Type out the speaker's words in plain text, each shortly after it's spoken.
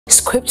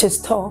Scriptures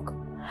talk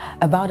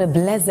about a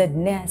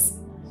blessedness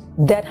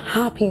that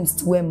happens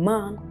to a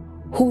man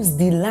whose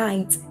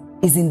delight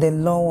is in the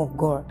law of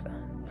God.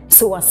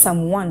 So as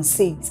Psalm 1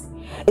 says,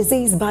 it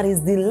says, but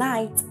his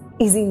delight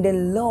is in the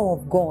law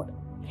of God,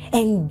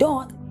 and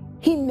doth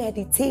he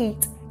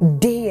meditate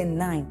day and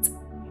night.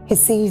 He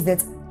says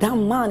that that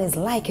man is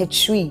like a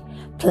tree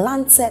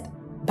planted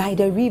by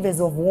the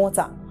rivers of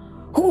water,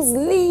 whose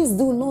leaves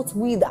do not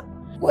wither,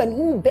 and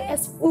who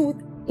bears fruit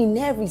in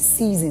every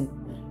season.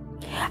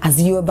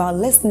 As you're about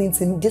listening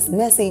to this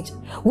message,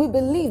 we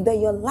believe that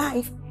your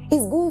life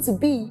is going to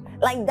be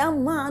like that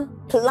man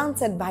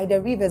planted by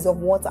the rivers of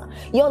water.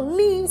 Your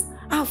leaves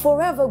are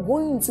forever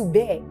going to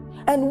bear.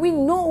 And we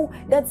know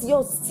that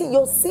your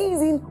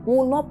season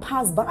will not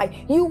pass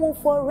by. You will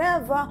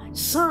forever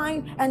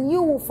shine and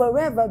you will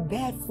forever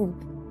bear fruit.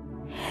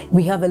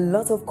 We have a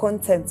lot of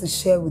content to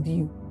share with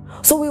you.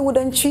 So we would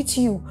entreat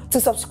you to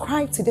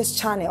subscribe to this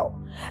channel,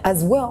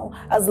 as well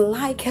as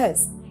like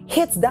us.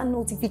 Hit that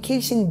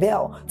notification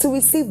bell to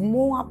receive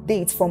more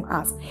updates from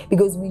us,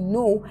 because we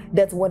know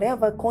that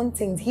whatever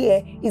content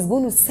here is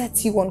going to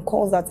set you on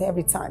course at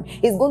every time.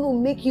 It's going to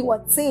make you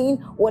attain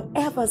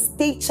whatever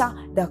stature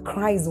that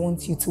Christ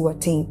wants you to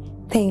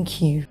attain. Thank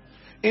you.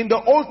 In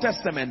the Old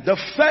Testament, the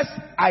first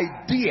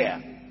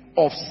idea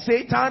of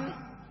Satan,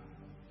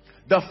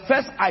 the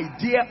first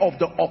idea of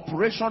the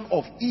operation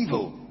of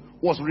evil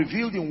was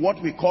revealed in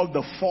what we call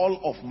the fall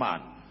of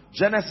man.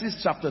 Genesis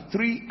chapter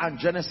 3 and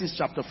Genesis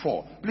chapter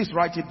 4. Please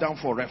write it down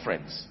for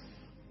reference.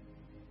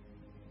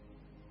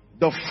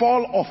 The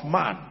fall of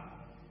man.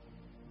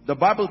 The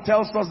Bible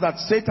tells us that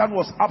Satan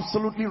was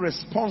absolutely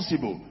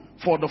responsible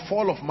for the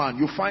fall of man.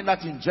 You find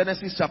that in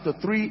Genesis chapter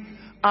 3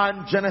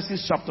 and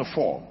Genesis chapter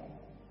 4.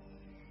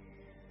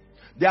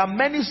 There are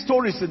many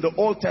stories in the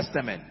Old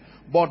Testament,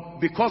 but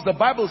because the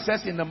Bible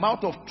says in the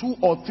mouth of 2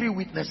 or 3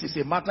 witnesses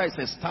a matter is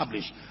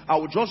established, I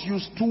will just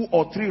use 2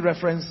 or 3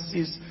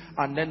 references,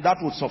 and then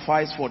that would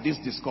suffice for this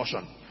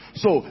discussion.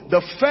 So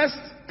the first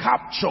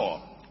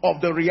capture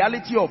of the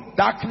reality of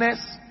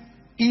darkness,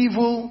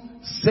 evil,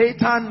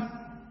 Satan,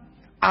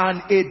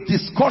 and a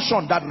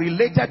discussion that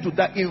related to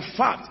that. In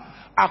fact,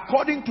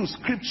 according to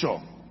scripture,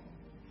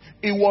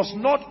 it was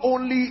not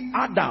only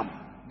Adam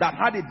that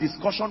had a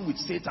discussion with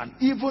Satan.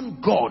 Even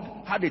God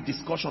had a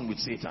discussion with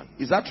Satan.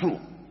 Is that true?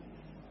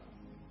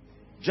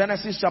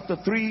 Genesis chapter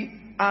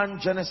 3 and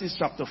Genesis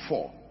chapter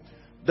 4.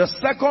 The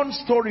second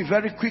story,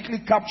 very quickly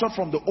captured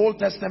from the Old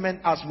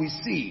Testament as we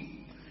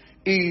see,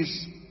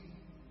 is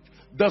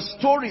the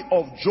story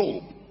of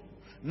Job.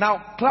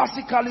 Now,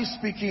 classically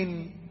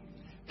speaking,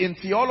 in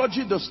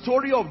theology, the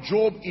story of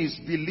Job is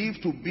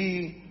believed to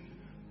be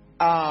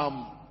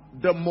the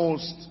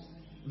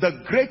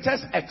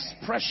greatest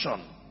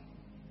expression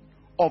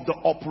of the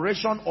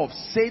operation of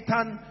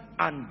Satan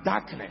and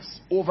darkness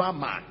over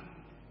man.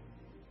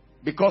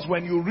 Because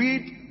when you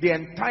read the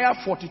entire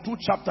 42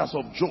 chapters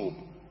of Job,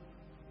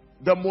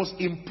 the most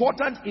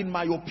important, in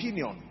my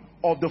opinion,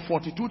 of the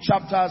 42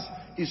 chapters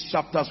is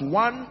chapters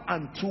 1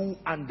 and 2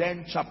 and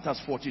then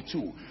chapters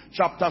 42.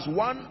 Chapters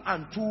 1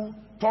 and 2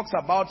 talks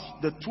about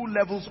the 2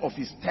 levels of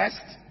his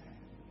test.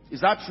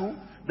 Is that true?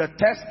 The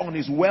test on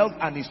his wealth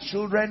and his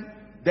children.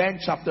 Then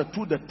chapter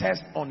 2, the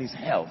test on his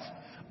health.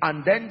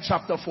 And then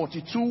chapter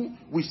 42,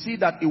 we see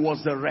that it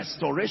was the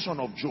restoration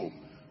of Job.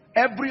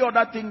 Every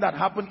other thing that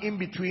happened in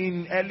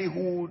between,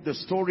 Elihu, the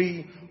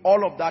story,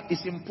 all of that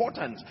is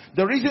important.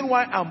 The reason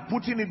why I'm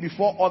putting it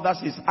before others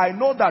is I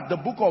know that the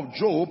book of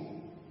Job,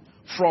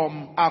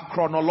 from a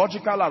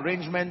chronological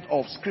arrangement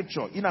of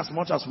scripture, in as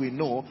much as we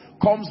know,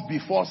 comes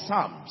before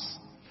Psalms.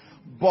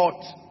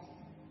 But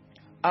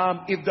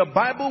if the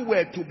Bible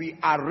were to be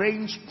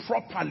arranged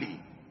properly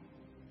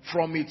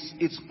from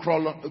its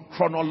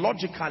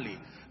chronologically,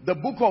 the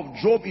book of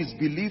Job is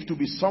believed to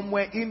be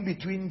somewhere in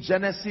between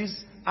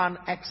Genesis and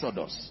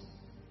Exodus.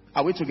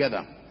 Are we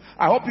together?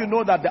 I hope you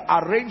know that the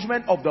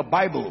arrangement of the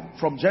Bible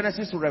from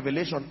Genesis to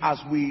Revelation,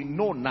 as we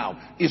know now,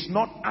 is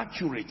not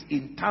accurate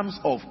in terms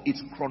of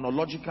its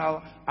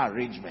chronological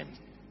arrangement.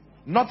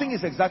 Nothing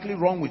is exactly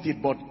wrong with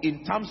it, but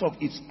in terms of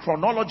its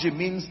chronology,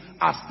 means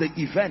as the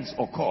events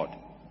occurred.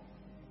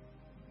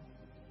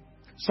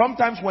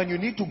 Sometimes when you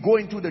need to go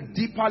into the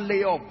deeper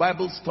layer of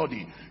Bible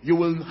study, you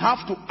will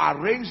have to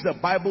arrange the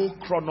Bible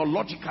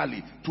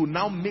chronologically to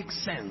now make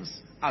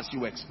sense as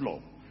you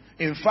explore.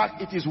 In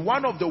fact, it is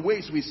one of the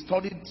ways we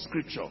studied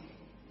scripture.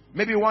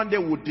 Maybe one day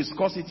we'll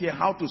discuss it here,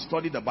 how to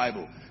study the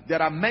Bible.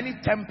 There are many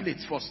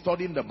templates for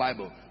studying the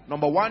Bible.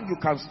 Number one, you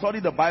can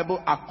study the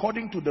Bible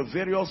according to the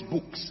various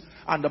books.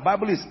 And the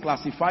Bible is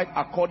classified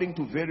according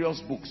to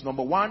various books.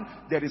 Number one,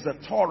 there is the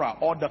Torah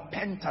or the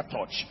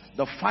Pentateuch,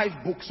 the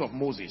 5 books of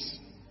Moses.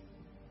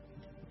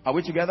 Are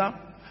we together?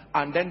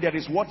 And then there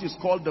is what is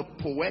called the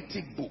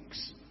poetic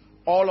books.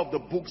 All of the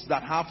books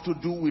that have to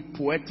do with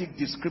poetic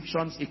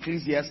descriptions,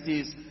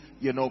 Ecclesiastes,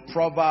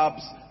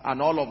 Proverbs, and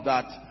all of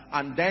that.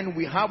 And then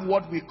we have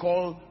what we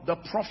call the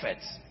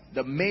prophets,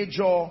 the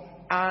major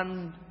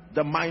and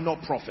the minor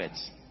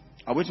prophets.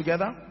 Are we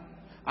together?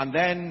 And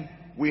then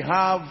we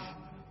have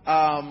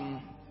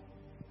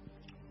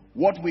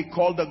what we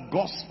call the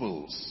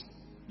Gospels,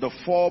 the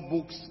 4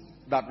 books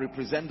that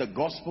represent the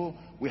Gospel.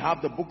 We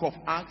have the book of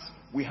Acts,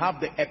 we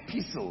have the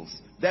epistles,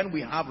 then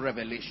we have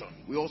Revelation.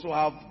 We also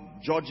have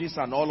Judges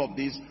and all of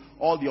these,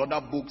 all the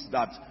other books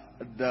that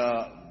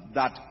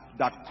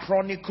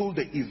chronicle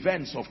the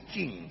events of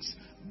kings,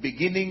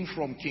 beginning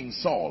from King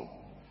Saul.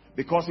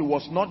 Because it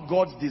was not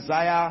God's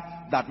desire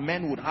that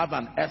men would have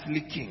an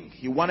earthly king.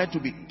 He wanted to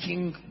be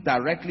king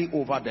directly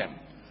over them.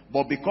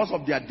 But because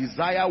of their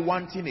desire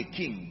wanting a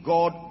king,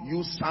 God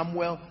used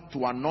Samuel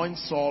to anoint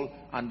Saul,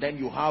 and then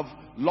you have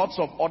lots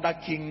of other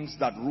kings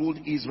that ruled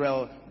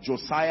Israel,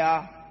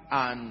 Josiah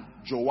and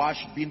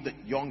Joash being the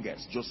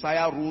youngest.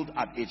 Josiah ruled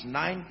at age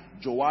 9,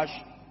 Joash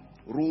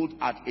ruled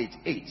at age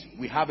 8.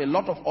 We have a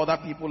lot of other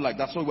people like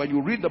that. So when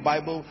you read the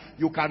Bible,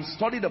 you can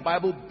study the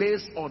Bible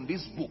based on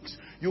these books.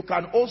 You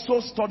can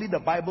also study the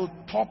Bible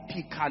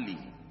topically.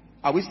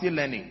 Are we still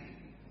learning?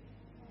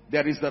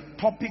 There is the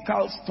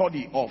topical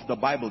study of the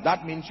Bible.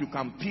 That means you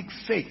can pick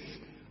faith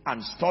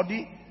and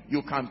study.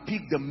 You can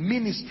pick the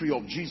ministry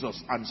of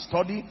Jesus and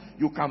study.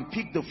 You can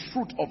pick the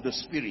fruit of the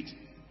Spirit.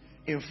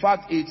 In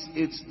fact,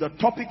 it's the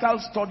topical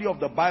study of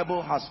the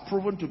Bible has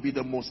proven to be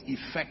the most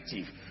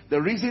effective.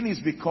 The reason is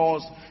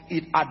because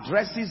it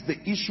addresses the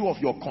issue of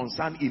your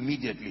concern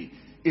immediately.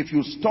 If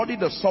you study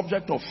the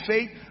subject of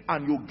faith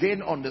and you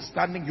gain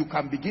understanding, you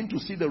can begin to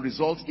see the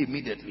results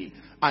immediately.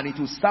 And it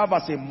will serve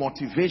as a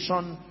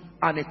motivation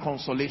and a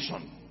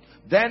consolation.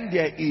 Then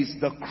there is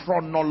the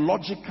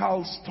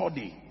chronological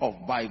study of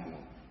Bible.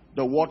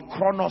 The word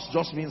chronos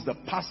just means the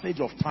passage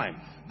of time.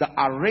 The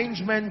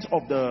arrangement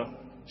of the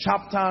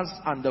chapters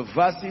and the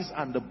verses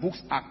and the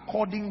books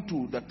according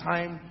to the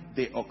time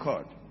they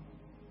occurred.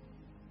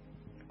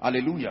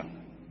 Hallelujah.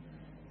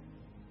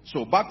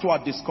 So back to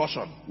our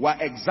discussion. We're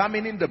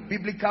examining the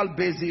biblical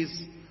basis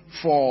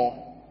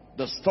for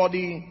the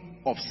study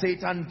of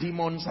Satan,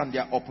 demons and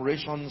their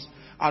operations.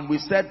 And we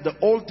said the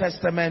Old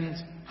Testament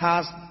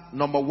has,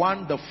 number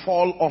 1, the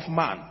fall of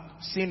man,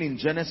 seen in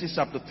Genesis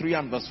chapter 3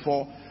 and verse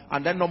 4.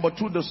 And then number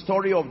 2, the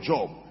story of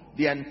Job,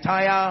 the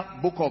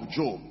entire book of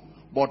Job.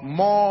 But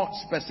more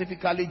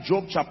specifically,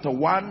 Job chapter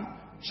 1,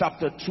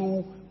 chapter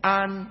 2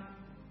 and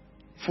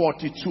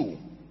 42.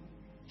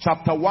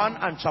 Chapter 1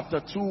 and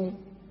chapter 2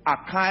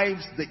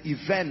 archives the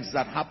events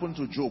that happened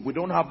to Job. We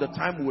don't have the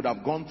time, we would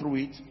have gone through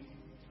it.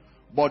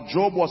 But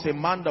Job was a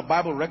man, the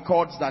Bible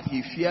records that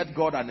he feared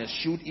God and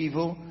eschewed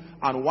evil.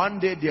 And one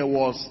day there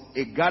was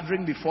a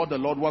gathering before the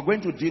Lord. We're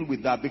going to deal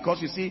with that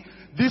because you see,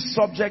 this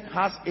subject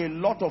has a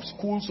lot of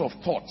schools of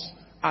thoughts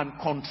and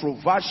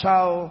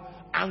controversial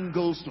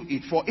angles to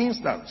it. For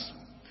instance,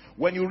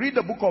 when you read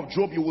the book of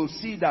Job, you will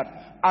see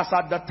that as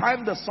at the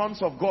time the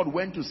sons of God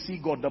went to see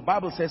God, the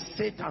Bible says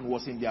Satan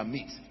was in their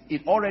midst.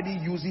 It already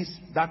uses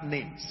that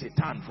name,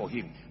 Satan, for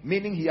him,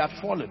 meaning he had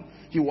fallen.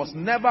 He was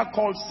never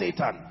called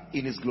Satan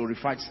in his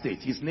glorified state.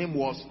 His name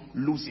was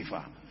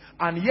Lucifer.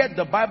 And yet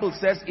the Bible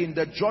says in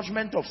the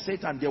judgment of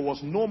Satan, there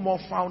was no more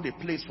found a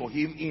place for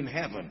him in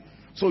heaven.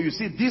 So you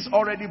see, this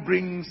already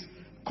brings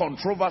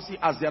controversy,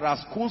 as there are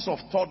schools of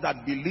thought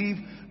that believe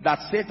that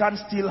Satan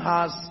still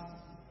has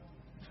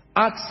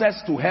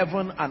access to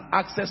heaven and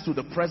access to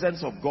the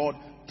presence of God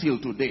till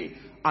today.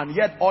 And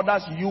yet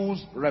others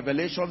use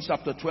Revelation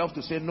chapter 12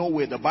 to say, no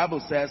way, the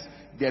Bible says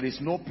there is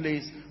no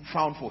place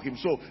found for him.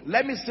 So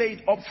let me say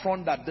it up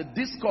front that the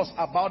discourse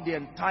about the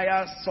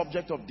entire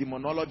subject of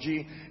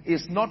demonology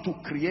is not to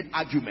create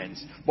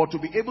arguments, but to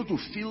be able to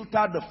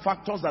filter the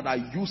factors that are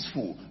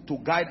useful to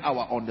guide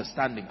our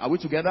understanding. Are we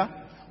together?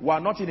 We are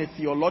not in a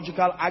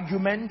theological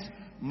argument.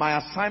 My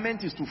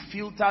assignment is to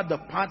filter the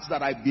parts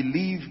that I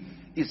believe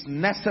is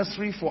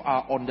necessary for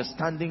our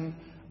understanding,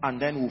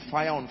 and then we'll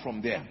fire on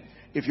from there.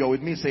 If you're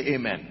with me, say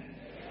amen. Amen.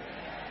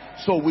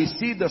 So we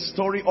see the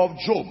story of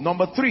Job.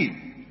 Number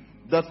 3,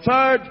 the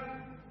third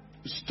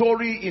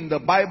story in the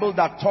Bible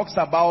that talks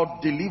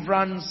about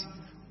deliverance,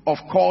 of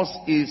course,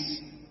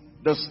 is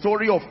the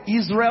story of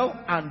Israel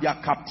and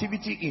their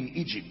captivity in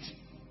Egypt.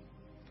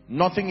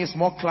 Nothing is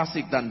more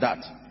classic than that.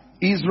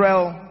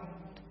 Israel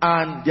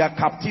and their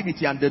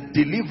captivity and the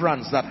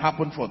deliverance that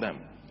happened for them.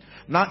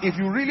 Now, if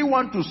you really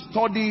want to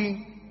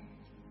study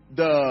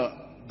the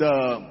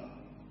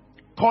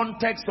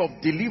context of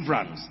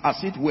deliverance, as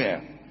it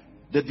were,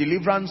 the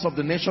deliverance of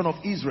the nation of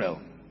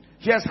Israel,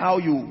 here's how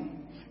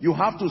you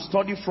have to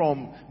study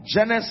from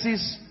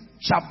Genesis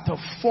chapter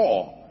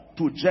 4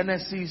 to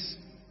Genesis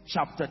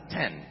chapter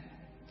 10.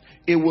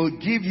 It will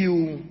give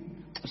you,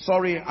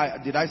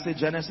 did I say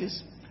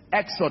Genesis?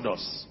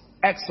 Exodus,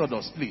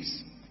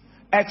 please.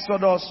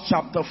 Exodus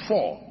chapter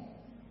 4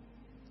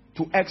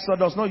 to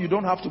Exodus. No, you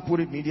don't have to put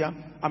it media.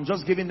 I'm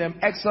just giving them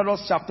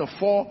Exodus chapter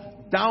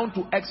 4 down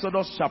to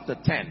Exodus chapter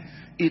 10.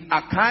 It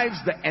archives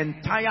the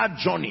entire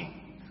journey.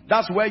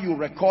 That's where you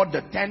record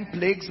the 10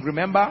 plagues.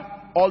 Remember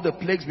all the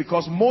plagues,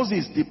 because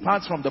Moses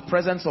departs from the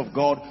presence of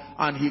God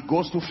and he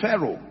goes to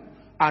Pharaoh.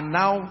 And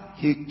now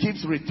he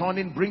keeps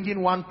returning,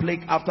 bringing one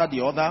plague after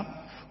the other.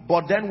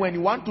 But then when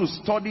you want to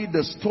study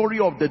the story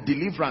of the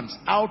deliverance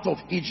out of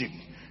Egypt,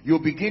 you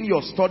begin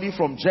your study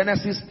from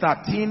Genesis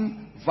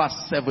 13 verse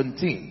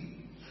 17.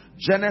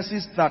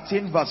 Genesis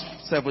 13 verse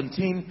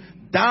 17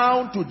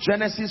 down to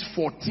Genesis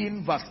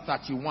 14 verse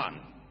 31.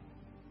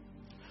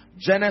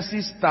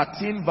 Genesis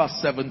 13 verse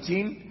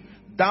 17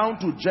 down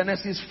to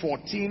Genesis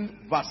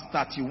 14 verse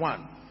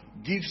 31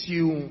 gives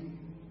you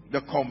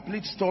the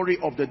complete story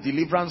of the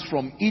deliverance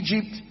from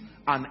Egypt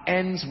and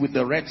ends with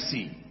the Red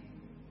Sea.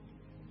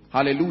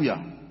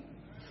 Hallelujah.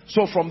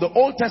 So from the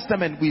Old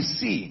Testament we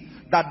see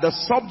that the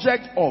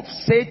subject of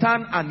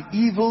Satan and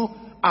evil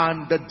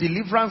and the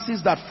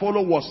deliverances that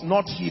follow was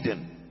not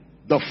hidden.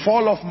 The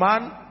fall of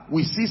man,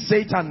 we see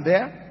Satan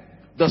there.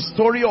 The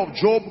story of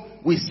Job,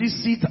 we see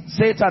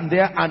Satan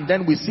there, and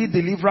then we see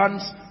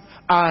deliverance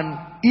and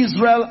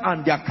Israel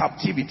and their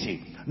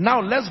captivity.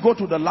 Now let's go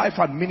to the life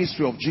and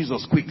ministry of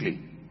Jesus quickly.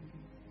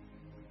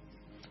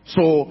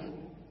 So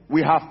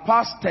we have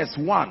passed test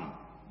 1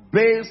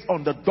 based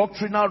on the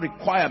doctrinal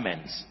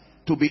requirements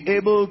to be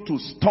able to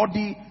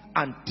study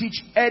and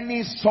teach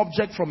any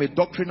subject from a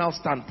doctrinal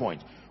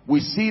standpoint. We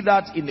see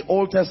that in the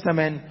Old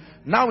Testament.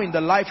 Now in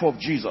the life of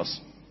Jesus,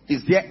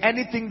 is there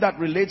anything that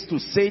relates to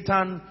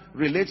Satan,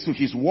 relates to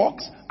his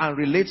works, and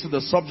relates to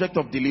the subject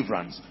of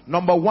deliverance?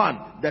 Number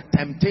 1, the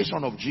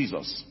temptation of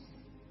Jesus.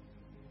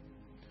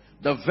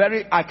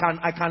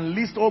 I can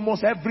list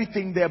almost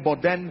everything there,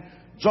 but then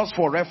just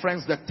for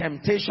reference, the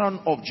temptation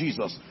of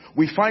Jesus.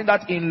 We find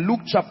that in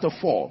Luke chapter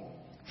 4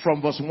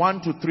 from verse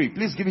 1 to 3.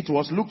 Please give it to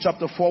us. Luke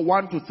chapter 4,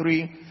 1 to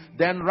 3.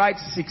 Then write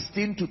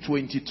 16 to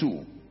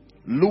 22.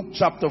 Luke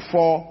chapter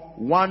 4,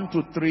 1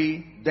 to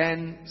 3.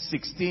 Then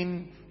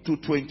 16 to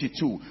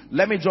 22.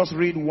 Let me just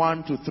read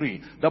 1 to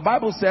 3. The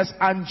Bible says,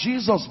 and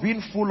Jesus,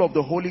 being full of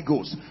the Holy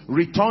Ghost,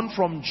 returned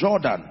from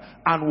Jordan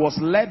and was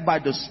led by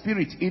the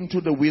Spirit into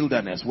the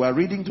wilderness. We're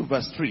reading to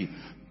verse 3.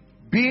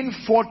 Being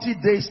 40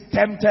 days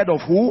tempted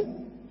of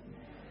who?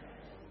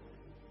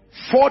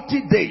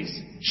 40 days.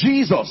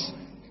 Jesus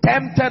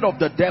tempted of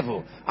the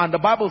devil. And the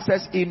Bible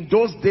says in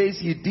those days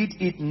he did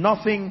eat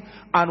nothing,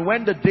 and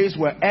when the days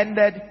were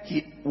ended,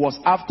 he was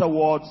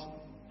afterwards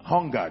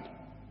hungered.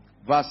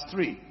 Verse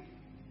 3.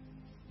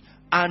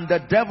 And the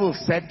devil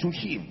said to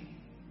him,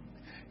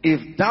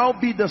 if thou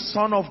be the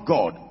Son of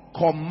God,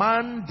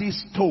 command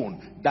this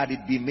stone that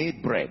it be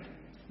made bread.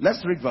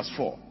 Let's read verse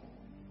 4.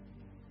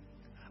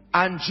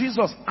 And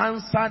Jesus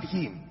answered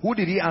him. Who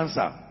did he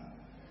answer?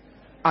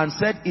 And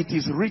said, it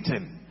is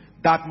written,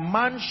 that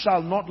man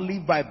shall not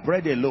live by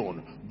bread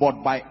alone,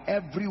 but by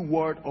every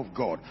word of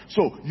God.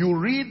 So you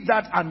read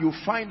that and you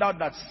find out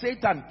that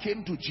Satan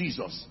came to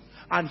Jesus,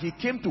 and he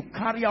came to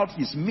carry out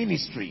his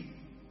ministry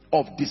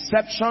of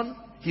deception,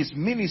 his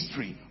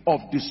ministry of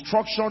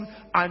destruction,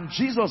 and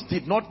Jesus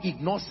did not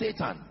ignore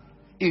Satan.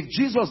 If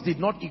Jesus did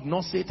not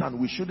ignore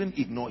Satan, we shouldn't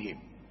ignore him.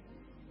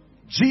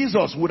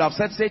 Jesus would have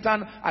said,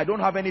 Satan, I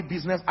don't have any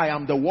business. I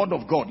am the word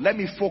of God. Let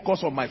me focus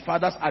on my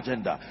Father's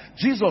agenda.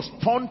 Jesus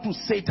turned to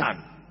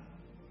Satan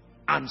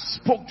and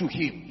spoke to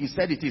him. He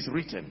said, it is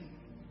written.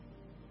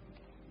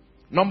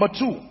 Number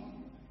 2,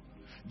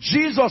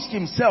 Jesus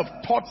himself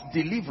taught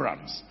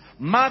deliverance.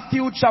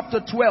 Matthew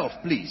chapter 12,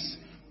 please.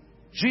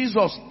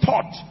 Jesus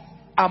taught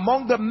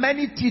among the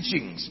many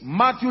teachings.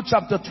 Matthew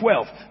chapter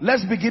 12.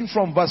 Let's begin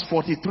from verse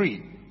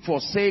 43 for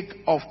sake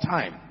of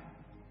time.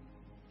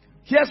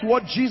 Here's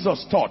what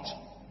Jesus taught.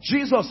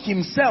 Jesus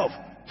himself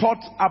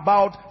taught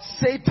about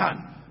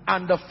Satan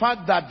and the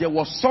fact that there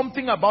was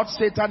something about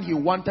Satan he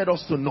wanted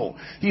us to know.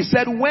 He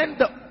said, when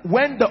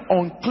the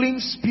unclean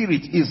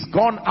spirit is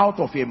gone out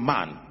of a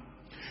man,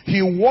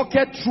 he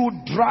walketh through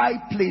dry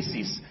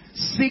places,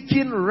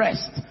 seeking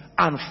rest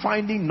and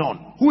finding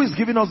none. Who is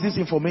giving us this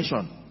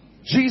information?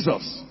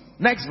 Jesus.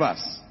 Next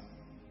verse.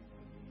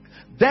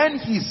 Then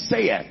he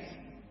saith,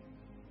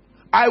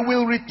 I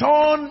will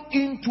return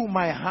into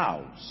my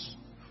house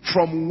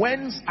from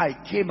whence I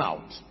came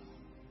out.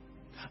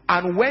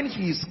 And when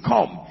he is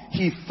come,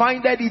 he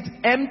findeth it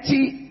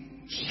empty,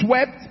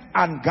 swept,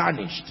 and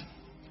garnished.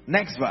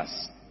 Next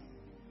verse.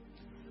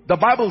 The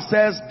Bible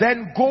says,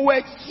 then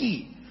goeth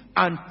he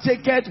and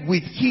taketh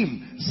with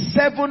him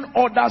 7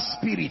 other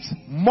spirits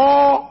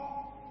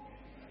more.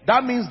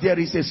 That means there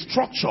is a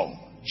structure.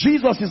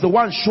 Jesus is the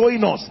one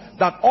showing us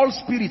that all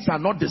spirits are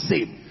not the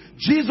same.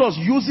 Jesus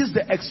uses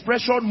the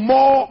expression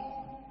more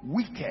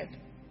wicked.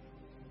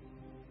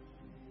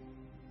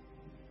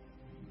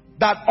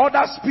 That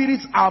other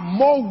spirits are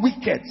more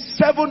wicked.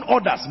 7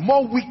 others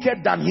more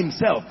wicked than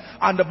himself.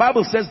 And the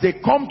Bible says they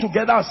come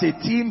together as a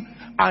team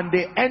and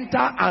they enter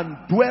and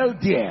dwell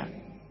there.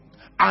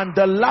 And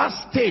the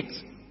last state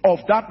of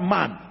that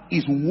man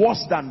is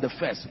worse than the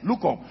first.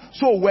 Look up.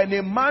 So when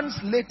a man's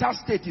later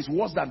state is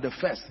worse than the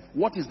first,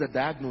 what is the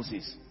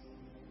diagnosis?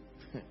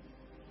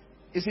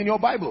 It's in your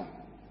Bible.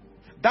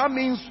 That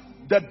means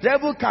the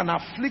devil can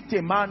afflict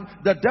a man,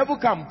 the devil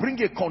can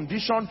bring a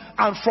condition,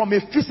 and from a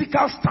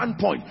physical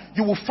standpoint,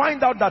 you will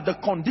find out that the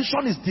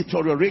condition is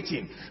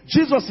deteriorating.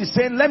 Jesus is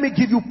saying, let me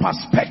give you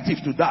perspective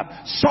to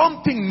that.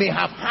 Something may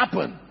have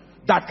happened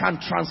that can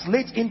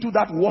translate into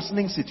that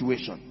worsening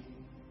situation.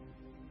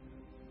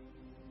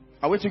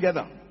 Are we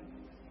together?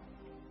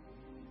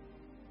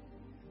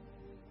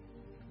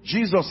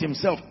 Jesus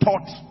himself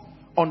taught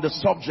on the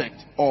subject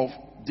of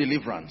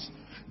deliverance.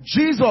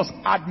 Jesus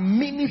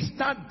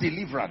administered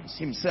deliverance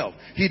himself.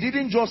 He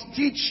didn't just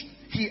teach,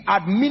 he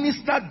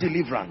administered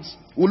deliverance.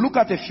 We'll look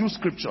at a few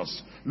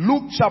scriptures.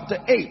 Luke chapter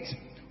 8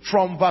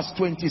 from verse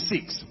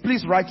 26.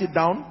 Please write it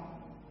down.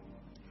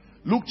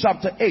 Luke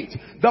chapter 8.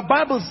 The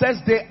Bible says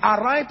they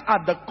arrived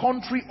at the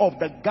country of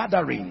the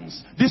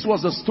Gadarenes. This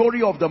was the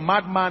story of the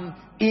madman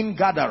in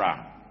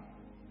Gadara.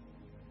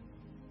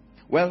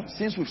 Well,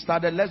 since we've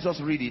started, let's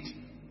just read it.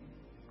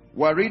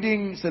 We're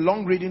reading, it's a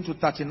long reading to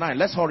 39.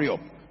 Let's hurry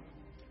up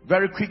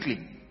very quickly.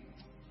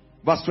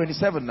 Verse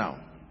 27 now.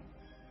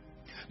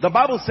 The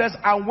Bible says,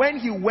 and when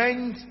he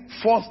went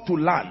forth to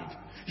land,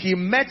 he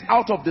met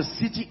out of the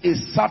city a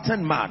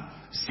certain man.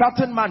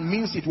 Certain man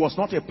means it was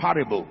not a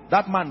parable.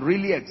 That man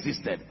really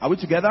existed. Are we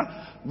together?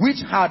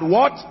 Which had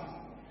what?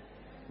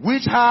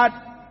 Which had...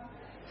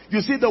 You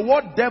see the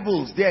word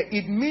devils there,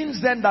 it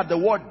means then that the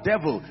word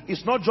devil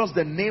is not just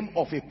the name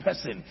of a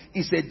person.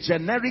 It's a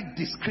generic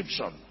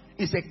description.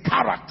 It's a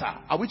character.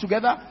 Are we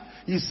together?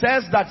 He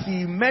says that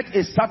he met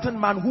a certain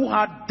man who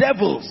had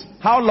devils.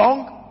 How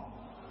long?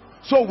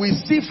 So we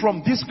see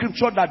from this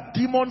scripture that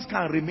demons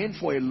can remain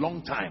for a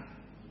long time.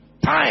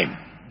 Time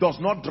does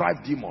not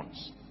drive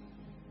demons.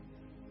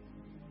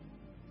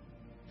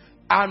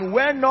 And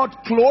were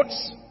not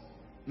clothes,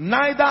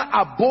 neither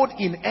abode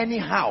in any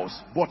house,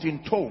 but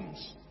in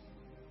tombs.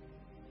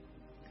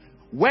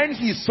 When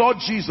he saw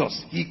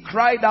Jesus, he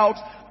cried out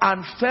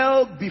and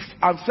fell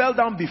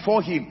down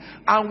before him.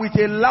 And with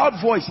a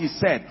loud voice he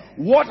said,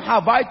 what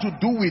have I to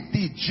do with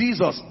thee,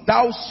 Jesus,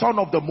 thou Son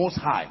of the Most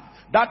High?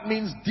 That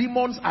means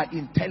demons are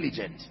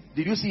intelligent.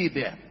 Did you see it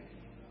there?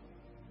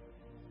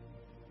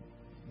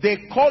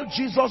 They called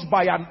Jesus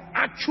by an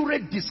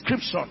accurate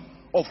description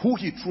of who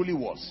he truly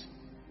was.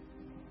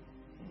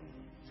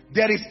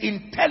 There is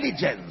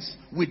intelligence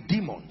with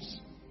demons.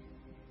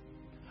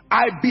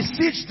 I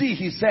beseech thee,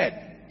 he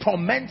said,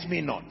 torment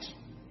me not.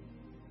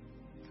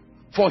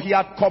 For he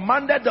had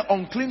commanded the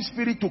unclean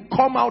spirit to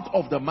come out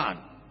of the man.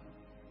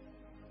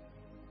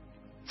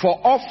 For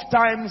oft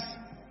times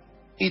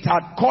it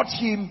had caught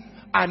him,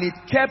 and it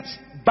kept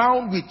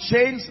bound with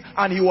chains,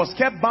 and he was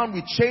kept bound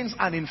with chains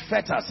and in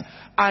fetters.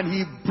 And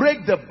he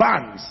brake the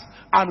bands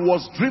and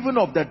was driven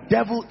of the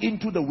devil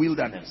into the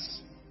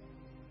wilderness.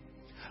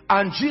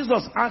 And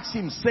Jesus asked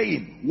him,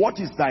 saying, what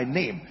is thy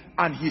name?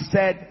 And he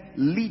said,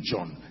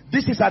 Legion.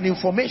 This is an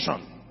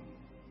information,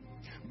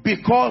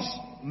 because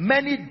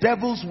many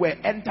devils were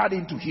entered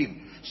into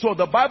him. So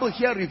the Bible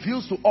here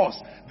reveals to us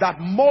that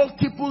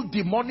multiple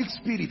demonic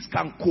spirits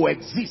can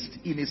coexist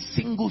in a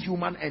single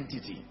human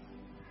entity.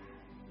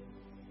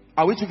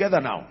 Are we together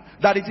now?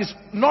 That it is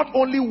not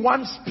only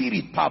one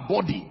spirit per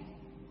body.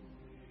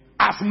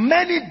 As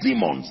many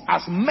demons,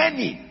 as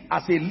many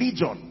as a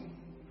legion.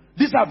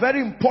 These are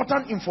very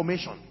important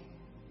information.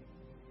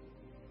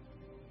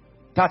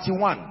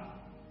 31.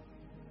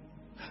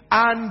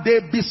 And they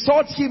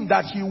besought him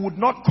that he would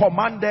not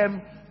command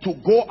them to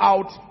go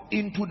out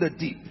into the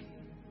deep.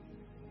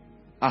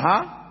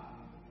 And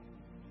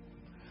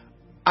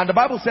the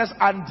Bible says,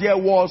 and there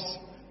was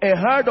a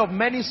herd of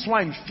many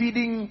swine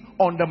feeding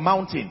on the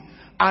mountain.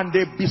 And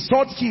they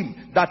besought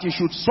him that he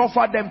should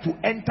suffer them to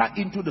enter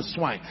into the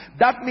swine.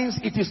 That means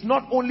it is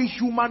not only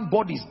human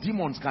bodies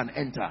demons can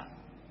enter.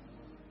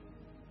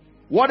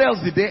 What else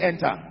did they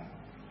enter?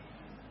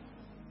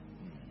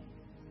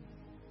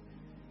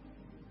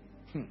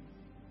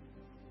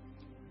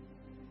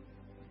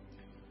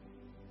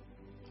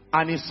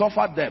 And he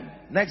suffered them.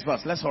 Next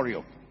verse, let's hurry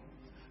up.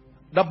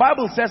 The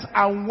Bible says,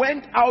 and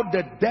went out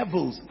the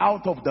devils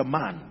out of the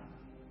man,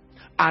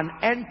 and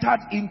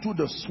entered into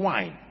the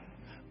swine.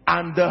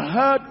 And the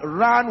herd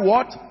ran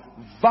what?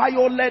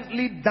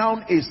 Violently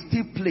down a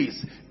steep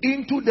place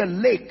into the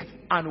lake,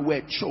 and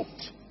were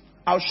choked.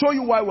 I'll show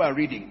you why we're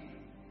reading.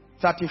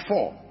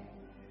 34.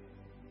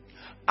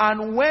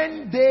 And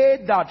when they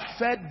that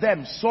fed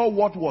them saw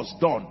what was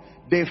done,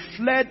 they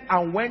fled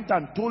and went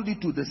and told it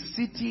to the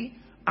city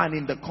and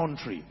in the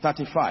country.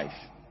 35.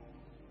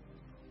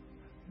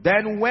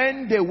 Then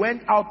when they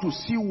went out to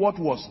see what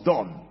was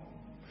done,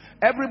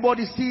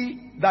 everybody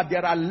see that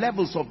there are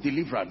levels of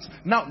deliverance.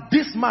 Now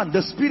this man,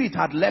 the spirit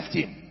had left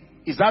him.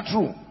 Is that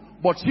true?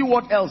 But see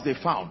what else they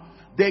found.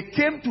 They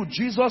came to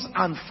Jesus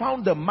and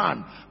found the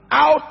man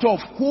out of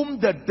whom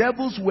the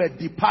devils were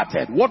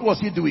departed. What was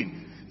he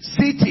doing?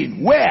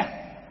 Sitting.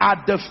 Where?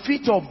 At the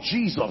feet of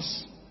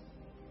Jesus.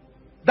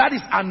 That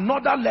is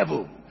another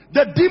level.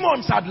 The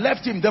demons had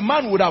left him. The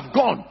man would have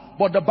gone.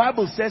 But the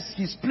Bible says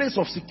his place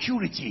of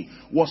security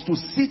was to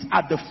sit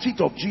at the feet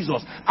of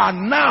Jesus.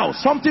 And now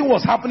something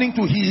was happening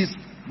to his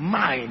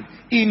mind.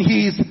 In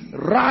his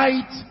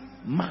right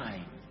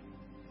mind.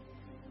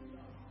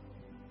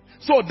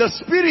 So the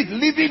spirit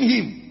leaving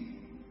him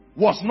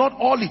was not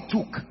all it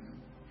took.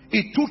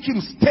 It took him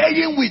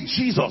staying with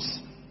Jesus.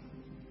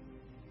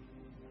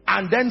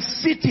 And then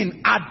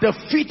sitting at the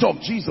feet of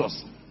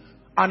Jesus.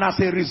 And as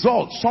a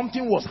result,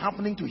 something was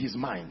happening to his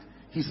mind.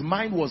 His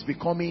mind was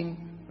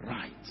becoming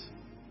right.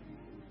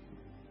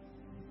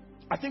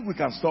 I think we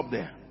can stop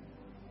there.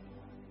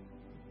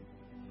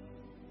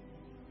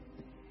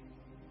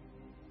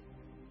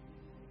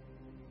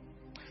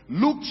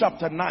 Luke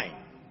chapter 9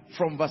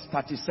 from verse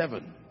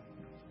 37.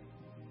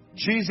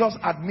 Jesus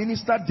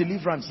administered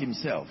deliverance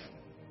himself.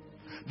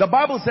 The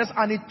Bible says,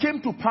 and it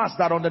came to pass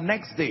that on the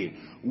next day,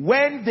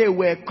 when they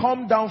were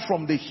come down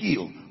from the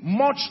hill,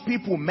 much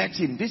people met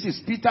him. This is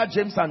Peter,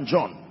 James, and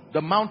John, the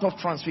Mount of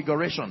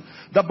Transfiguration.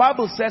 The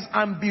Bible says,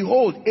 and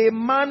behold, a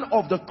man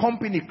of the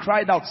company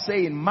cried out,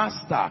 saying,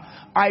 Master,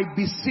 I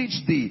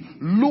beseech thee,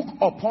 look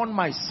upon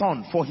my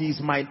son, for he is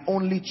mine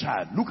only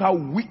child. Look how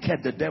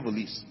wicked the devil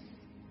is.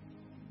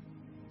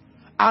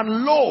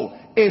 And lo,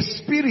 a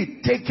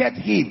spirit taketh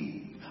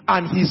him,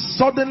 and he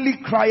suddenly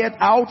cried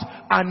out,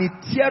 and it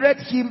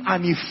teareth him,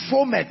 and he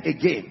foamed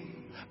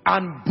again,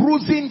 and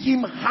bruising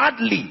him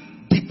hardly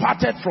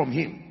departed from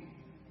him.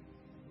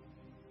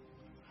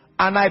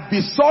 And I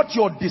besought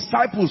your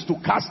disciples to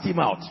cast him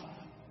out,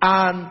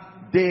 and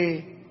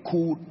they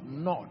could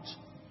not.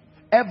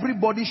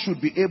 Everybody should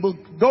be able,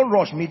 don't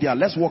rush media,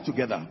 let's work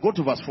together. Go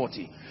to verse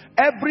 40.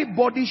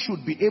 Everybody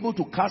should be able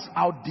to cast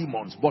out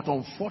demons, but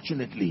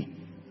unfortunately,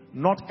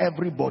 not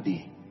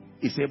everybody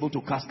is able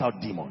to cast out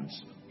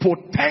demons.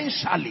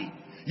 Potentially,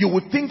 you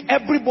would think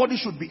everybody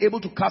should be able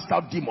to cast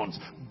out demons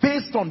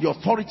based on the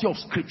authority of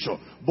scripture.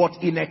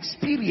 But in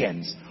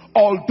experience,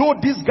 although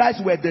these guys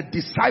were the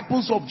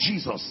disciples of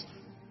Jesus,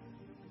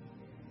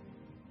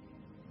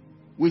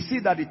 we see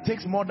that it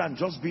takes more than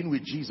just being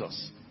with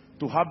Jesus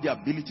to have the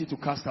ability to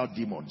cast out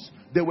demons.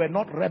 They were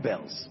not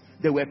rebels.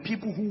 They were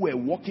people who were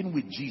walking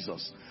with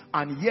Jesus.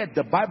 And yet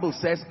the Bible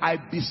says, I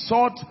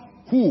besought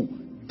who?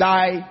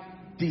 Thy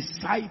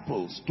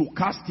disciples to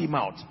cast him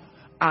out,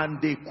 and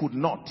they could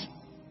not.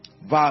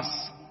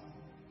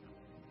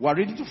 We're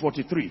reading to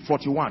 43,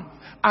 41.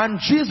 And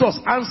Jesus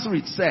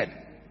answered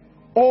said,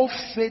 O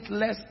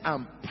faithless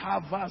and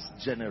perverse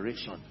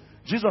generation.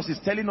 Jesus is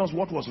telling us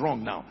what was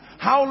wrong now.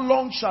 How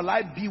long shall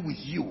I be with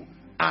you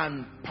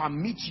and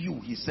permit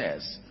you, he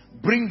says.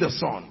 Bring the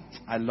son.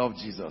 I love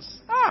Jesus.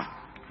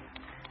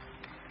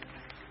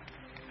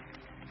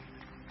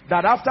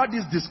 That after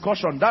this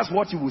discussion, that's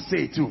what you will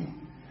say too.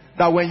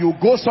 That when you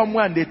go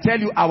somewhere and they tell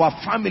you our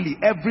family,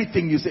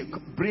 everything, you say,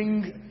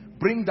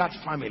 bring that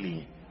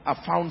family.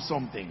 I found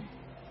something.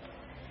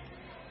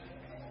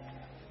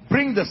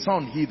 Bring the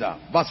son hither.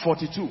 Verse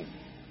 42.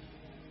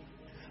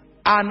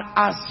 And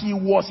as he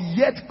was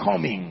yet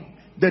coming,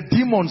 the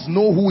demons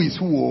know who is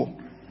who.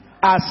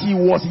 As he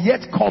was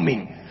yet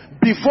coming,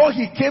 before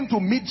he came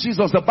to meet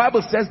Jesus, the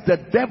Bible says the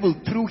devil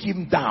threw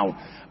him down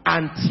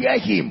and tear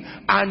him.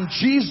 And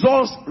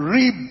Jesus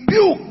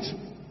rebuked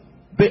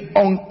the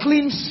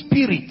unclean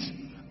spirit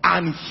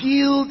and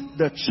healed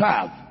the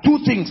child. Two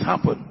things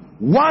happened.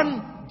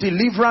 One,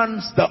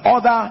 deliverance. The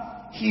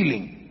other,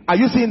 healing. Are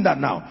you seeing that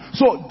now?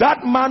 So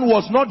that man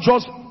was not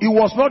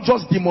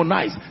just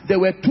demonized. There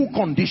were two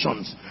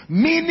conditions.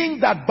 Meaning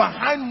that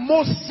behind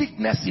most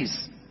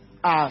sicknesses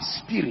are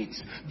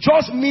spirits.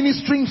 Just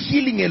ministering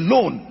healing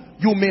alone,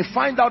 you may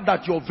find out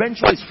that your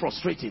venture is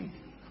frustrating.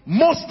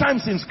 Most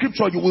times in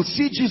scripture, you will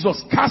see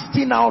Jesus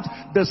casting out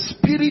the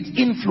spirit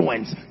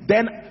influence,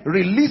 then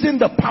releasing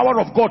the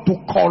power of God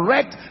to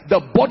correct the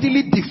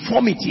bodily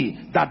deformity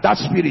that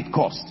spirit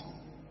caused.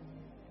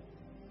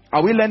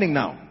 Are we learning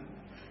now?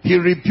 He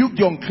rebuked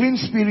the unclean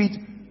spirit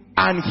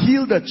and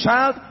healed the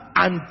child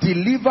and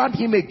delivered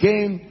him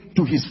again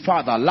to his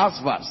father.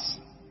 Last verse.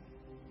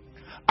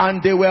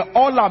 And they were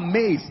all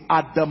amazed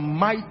at the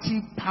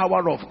mighty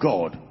power of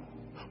God.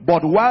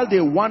 But while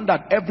they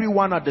wondered every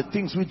one at the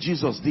things which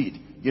Jesus did,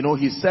 you know,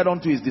 he said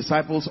unto his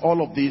disciples,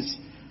 all of this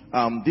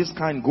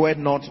kind goeth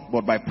not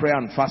but by prayer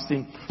and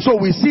fasting. So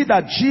we see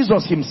that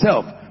Jesus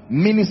himself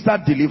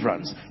ministered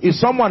deliverance. Is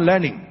someone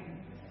learning?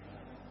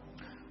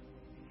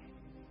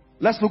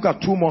 Let's look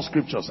at two more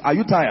scriptures. Are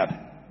you tired?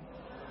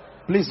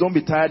 Please don't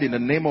be tired in the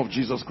name of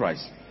Jesus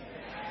Christ.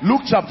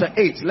 Luke chapter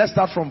 8. Let's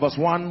start from verse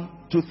 1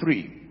 to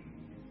 3.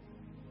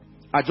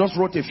 I just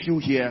wrote a few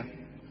here.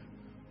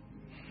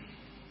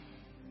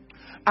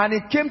 And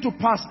it came to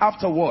pass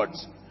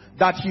afterwards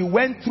that he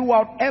went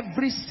throughout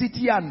every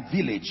city and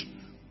village,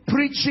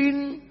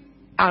 preaching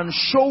and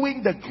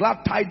showing the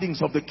glad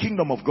tidings of the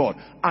kingdom of God.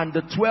 And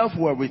the 12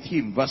 were with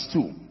him. Verse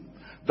 2.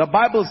 The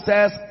Bible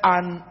says,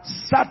 and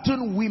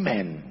certain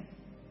women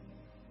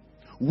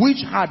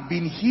which had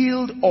been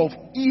healed of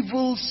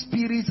evil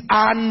spirits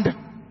and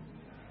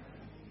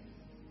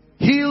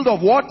healed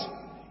of what?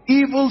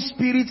 Evil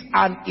spirits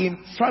and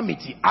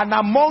infirmity. And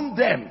among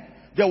them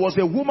there was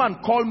a woman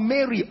called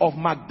Mary of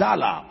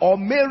Magdala, or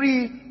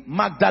Mary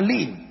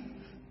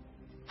Magdalene.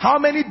 How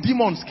many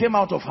demons came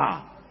out of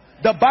her?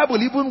 The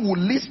Bible even will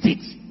list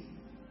it.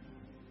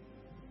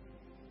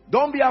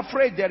 Don't be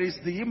afraid, there is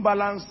the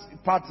imbalance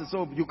part,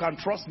 so you can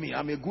trust me.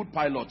 I'm a good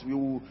pilot. We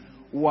will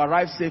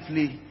arrive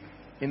safely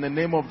in the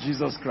name of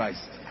Jesus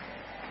Christ.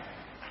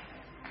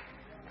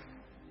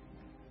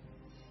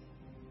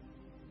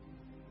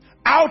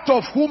 Out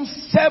of whom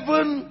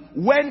 7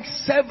 went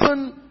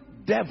 7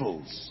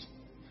 devils.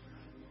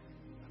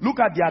 Look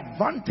at the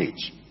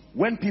advantage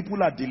when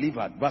people are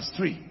delivered. Verse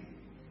 3.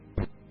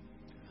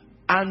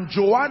 And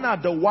Joanna,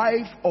 the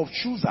wife of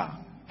Chusa,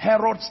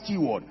 Herod's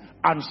steward,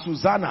 and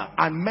Susanna,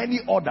 and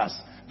many others,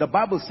 the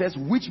Bible says,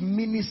 which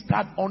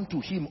ministered unto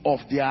him of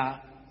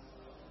their...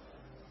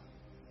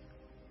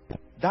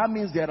 That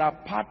means there are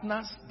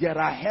partners, there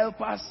are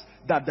helpers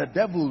that the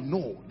devil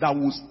know that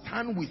will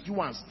stand with you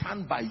and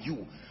stand by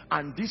you,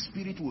 and this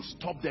spirit will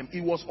stop them.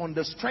 It was on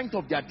the strength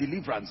of their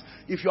deliverance.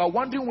 If you are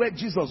wondering where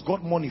Jesus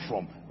got money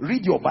from,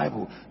 read your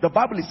Bible. The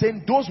Bible is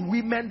saying those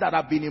women that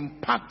have been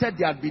impacted,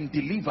 they have been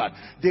delivered.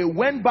 They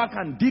went back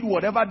and did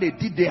whatever they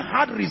did. They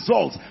had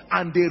results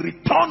and they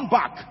returned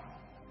back.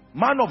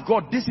 Man of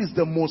God, this is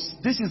the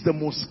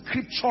most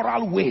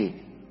scriptural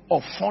way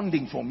of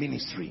funding for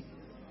ministry.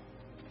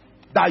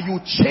 That you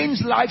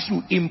change lives,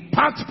 you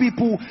impact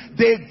people,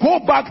 they go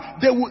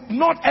back.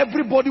 Not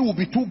everybody will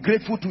be too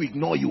grateful to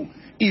ignore you.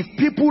 If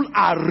people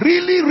are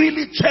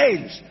really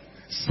changed,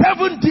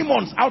 7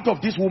 demons out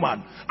of this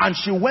woman, and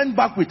she went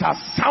back with her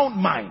sound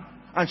mind,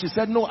 and she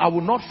said, no, I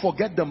will not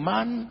forget the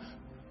man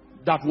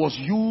that was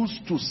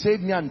used to save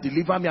me and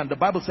deliver me. And the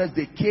Bible says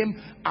they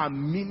came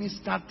and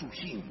ministered to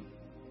him.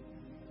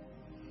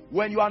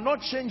 When you are not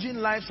changing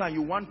lives and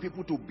you want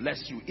people to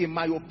bless you, in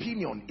my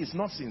opinion, it's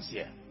not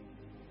sincere.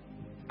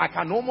 I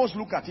can almost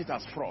look at it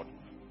as fraud.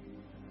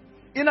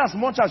 In as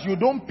much as you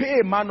don't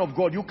pay a man of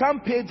God, you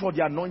can't pay for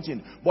the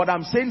anointing. But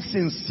I'm saying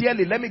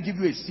sincerely, let me give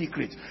you a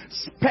secret.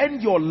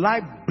 Spend your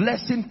life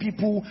blessing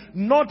people,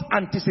 not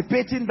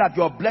anticipating that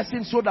you're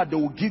blessing so that they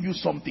will give you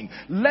something.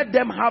 Let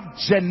them have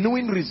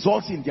genuine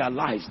results in their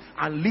lives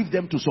and leave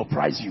them to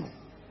surprise you.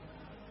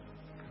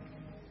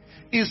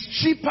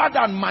 It's cheaper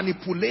than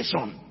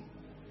manipulation.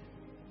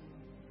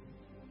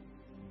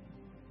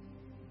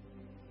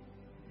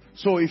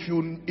 So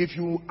if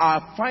you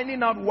are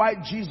finding out why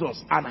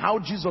Jesus and how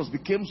Jesus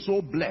became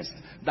so blessed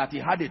that he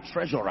had a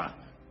treasurer,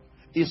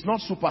 it's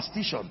not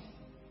superstition.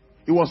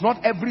 It was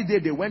not every day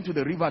they went to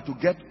the river to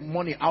get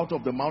money out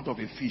of the mouth of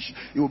a fish.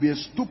 It would be a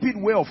stupid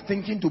way of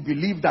thinking to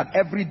believe that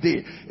every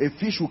day a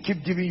fish will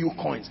keep giving you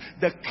coins.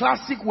 The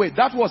classic way,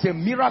 that was a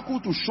miracle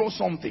to show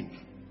something.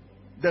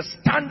 The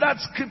standard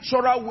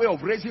scriptural way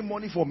of raising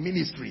money for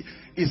ministry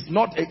is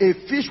not, a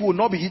fish will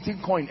not be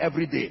eating coin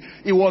every day.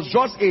 It was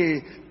just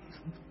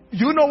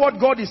you know what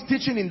God is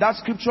teaching in that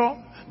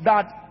scripture?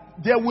 That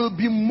there will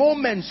be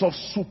moments of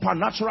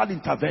supernatural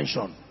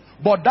intervention.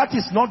 But that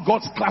is not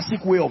God's classic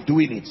way of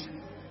doing it.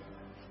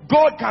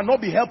 God cannot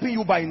be helping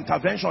you by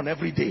intervention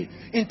every day.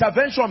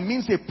 Intervention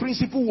means a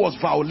principle was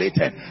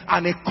violated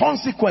and a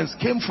consequence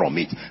came from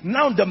it.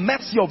 Now the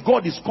mercy of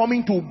God is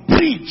coming to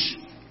bridge.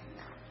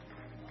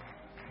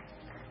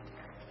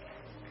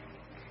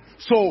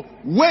 So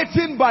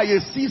waiting by a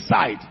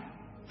seaside.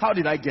 How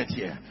did I get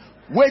here?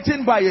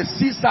 Waiting by a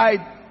seaside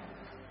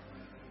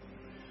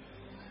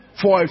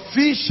for a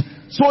fish,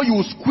 so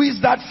you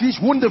squeeze that fish,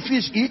 won't the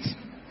fish eat?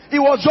 It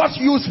was just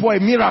used for a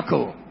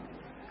miracle.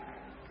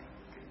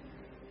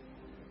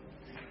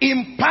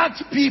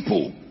 Impact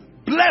people,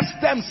 bless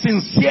them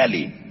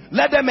sincerely,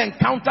 let them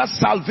encounter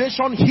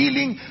salvation,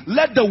 healing,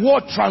 let the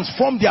word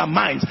transform their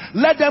minds,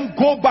 let them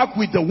go back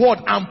with the word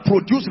and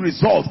produce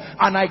results.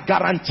 And I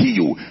guarantee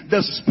you,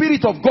 the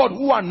Spirit of God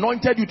who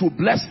anointed you to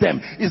bless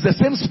them is the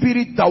same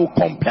Spirit that will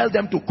compel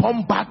them to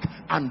come back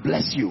and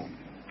bless you.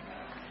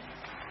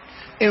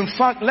 In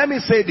fact, let me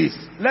say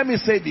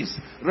this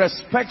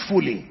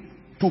respectfully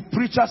to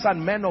preachers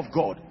and men of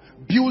God.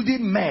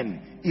 Building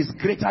men is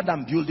greater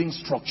than building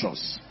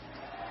structures.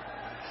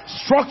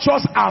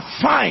 Structures are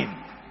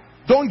fine.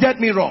 Don't get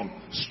me wrong.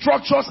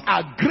 Structures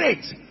are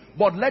great,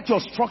 but let your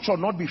structure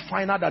not be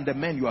finer than the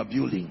men you are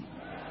building.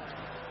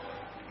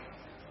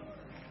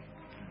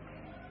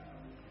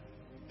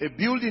 A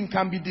building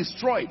can be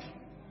destroyed.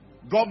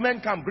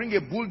 Government can bring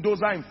a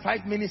bulldozer in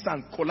 5 minutes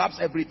and collapse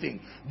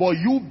everything. But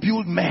you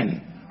build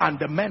men, and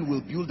the men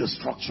will build the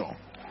structure.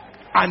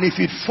 And if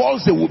it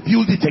falls, they will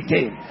build it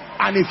again.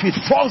 And if it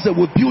falls, they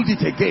will build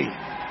it again.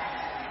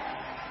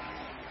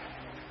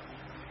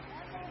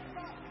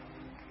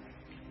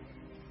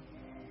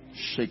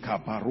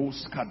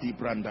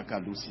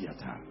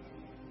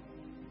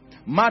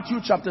 Matthew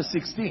chapter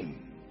 16.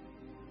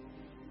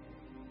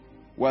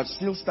 We're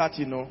still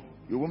starting,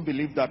 you won't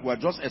believe that we're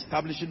just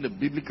establishing the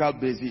biblical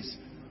basis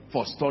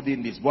for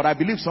studying this. But I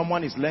believe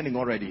someone is learning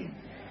already.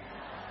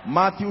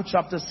 Matthew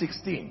chapter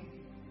 16.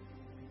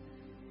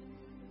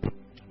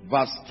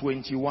 Verse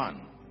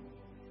 21.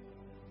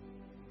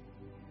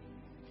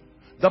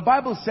 The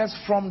Bible says,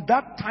 from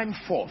that time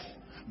forth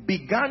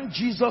began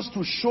Jesus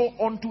to show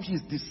unto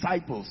his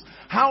disciples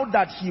how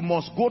that he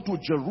must go to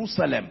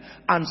Jerusalem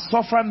and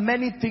suffer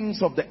many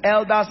things of the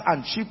elders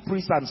and chief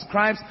priests and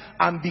scribes,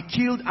 and be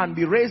killed and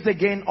be raised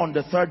again on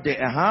the 3rd day.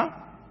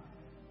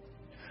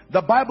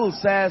 The Bible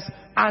says,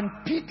 and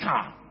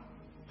Peter,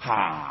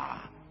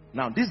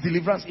 now this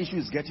deliverance issue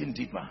is getting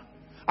deeper.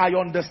 I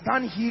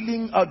understand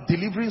healing,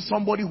 delivering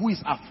somebody who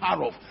is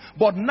afar off.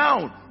 But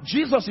now,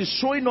 Jesus is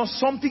showing us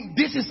something.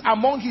 This is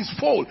among his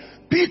fold.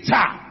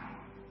 Peter,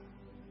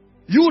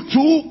 you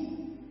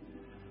too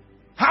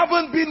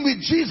haven't been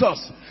with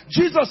Jesus.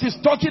 Jesus is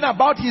talking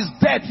about his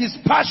death, his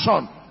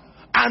passion.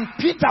 And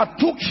Peter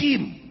took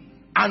him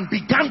and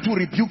began to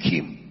rebuke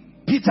him.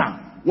 Peter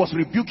was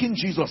rebuking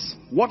Jesus.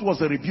 What was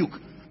the rebuke?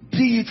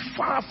 Be it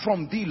far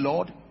from thee,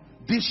 Lord,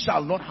 this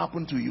shall not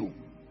happen to you.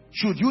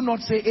 Should you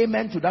not say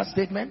amen to that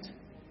statement?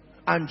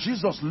 And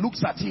Jesus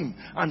looks at him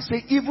and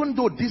say, even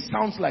though this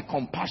sounds like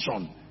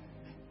compassion,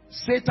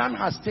 Satan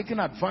has taken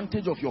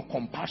advantage of your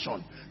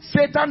compassion.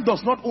 Satan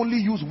does not only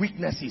use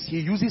weaknesses,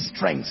 he uses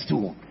strengths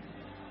too.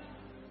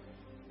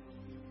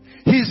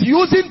 He's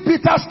using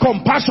Peter's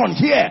compassion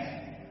here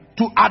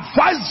to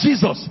advise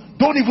Jesus,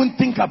 don't even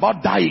think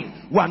about dying.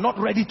 We are not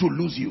ready to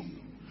lose you.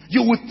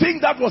 You would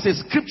think that was a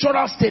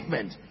scriptural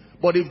statement,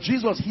 but if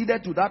Jesus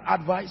heeded to that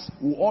advice,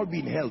 we'll all be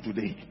in hell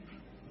today.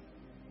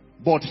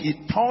 But he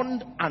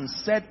turned and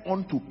said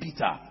unto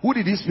Peter, who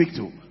did he speak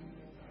to?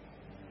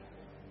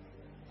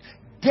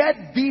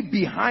 Get thee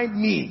behind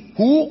me.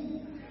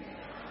 Who?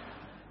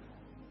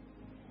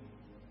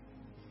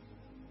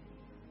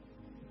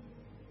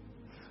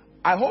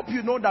 I hope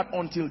you know that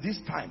until this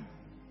time,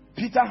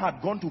 Peter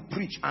had gone to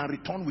preach and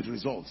returned with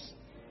results.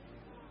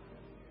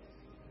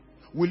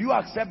 Will you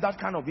accept that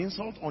kind of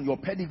insult on your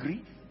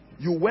pedigree?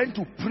 You went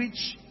to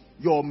preach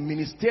your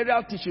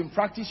ministerial teaching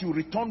practice, you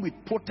return with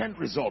potent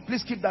result.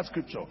 Please keep that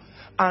scripture.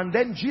 And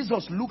then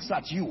Jesus looks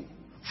at you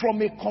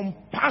from a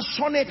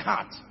compassionate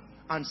heart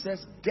and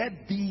says,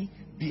 get thee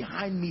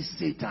behind me,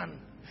 Satan.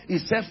 He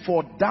said,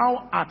 for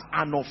thou art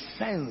an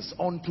offense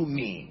unto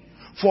me.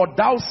 For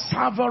thou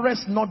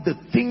savourest not the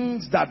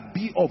things that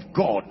be of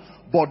God,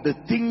 but the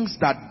things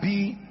that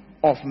be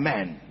of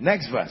men.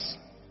 Next verse.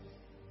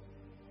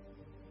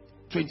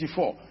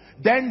 24.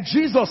 Then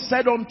Jesus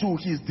said unto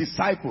his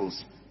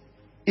disciples,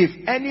 if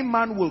any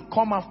man will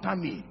come after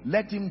me,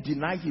 let him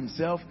deny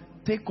himself,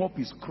 take up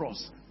his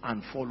cross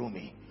and follow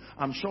me.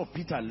 I'm sure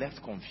Peter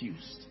left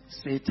confused.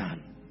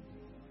 Satan,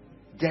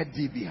 get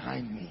thee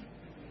behind me.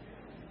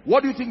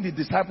 What do you think the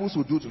disciples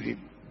will do to him?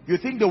 You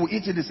think they will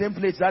eat in the same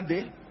place that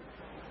day?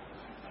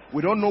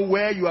 We don't know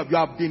where you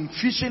have been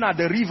fishing at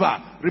the river.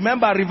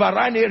 Remember,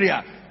 riverine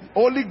area.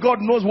 Only God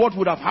knows what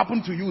would have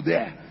happened to you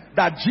there.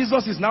 That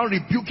Jesus is now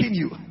rebuking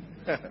you.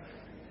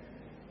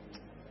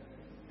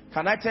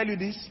 Can I tell you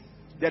this?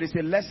 There is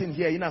a lesson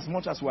here in as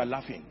much as we are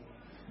laughing.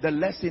 The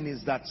lesson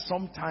is that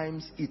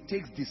sometimes it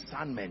takes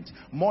discernment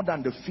more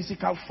than the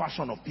physical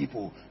fashion of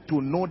people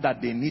to know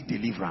that they need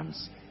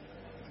deliverance.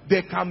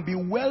 They can be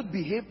well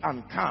behaved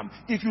and calm.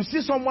 If you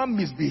see someone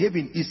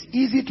misbehaving, it's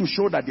easy to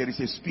show that there is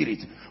a spirit.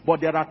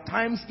 But there are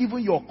times even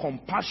your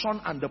compassion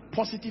and the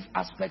positive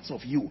aspects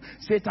of you,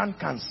 Satan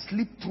can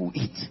slip through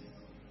it.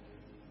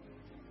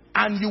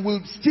 And you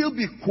will still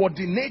be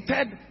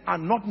coordinated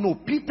and not know.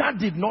 Peter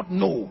did not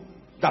know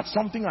that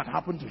something had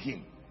happened to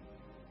him.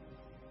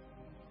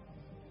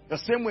 The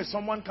same way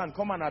someone can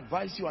come and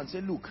advise you and say,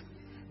 look,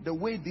 the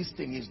way this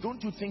thing is,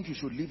 don't you think you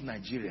should leave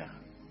Nigeria?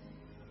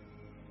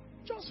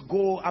 Just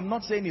go. I'm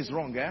not saying it's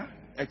wrong,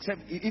 except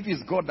if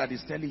it's God that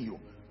is telling you.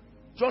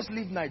 Just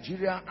leave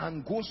Nigeria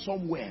and go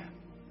somewhere.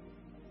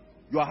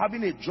 You are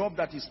having a job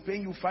that is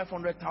paying you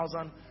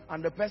 500,000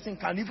 and the person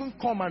can even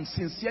come and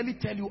sincerely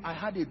tell you, I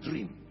had a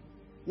dream.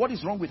 What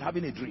is wrong with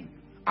having a dream?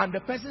 And the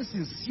person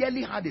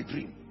sincerely had a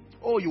dream.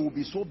 Oh, you will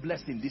be so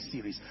blessed in this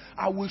series.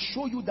 I will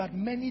show you that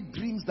many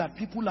dreams that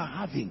people are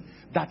having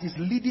that is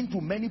leading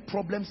to many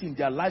problems in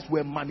their lives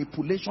were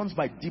manipulations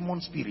by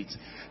demon spirits.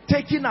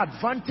 Taking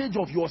advantage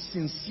of your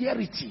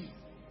sincerity.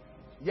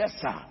 Yes,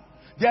 sir.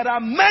 There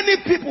are many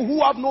people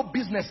who have no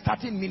business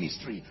starting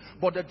ministry,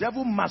 but the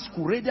devil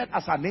masqueraded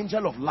as an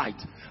angel of light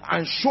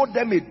and showed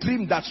them a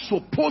dream that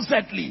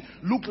supposedly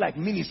looked like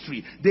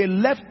ministry. They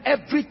left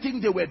everything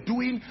they were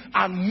doing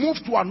and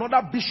moved to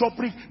another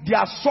bishopric. They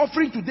are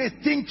suffering today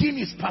thinking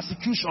it's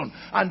persecution,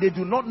 and they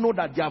do not know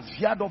that they have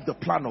veered off the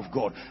plan of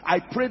God.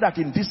 I pray that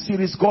in this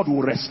series God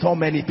will restore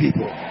many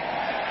people.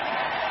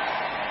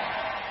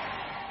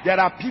 There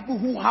are people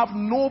who have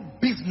no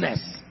business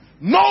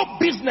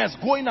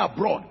going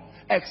abroad,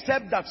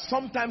 except that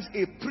sometimes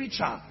a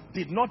preacher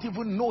did not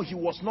even know he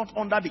was not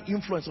under the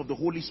influence of the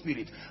Holy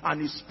Spirit,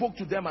 and he spoke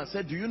to them and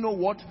said, do you know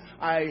what,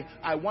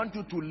 I want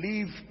you to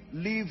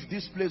leave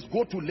this place,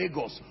 go to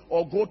Lagos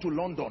or go to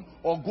London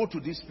or go to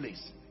this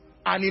place.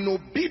 And in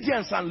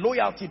obedience and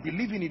loyalty,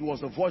 believing it was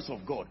the voice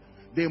of God,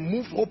 they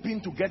moved hoping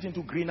to get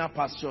into greener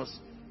pastures,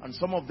 and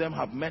some of them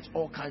have met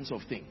all kinds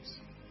of things.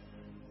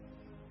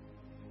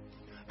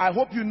 I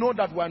hope you know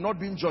that we are not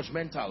being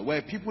judgmental.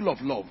 We're people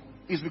of love.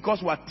 It's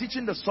because we are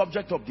teaching the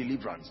subject of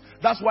deliverance.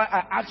 That's why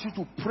I ask you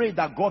to pray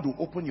that God will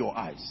open your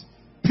eyes.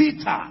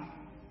 Peter,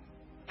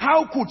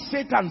 how could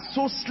Satan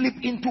so slip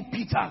into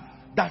Peter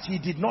that he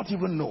did not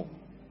even know?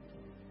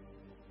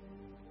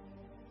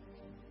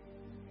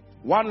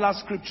 One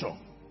last scripture.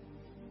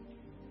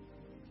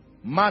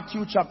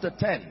 Matthew chapter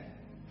 10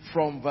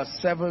 from verse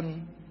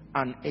 7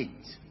 and 8.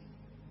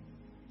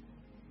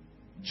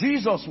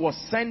 Jesus was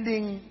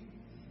sending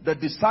the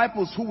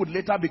disciples who would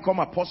later become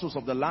apostles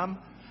of the Lamb,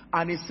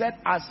 and he said,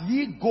 as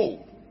ye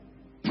go,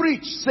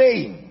 preach,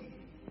 saying,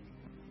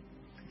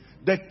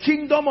 the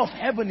kingdom of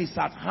heaven is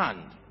at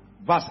hand.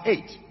 Verse 8.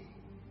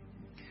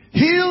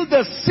 Heal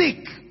the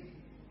sick.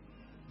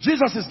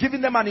 Jesus is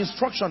giving them an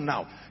instruction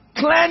now.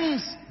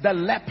 cleanse the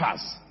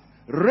lepers,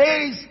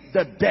 raise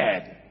the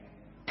dead,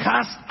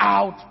 cast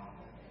out.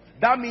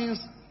 That means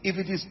if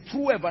it is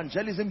true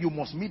evangelism, you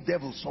must meet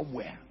devils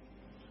somewhere.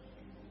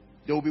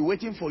 They will be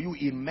waiting for you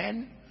in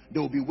men. They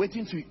will be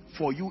waiting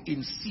for you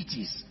in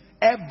cities.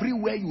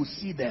 Everywhere you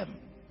see them,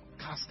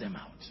 cast them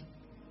out.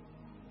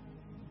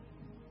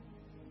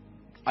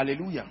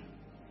 Hallelujah.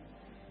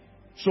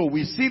 So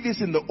we see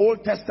this in the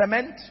Old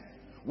Testament.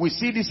 We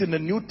see this in the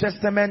New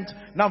Testament.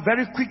 Now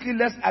very quickly,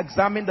 let's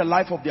examine the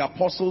life of the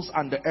apostles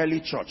and the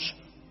early church.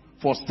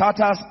 For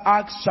starters,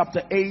 Acts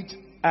chapter 8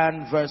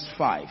 and verse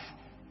 5.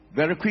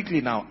 Very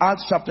quickly now,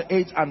 Acts chapter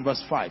 8 and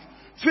verse 5.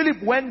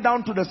 Philip went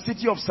down to the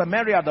city of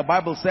Samaria, the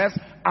Bible says,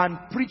 and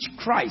preached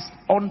Christ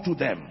unto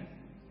them.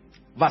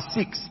 Verse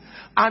 6.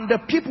 And the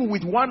people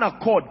with one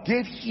accord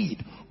gave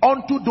heed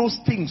unto those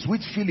things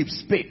which Philip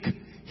spake,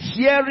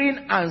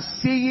 hearing and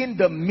seeing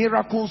the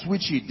miracles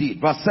which he did.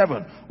 Verse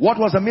 7. What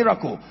was a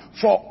miracle?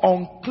 For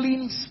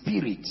unclean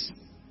spirits,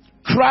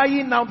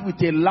 crying out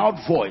with a loud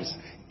voice,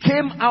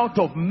 came out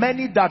of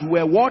many that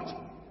were what?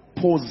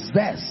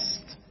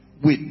 Possessed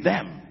with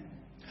them.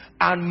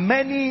 And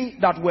many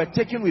that were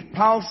taken with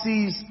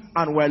palsies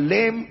and were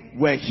lame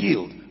were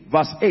healed.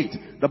 Verse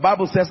 8. The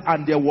Bible says,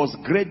 and there was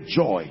great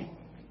joy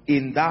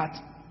in that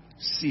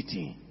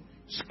city.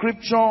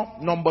 Scripture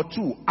number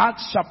 2,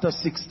 Acts chapter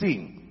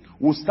 16.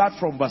 We'll start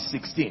from verse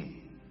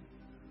 16.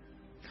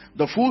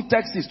 The full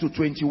text is to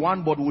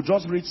 21, but we'll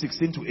just read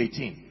 16 to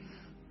 18.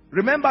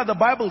 Remember, the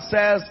Bible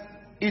says,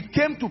 it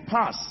came to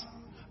pass,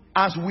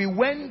 as we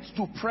went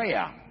to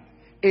prayer,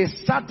 a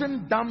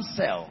certain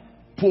damsel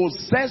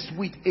possessed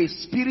with a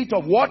spirit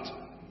of what?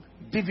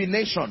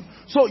 Divination.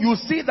 So you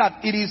see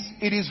that it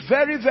is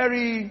very,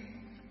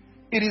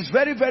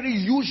 very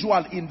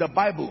usual in the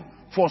Bible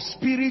for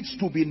spirits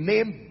to be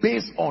named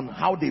based on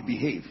how they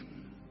behave.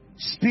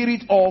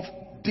 Spirit of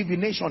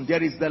divination.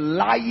 There is the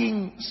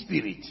lying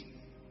spirit.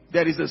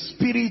 There is a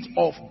spirit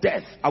of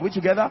death. Are we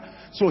together?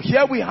 So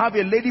here we have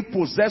a lady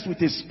possessed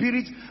with a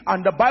spirit,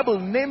 and the Bible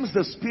names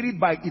the spirit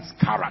by its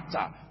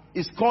character.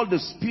 It's called the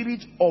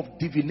spirit of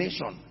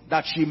divination,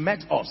 that she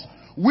met us,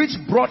 which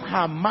brought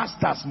her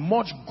masters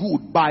much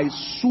good by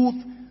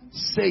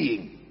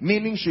soothsaying,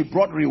 meaning she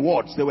brought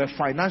rewards. There were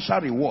financial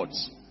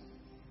rewards.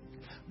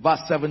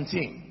 Verse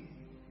 17.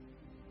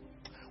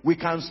 We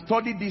can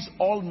study this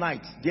all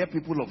night, dear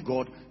people of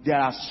God. There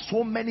are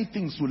so many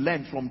things to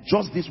learn from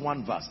just this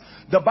one verse.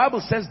 The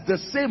Bible says the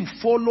same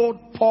followed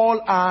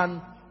Paul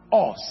and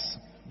us.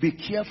 Be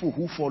careful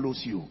who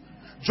follows you.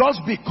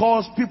 Just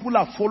because people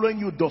are following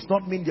you does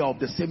not mean they are of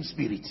the same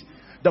spirit.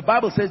 The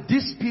Bible says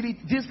this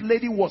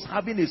lady was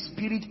having a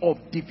spirit of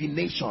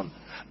divination,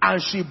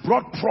 and she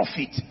brought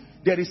profit.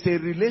 There is a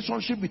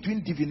relationship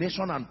between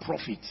divination and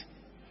profit.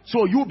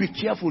 So you be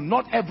careful.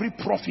 Not every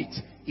profit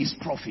is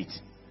profit.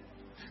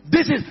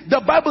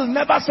 The Bible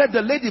never said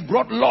the lady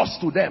brought loss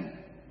to them.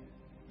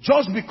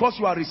 Just because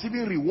you are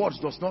receiving rewards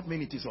does not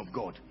mean it is of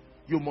God.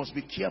 You must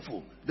be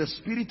careful. The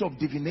spirit of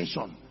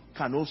divination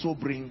can also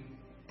bring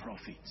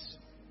profits.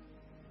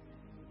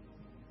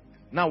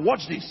 Now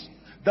watch this.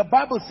 The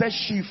Bible says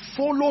she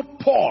followed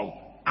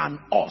Paul and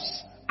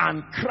us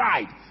and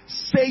cried,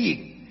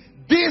 saying,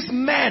 these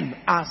men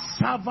are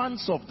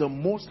servants of the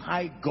Most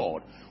High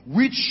God,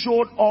 which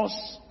showed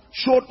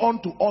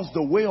unto us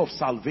the way of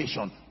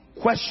salvation.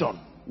 Question,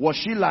 was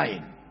she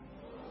lying?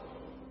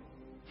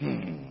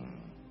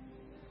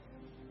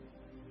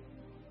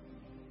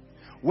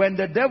 When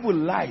the devil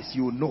lies,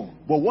 you know.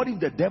 But what if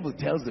the devil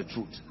tells the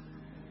truth?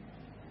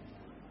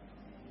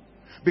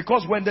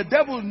 Because when the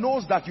devil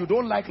knows that you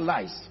don't like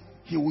lies,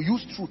 he will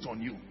use truth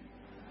on you.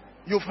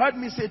 You've heard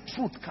me say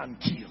truth can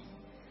kill.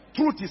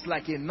 Truth is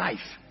like a knife.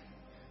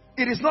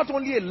 It is not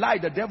only a lie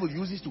the devil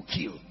uses to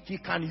kill. He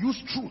can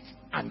use truth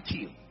and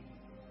kill.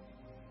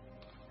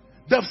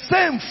 The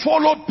same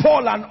followed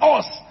Paul and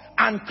us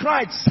and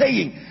cried,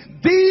 saying,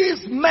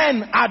 these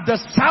men are the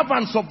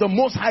servants of the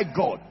Most High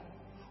God.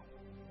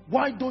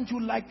 Why don't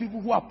you like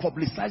people who are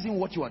publicizing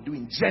what you are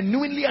doing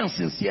genuinely and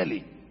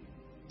sincerely?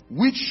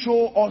 Which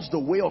show us the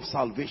way of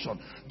salvation.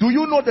 Do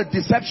you know the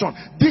deception?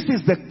 This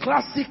is the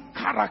classic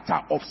character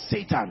of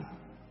Satan.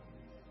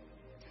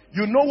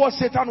 You know what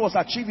Satan was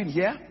achieving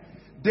here?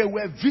 There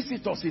were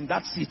visitors in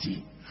that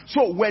city.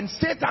 So when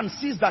Satan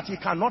sees that he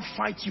cannot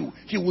fight you,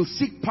 he will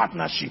seek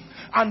partnership.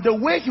 And the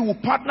way he will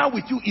partner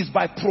with you is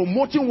by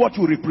promoting what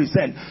you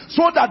represent.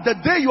 So that the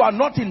day you are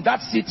not in that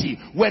city,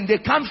 when they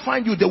can't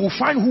find you, they will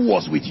find who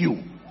was with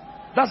you.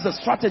 That's the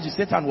strategy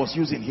Satan was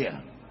using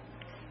here.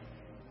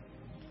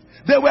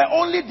 They were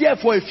only there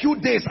for a few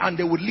days and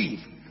they would leave.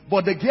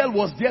 But the girl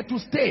was there to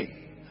stay.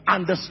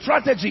 And the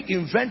strategy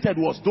invented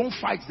was, don't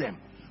fight them.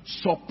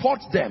 Support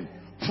them.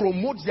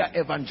 Promote their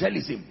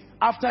evangelism.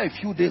 After a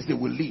few days they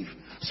will leave.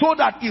 So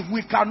that if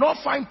we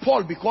cannot find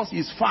Paul because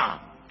he's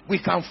far,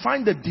 we can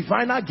find the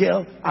diviner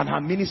girl and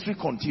her ministry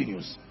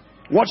continues.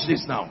 Watch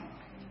this now.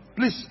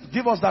 Please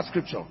give us that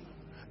scripture.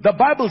 The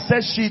Bible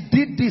says she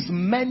did this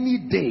many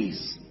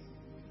days.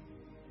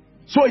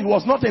 So it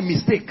was not a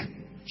mistake.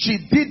 She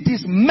did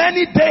this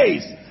many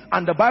days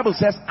And the Bible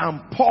says,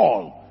 and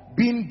Paul,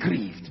 being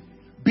grieved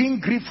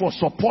for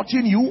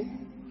supporting you,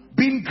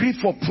 being grieved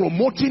for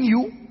promoting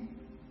you.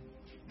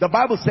 The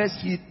Bible says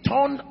he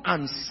turned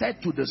and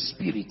said to the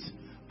spirit,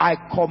 I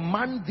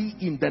command thee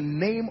in the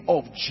name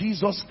of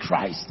Jesus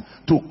Christ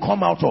to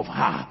come out of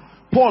her.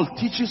 Paul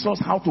teaches us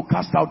how to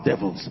cast out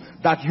devils,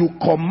 that you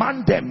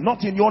command them,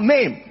 not in your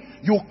name,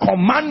 you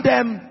command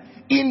them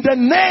in the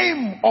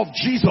name of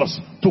Jesus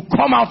to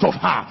come out of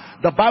her.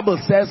 The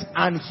Bible says,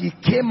 and he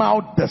came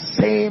out the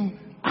same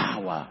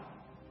hour.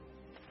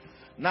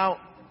 Now,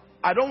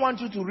 I don't want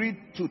you to read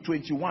to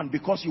 21,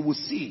 because you will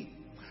see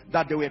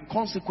that there were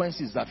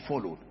consequences that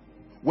followed.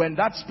 When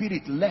that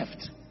spirit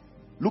left,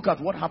 look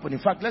at what happened. In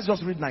fact, let's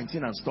just read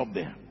 19 and stop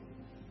there.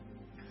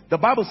 The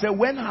Bible said,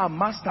 when her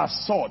master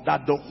saw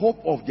that the hope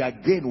of their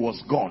gain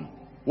was gone,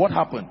 what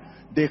happened?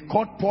 They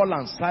caught Paul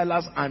and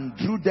Silas and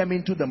drew them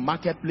into the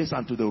marketplace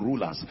and to the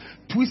rulers.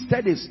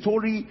 Twisted a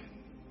story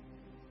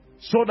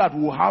so that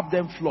we'll have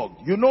them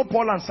flogged. You know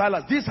Paul and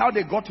Silas, this is how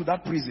they got to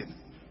that prison.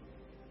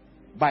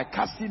 By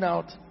casting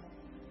out.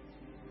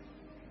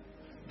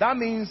 That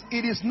means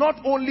it is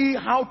not only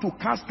how to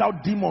cast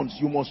out demons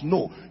you must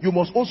know. You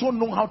must also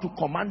know how to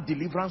command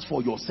deliverance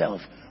for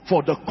yourself,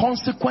 for the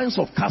consequence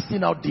of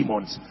casting out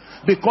demons.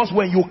 Because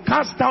when you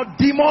cast out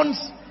demons,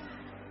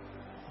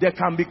 there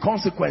can be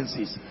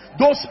consequences.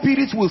 Those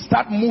spirits will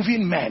start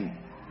moving men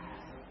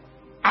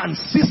and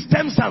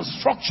systems and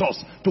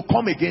structures to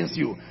come against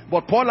you.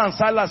 But Paul and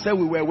Silas said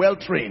we were well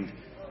trained.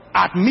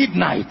 At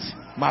midnight,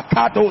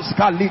 Makados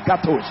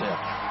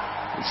Kalikatoshe.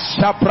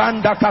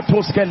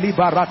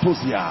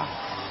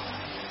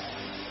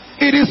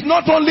 It is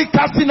not only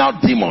casting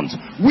out demons.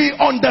 We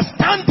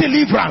understand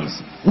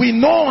deliverance. We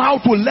know how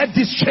to let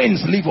these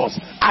chains leave us.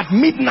 At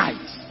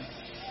midnight.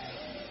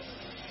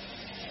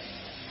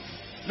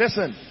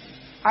 Listen,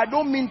 I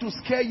don't mean to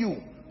scare you,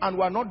 and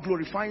we are not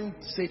glorifying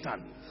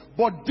Satan.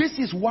 But this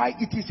is why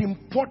it is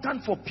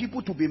important for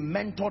people to be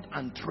mentored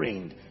and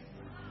trained.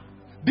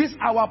 This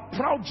our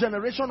proud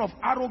generation of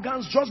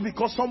arrogance, just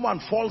because someone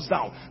falls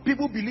down,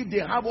 people believe they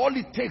have all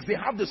it takes, they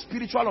have the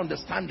spiritual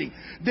understanding.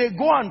 They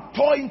go and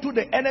tore into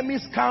the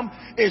enemy's camp,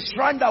 a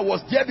shrine that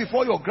was there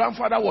before your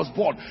grandfather was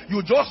born.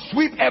 You just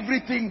sweep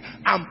everything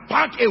and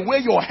pack away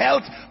your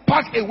health,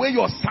 pack away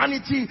your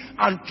sanity,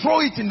 and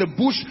throw it in the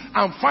bush,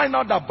 and find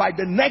out that by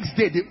the next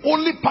day, the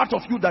only part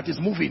of you that is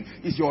moving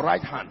is your right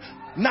hand.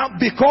 Now,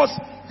 because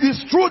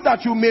it's true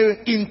that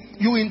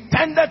you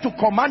intended to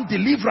command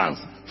deliverance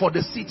for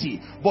the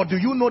city, but do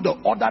you know the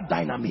other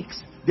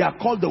dynamics? They are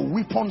called the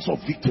weapons of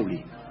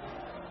victory.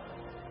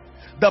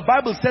 The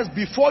Bible says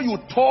before you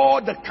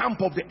tore the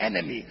camp of the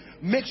enemy,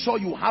 make sure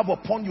you have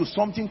upon you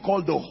something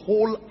called the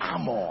whole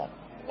armor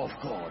of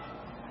God.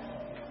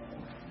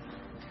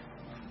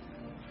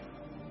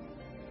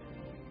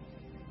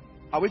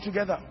 Are we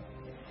together?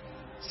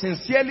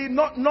 Sincerely,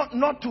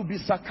 not to be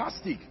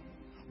sarcastic,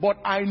 but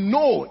I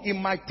know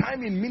in my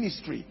time in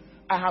ministry,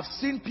 I have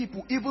seen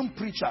people, even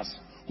preachers,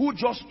 who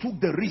just took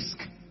the risk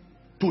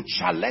to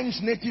challenge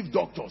native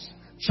doctors,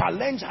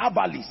 challenge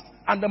herbalists,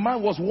 and the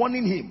man was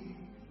warning him.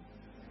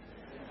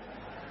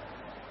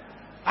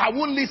 I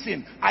won't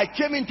listen. I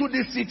came into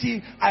this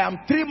city, I am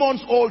 3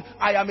 months old,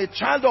 I am a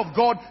child of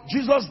God,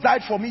 Jesus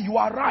died for me. You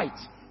are right,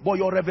 but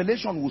your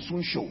revelation will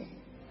soon show.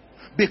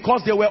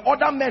 Because there were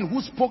other men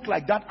who spoke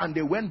like that and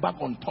they went back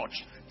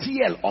untouched.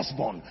 T.L.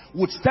 Osborne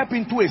would step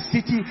into a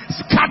city,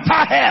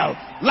 scatter hell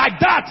like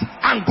that,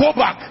 and go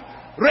back.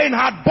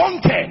 Reinhard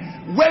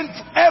Bonke went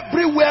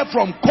everywhere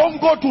from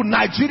Congo to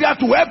Nigeria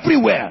to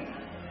everywhere.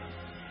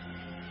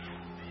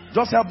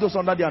 Just help those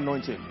under the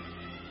anointing.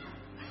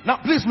 Now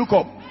please look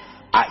up.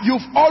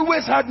 You've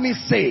always heard me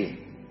say,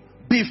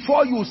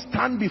 before you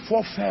stand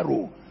before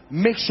Pharaoh,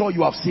 make sure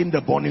you have seen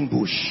the burning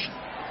bush.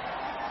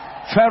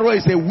 Pharaoh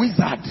is a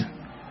wizard.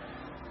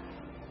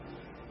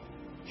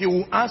 He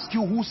will ask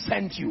you who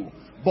sent you,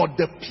 but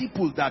the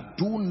people that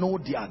do know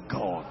their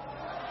God.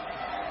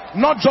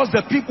 Not just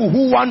the people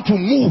who want to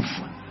move.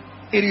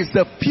 It is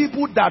the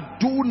people that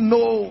do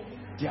know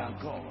their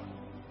God.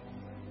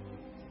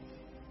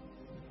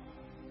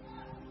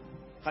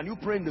 Can you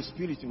pray in the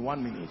spirit in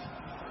 1 minute?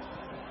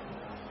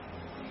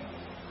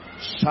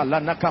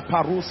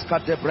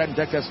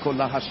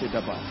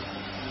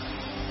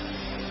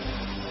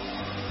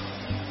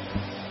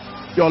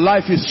 Your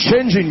life is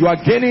changing. You are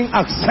gaining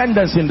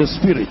ascendance in the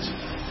spirit.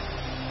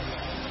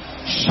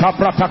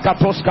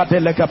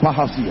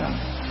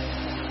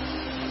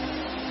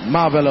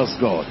 Marvelous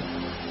God.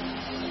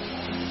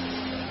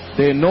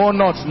 They know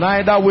not,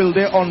 neither will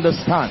they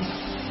understand.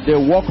 They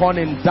walk on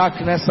in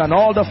darkness, and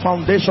all the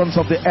foundations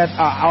of the earth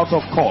are out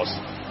of course.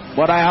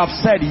 But I have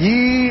said,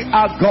 ye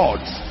are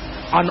gods,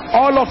 and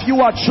all of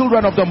you are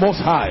children of the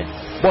Most High.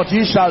 But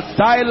ye shall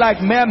die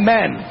like mere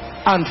men,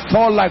 and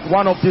fall like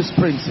one of these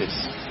princes.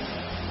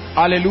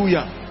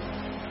 Hallelujah.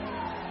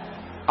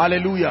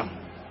 Hallelujah.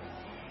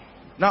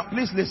 Now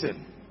please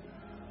listen.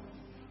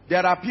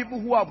 There are people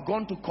who have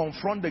gone to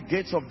confront the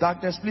gates of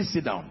darkness. Please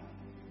sit down.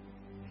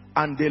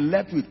 And they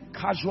left with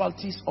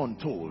casualties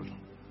untold.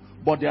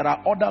 But there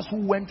are others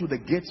who went to the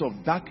gates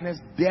of darkness,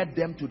 dared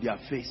them to their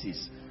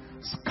faces,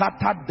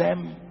 scattered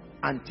them,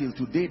 until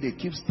today they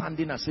keep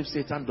standing as if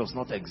Satan does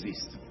not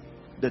exist.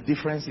 The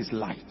difference is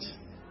light.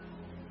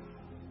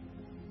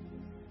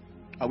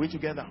 Are we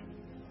together?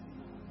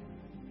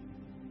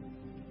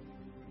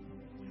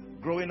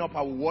 Growing up,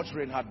 I would watch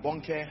Reinhard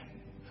Bonnke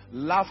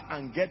laugh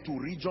and get to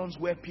regions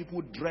where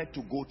people dread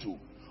to go to,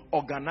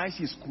 organize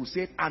his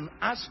crusade and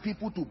ask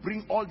people to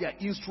bring all their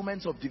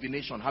instruments of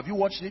divination. Have you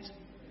watched it?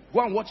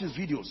 Go and watch his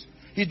videos.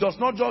 He does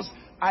not just,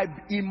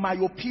 in my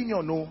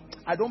opinion, no,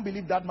 I don't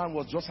believe that man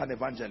was just an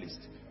evangelist.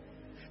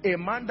 A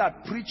man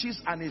that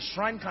preaches and a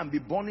shrine can be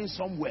burning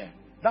somewhere,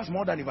 that's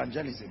more than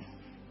evangelism.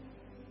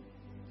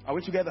 Are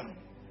we together?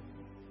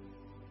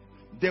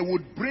 They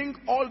would bring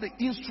all the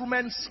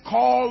instruments,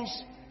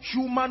 skulls,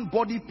 human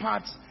body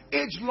parts,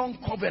 age-long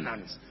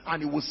covenants,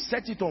 and he will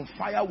set it on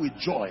fire with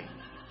joy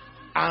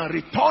and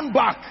return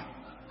back.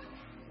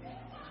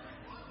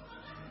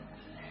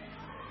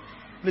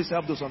 Please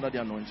help those under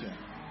the anointing.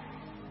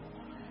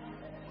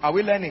 Are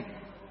we learning?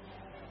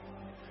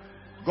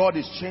 God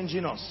is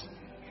changing us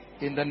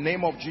in the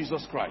name of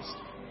Jesus Christ.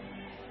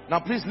 Now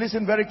please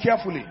listen very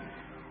carefully.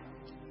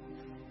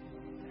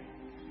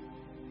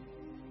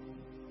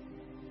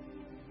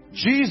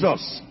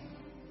 Jesus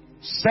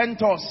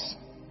sent us,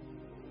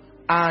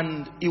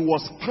 and it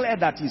was clear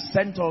that he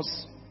sent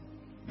us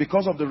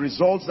because of the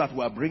results that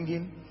we are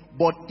bringing.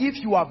 But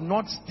if you have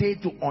not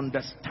stayed to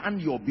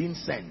understand your being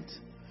sent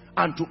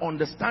and to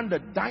understand the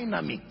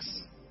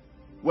dynamics,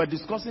 we're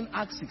discussing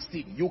Acts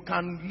 16. You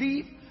can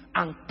leave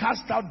and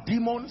cast out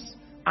demons,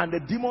 and the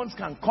demons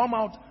can come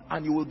out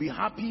and you will be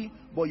happy,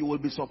 but you will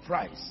be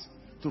surprised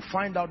to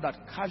find out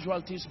that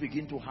casualties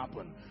begin to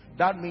happen.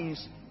 That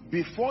means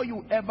before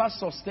you ever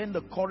sustain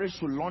the courage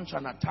to launch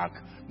an attack,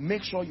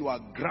 make sure you are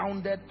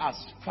grounded as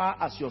far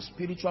as your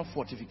spiritual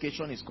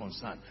fortification is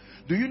concerned.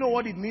 Do you know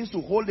what it means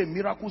to hold a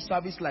miracle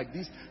service like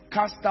this,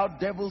 cast out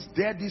devils,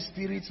 dare these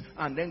spirits,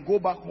 and then go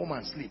back home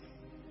and sleep?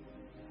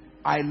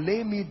 I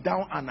lay me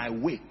down and I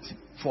wait,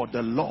 for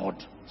the Lord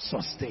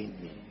sustain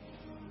me.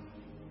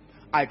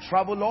 I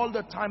travel all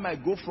the time. I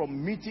go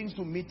from meetings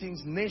to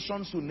meetings,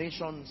 nations to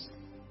nations.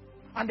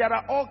 And there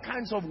are all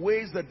kinds of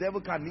ways the devil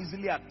can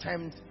easily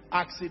attempt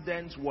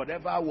accidents,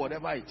 whatever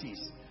it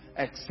is,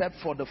 except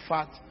for the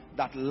fact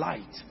that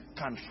light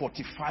can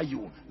fortify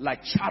you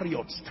like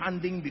chariots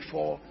standing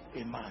before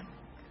a man.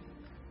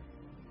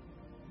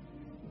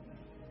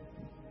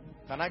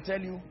 Can I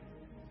tell you?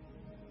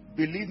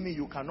 Believe me,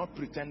 you cannot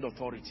pretend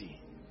authority.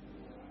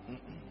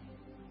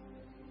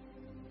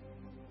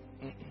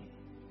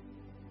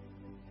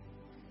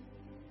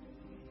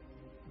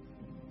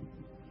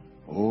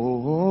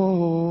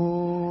 Oh,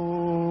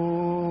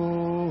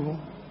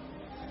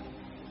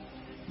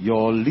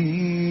 your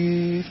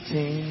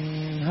lifting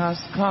has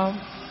come.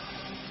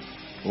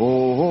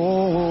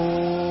 Oh,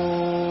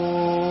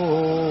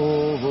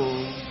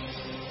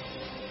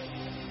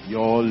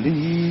 your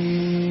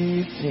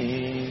lifting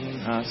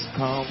has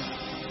come.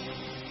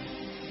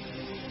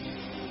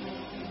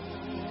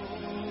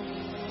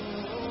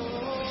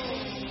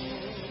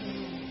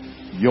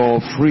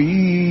 Your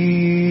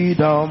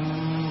freedom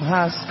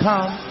has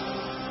come.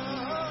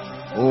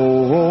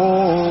 Oh,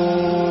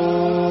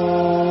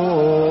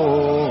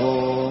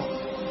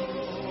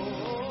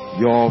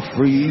 your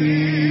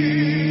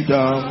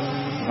freedom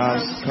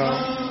has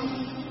come.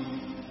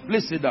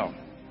 Please sit down.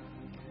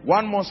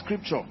 One more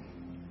scripture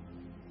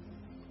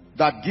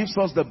that gives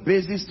us the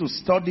basis to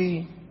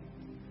study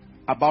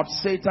about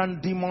Satan,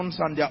 demons,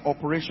 and their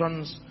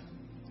operations.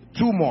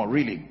 Two more,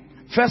 really.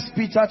 1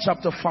 Peter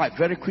chapter 5,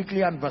 very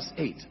quickly, and verse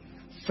 8.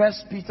 1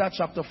 Peter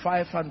chapter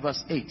 5 and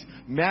verse 8.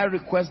 May I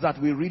request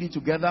that we read it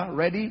together?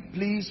 Ready?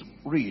 Please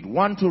read.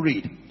 One to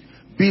read.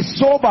 Be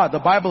sober, the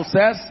Bible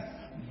says.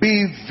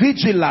 Be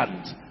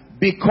vigilant,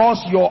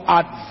 because your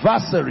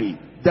adversary,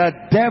 the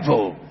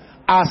devil,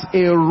 as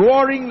a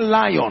roaring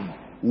lion,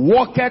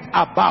 walketh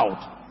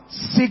about,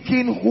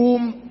 seeking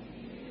whom.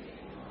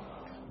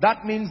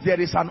 That means there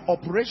is an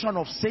operation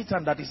of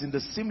Satan that is in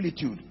the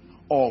similitude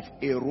of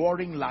a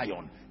roaring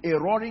lion. A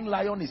roaring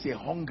lion is a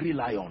hungry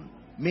lion,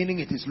 meaning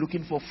it is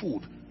looking for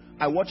food.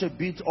 I watch a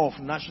bit of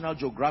National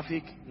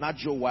Geographic, Nat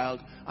Geo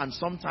Wild, and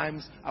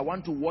sometimes I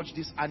want to watch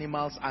these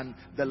animals, and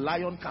the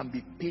lion can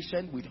be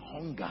patient with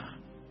hunger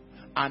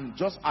and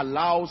just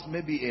allows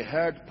maybe a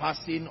herd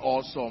passing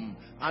or some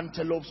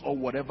antelopes or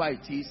whatever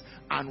it is,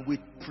 and with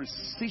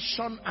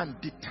precision and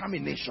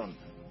determination,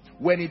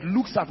 when it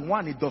looks at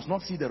one, it does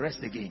not see the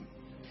rest again.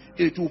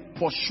 It will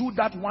pursue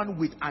that one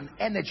with an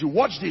energy.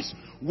 Watch this.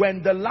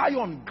 When the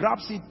lion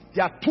grabs it,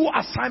 there are two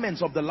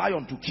assignments of the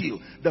lion to kill.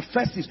 The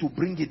first is to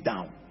bring it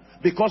down,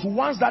 because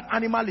once that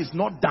animal is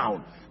not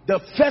down, the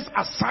first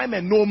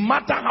assignment, no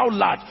matter how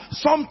large,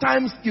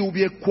 sometimes it will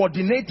be a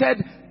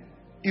coordinated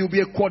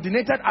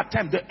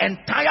attempt. The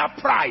entire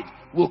pride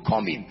will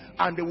come in,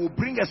 and they will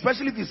bring,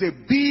 especially if it's a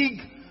big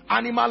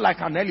animal like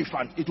an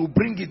elephant, it will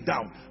bring it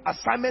down.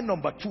 Assignment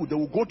number two, they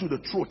will go to the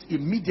throat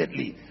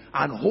immediately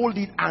and hold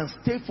it and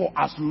stay for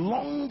as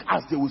long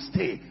as they will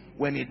stay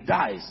When it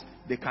dies,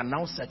 they can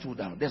now settle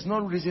down. There's no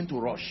reason to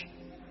rush.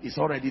 It's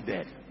already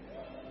dead.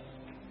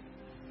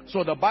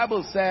 So the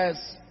Bible says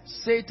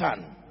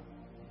Satan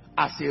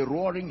as a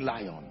roaring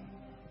lion.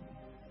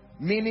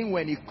 Meaning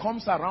when he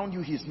comes around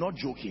you, he's not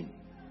joking.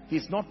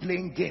 He's not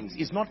playing games.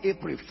 He's not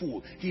April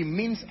Fool. He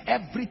means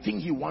everything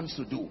he wants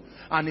to do.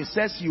 And he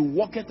says he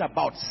walketh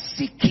about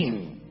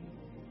seeking,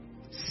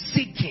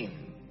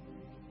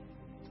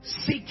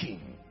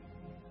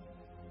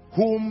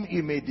 whom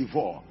he may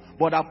devour.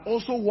 But I've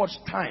also watched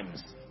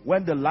times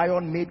when the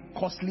lion made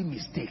costly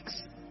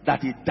mistakes that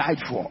he died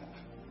for.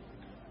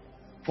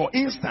 For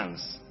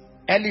instance,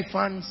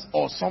 elephants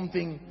or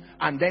something,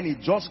 and then it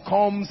just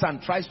comes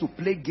and tries to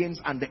play games,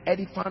 and the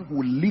elephant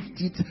will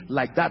lift it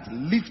like that,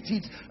 lift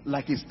it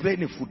like he's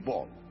playing a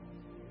football.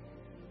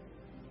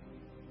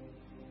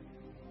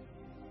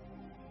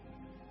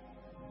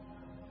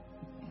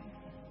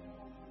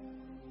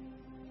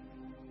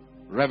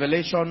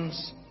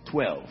 Revelations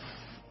 12.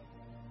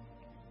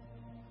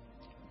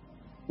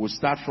 We'll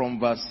start from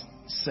verse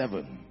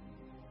 7.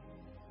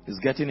 It's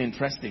getting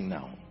interesting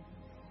now.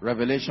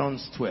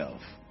 Revelations 12.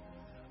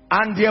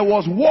 And there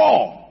was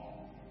war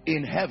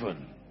in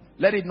heaven.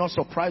 Let it not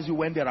surprise you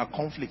when there are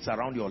conflicts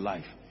around your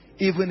life.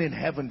 Even in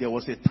heaven, there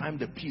was a time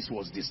the peace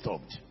was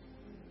disturbed.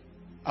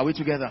 Are we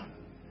together?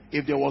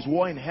 If there was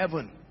war in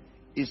heaven,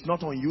 it's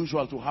not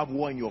unusual to have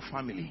war in your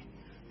family.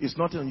 It's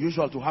not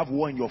unusual to have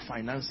war in your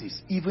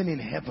finances. Even in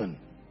heaven,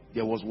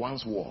 there was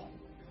once war.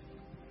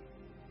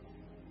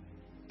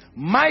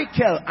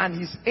 Michael and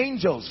his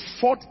angels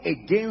fought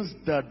against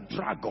the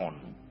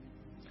dragon,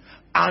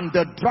 and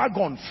the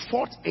dragon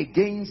fought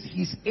against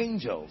his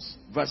angels.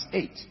 Verse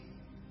 8.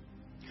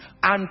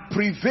 And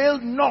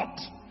prevailed not,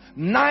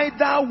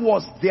 neither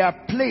was their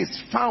place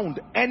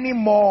found any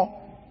more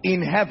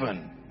in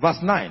heaven.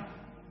 Verse 9.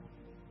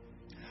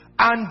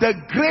 And the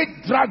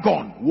great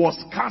dragon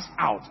was cast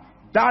out.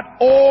 That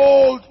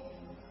old,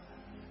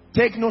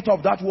 take note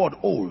of that word,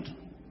 old.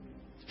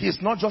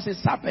 He's not just a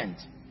serpent.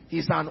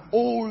 He's an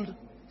old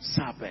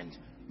serpent,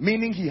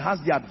 meaning he has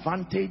the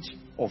advantage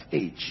of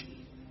age.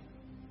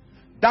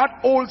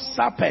 That old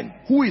serpent,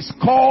 who is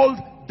called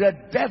the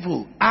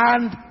devil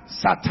and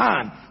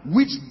Satan,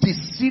 which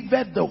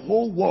deceived the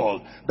whole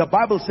world. The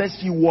Bible says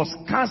he was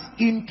cast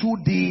into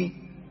the...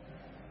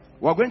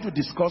 We're going to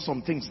discuss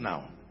some things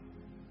now.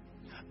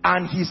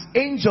 And his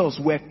angels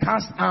were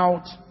cast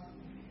out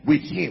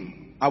with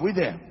him. Are we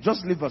there?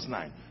 Just leave verse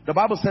 9. The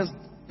Bible says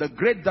the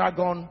great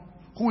dragon,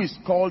 who is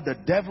called the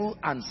devil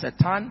and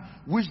Satan,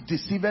 which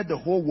deceived the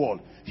whole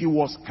world, he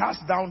was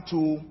cast down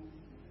to...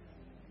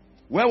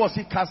 Where was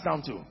he cast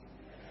down to?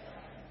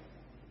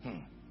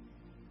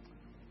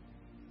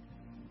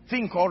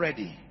 Think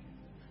already.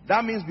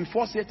 That means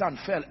before Satan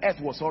fell, earth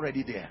was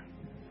already there.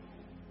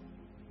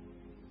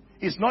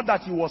 It's not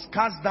that he was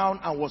cast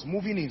down and was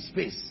moving in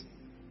space.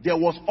 There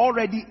was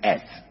already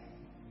earth,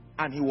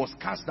 and he was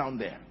cast down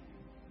there.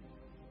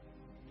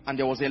 And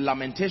there was a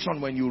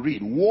lamentation when you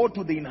read, woe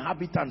to the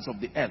inhabitants of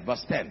the earth.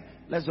 Verse 10.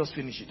 Let's just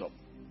finish it up.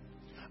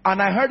 And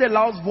I heard a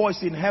loud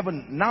voice in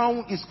heaven,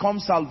 now is come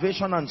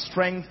salvation and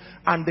strength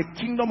and the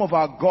kingdom of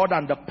our God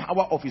and the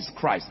power of his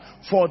Christ.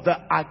 For the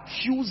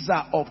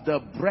accuser of the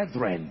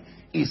brethren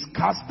is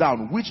cast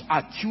down, which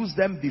accused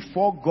them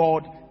before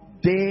God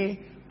day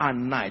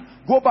and night.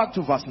 Go back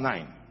to verse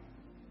 9.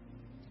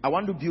 I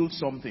want to build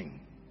something.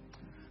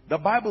 The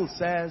Bible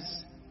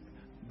says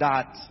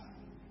that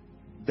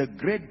the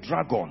great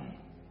dragon,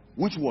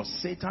 which was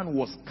Satan,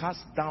 was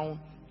cast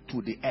down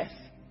to the earth.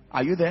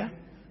 Are you there?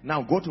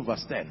 Now go to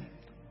verse 10.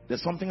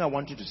 There's something I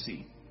want you to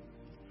see.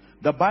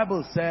 The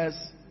Bible says,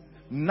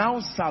 now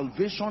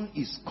salvation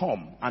is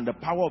come and the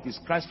power of his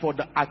Christ, for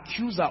the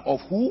accuser of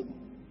who?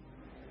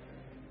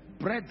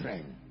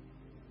 Brethren.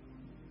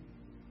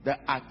 The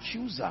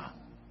accuser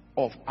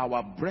of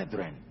our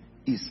brethren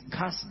is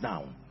cast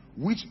down,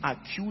 which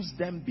accused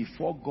them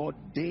before God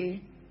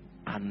day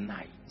and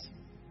night.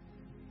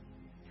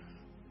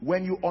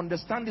 When you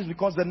understand this,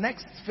 because the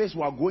next phase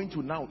we are going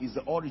to now is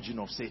the origin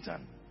of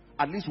Satan.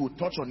 At least we'll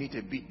touch on it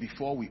a bit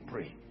before we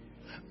pray.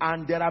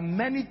 And there are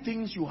many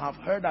things you have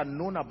heard and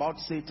known about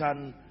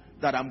Satan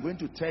that I'm going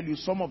to tell you.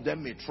 Some of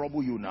them may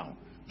trouble you now.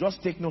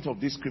 Just take note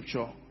of this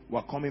scripture.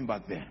 We're coming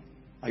back there.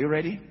 Are you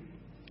ready?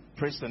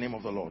 Praise the name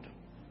of the Lord.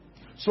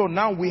 So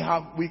now we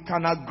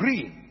can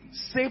agree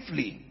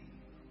safely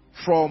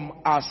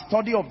from our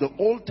study of the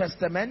Old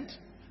Testament,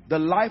 the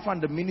life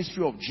and the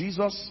ministry of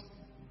Jesus,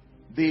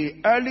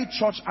 the early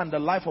church and the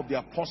life of the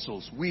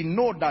apostles. We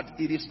know that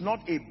it is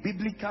not a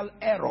biblical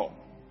error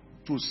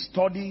to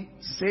study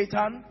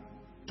Satan,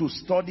 to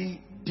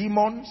study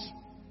demons,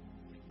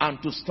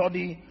 and to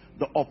study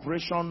the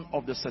operation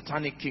of the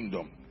satanic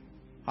kingdom.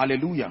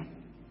 Hallelujah.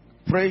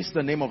 Praise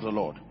the name of the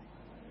Lord.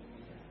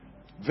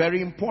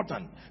 Very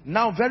important.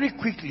 Now very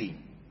quickly,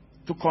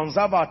 to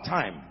conserve our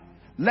time,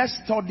 let's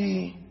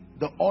study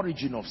the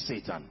origin of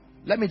Satan.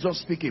 Let me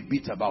just speak a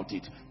bit about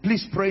it.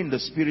 Please pray in the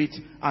spirit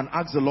and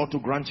ask the Lord to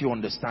grant you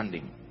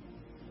understanding.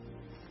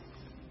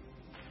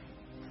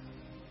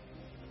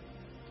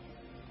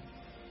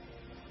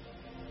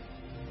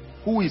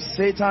 Who is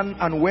Satan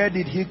and where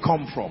did he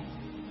come from?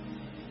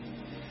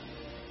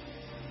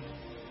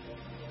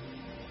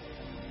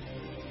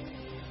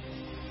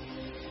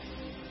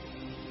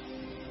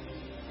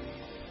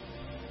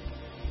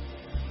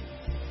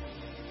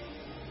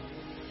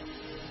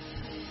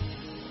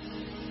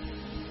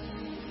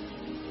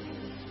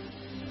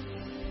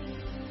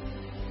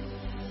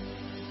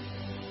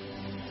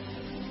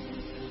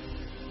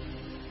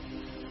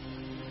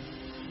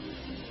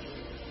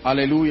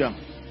 Hallelujah.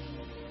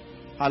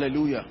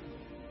 Hallelujah.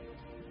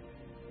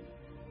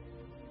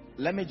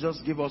 Let me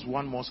just give us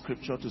one more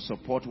scripture to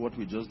support what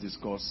we just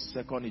discussed.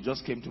 Second, it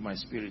just came to my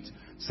spirit.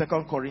 2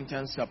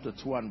 Corinthians chapter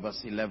 2 and verse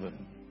 11.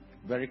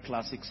 Very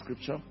classic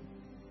scripture.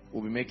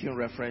 We'll be making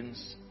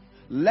reference.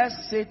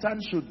 Lest Satan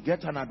should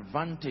get an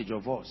advantage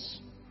of us,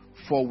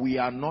 for we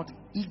are not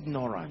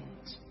ignorant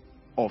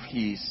of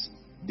his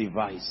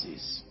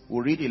devices.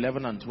 We'll read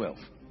 11 and 12.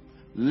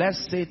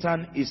 Lest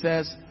Satan, he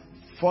says,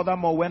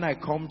 furthermore, when I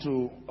come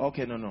to...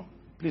 Okay, no.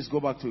 Please go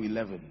back to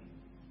 11.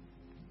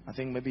 I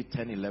think maybe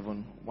 10,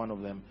 11, one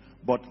of them.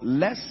 But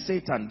lest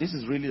Satan, this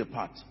is really the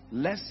part.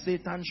 Lest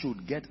Satan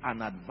should get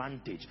an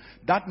advantage.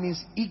 That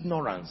means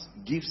ignorance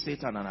gives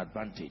Satan an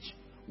advantage.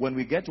 When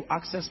we get to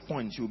access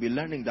points, you'll be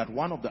learning that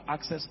one of the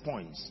access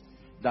points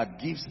that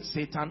gives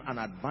Satan an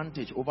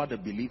advantage over the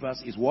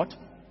believers is what?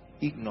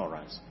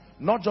 Ignorance.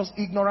 Not just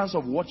ignorance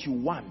of what you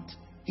want,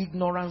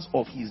 ignorance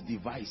of his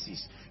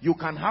devices. You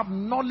can have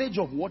knowledge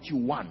of what you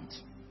want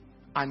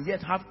and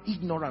yet have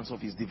ignorance of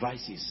his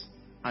devices,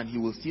 and he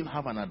will still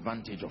have an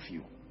advantage of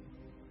you.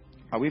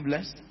 Are we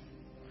blessed?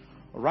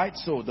 Right,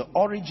 so the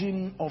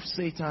origin of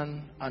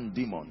Satan and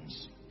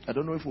demons. I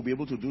don't know if we'll be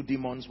able to do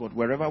demons, but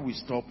wherever we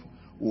stop,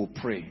 we'll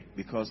pray,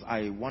 because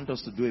I want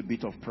us to do a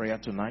bit of prayer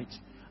tonight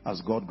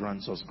as God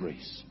grants us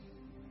grace.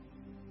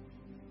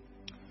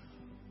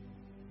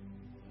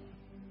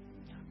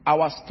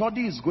 Our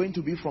study is going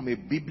to be from a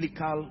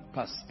biblical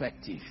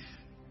perspective.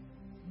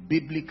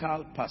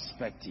 Biblical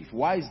perspective.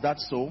 Why is that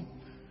so?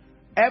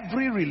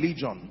 Every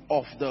religion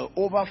of the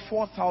over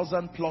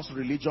 4,000 plus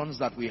religions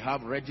that we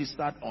have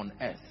registered on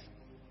earth,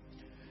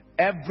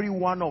 every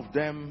one of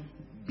them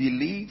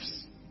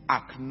believes,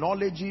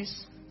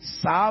 acknowledges,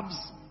 serves,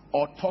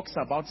 or talks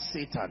about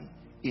Satan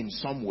in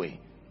some way.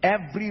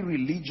 Every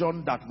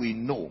religion that we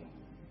know.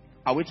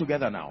 Are we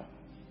together now?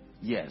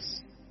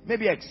 Yes.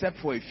 Maybe except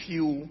for a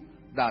few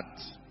that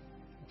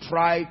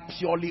try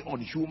purely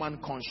on human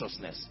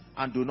consciousness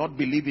and do not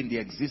believe in the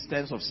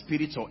existence of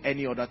spirits or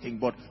any other thing.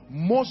 But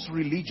most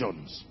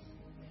religions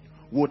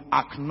would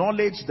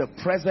acknowledge the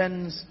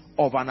presence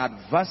of an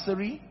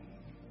adversary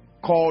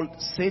called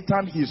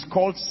Satan. He's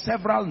called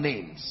several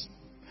names.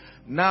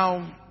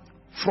 Now,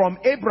 from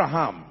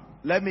Abraham,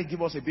 let me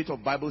give us a bit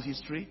of Bible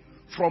history.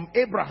 From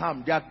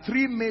Abraham, there are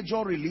three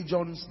major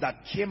religions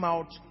that came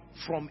out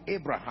from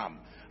Abraham.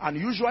 And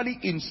usually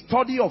in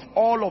study of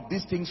all of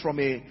these things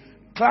from a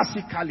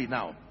classically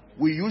now,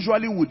 we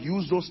usually would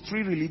use those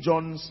three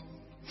religions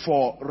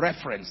for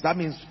reference. That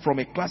means from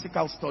a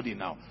classical study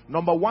now.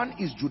 Number one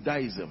is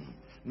Judaism.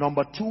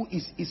 Number two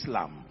is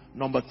Islam.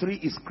 Number three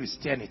is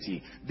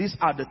Christianity. These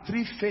are the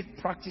three faith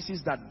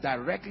practices that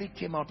directly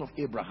came out of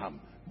Abraham.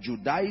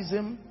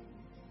 Judaism,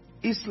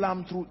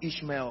 Islam through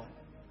Ishmael,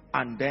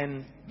 and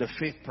then the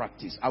faith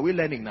practice. Are we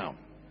learning now?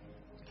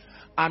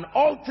 And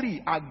all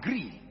three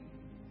agree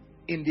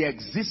in the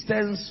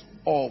existence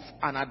of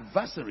an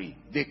adversary.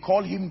 They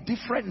call him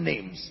different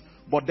names,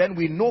 but then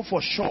we know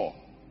for sure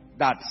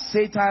that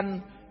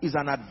Satan is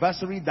an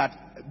adversary that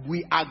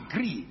we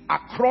agree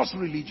across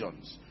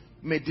religions.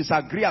 May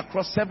disagree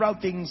across several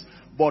things,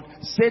 but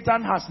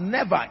Satan has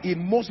never,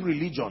 in most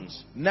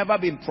religions, never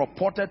been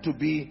purported to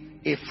be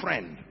a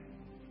friend.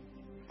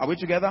 Are we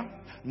together?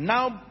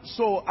 Now,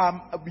 so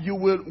you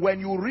will, when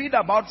you read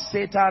about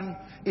Satan,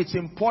 it's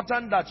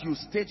important that you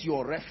state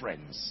your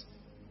reference.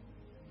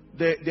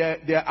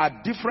 There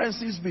are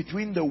differences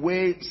between the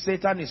way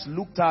Satan is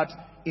looked at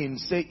in,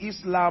 say,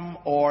 Islam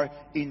or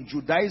in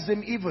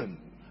Judaism even,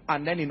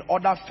 and then in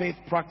other faith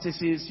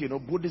practices, you know,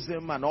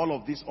 Buddhism and all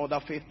of these other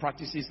faith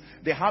practices.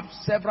 They have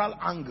several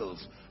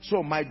angles.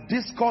 So my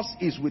discourse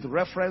is with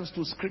reference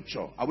to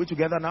scripture. Are we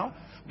together now?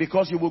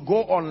 Because you will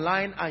go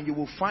online and you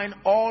will find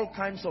all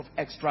kinds of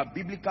extra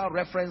biblical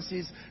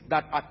references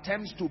that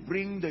attempts to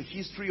bring the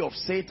history of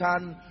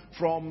Satan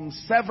from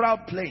several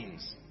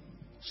planes.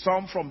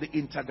 Some from the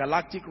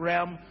intergalactic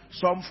realm,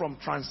 some from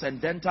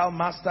transcendental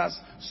masters,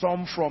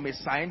 some from a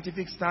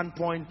scientific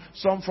standpoint,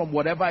 some from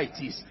whatever it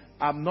is.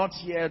 I'm not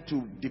here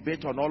to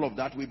debate on all of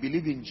that. We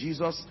believe in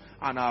Jesus,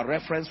 and our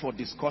reference for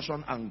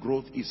discussion and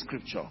growth is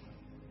scripture.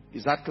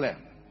 Is that clear?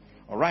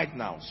 All right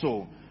now.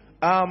 So,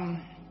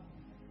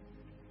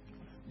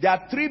 there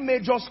are three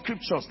major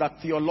scriptures that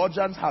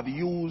theologians have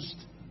used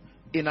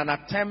in an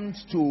attempt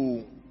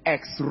to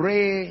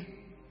x-ray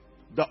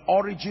the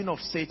origin of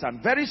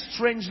Satan. Very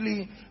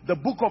strangely, the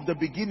book of the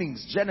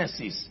beginnings,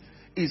 Genesis,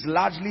 is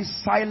largely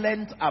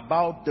silent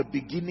about the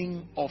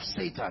beginning of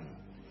Satan.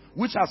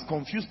 which has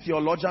confused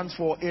theologians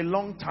for a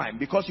long time,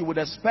 because you would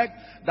expect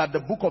that the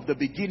book of the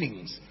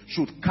beginnings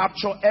should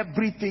capture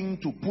everything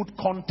to put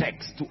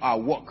context to our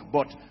work.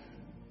 But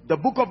the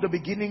book of the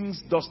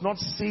beginnings does not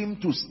seem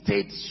to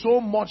state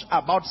so much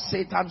about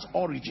Satan's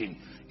origin.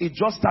 It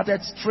just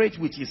started straight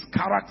with his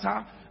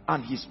character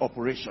and his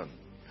operation.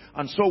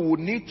 And so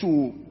we need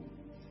to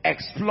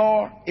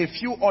explore a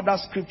few other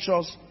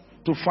scriptures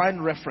to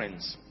find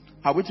reference.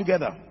 Are we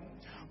together?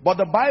 But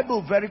the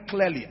Bible very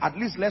clearly, at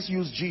least let's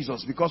use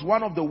Jesus, because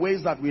one of the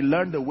ways that we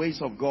learn the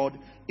ways of God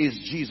is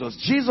Jesus.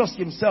 Jesus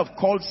himself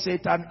called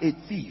Satan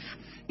a thief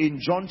in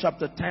John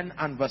chapter 10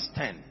 and verse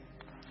 10.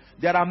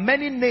 There are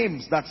many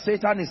names that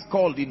Satan is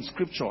called in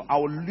scripture. I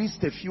will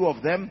list a few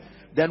of them,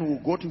 then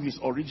we'll go to his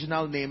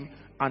original name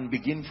and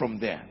begin from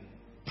there.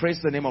 Praise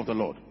the name of the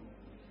Lord.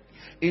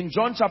 In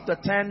John chapter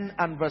 10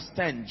 and verse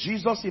 10,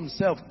 Jesus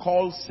himself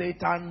calls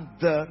Satan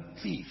the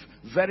thief.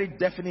 Very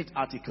definite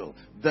article.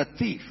 The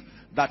thief,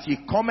 that he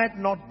cometh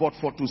not but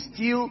for to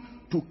steal,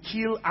 to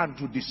kill, and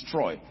to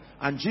destroy.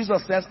 And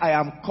Jesus says, I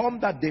am come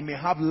that they may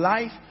have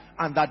life,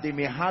 and that they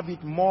may have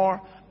it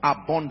more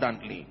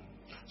abundantly.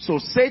 So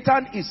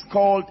Satan is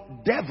called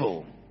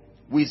devil.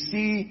 We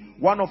see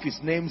one of his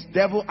names,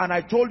 devil. And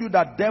I told you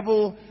that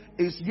devil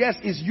is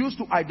used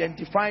to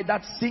identify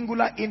that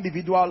singular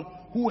individual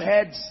who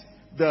heads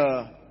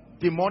the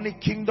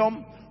demonic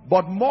kingdom.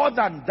 But more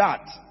than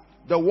that,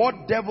 the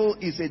word devil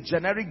is a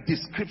generic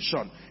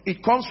description.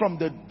 It comes from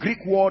the Greek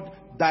word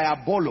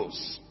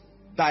diabolos.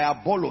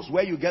 Diabolos,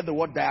 where you get the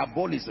word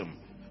diabolism.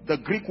 The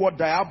Greek word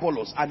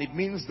diabolos, and it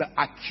means the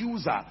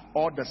accuser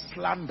or the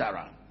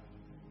slanderer.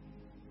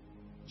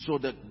 So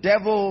the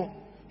devil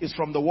is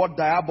from the word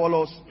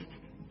diabolos,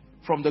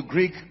 from the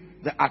Greek,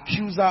 the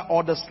accuser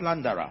or the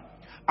slanderer.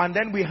 And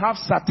then we have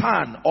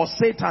Satan or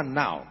Satan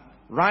now,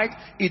 right?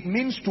 It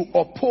means to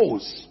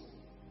oppose.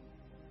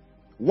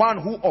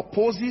 One who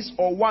opposes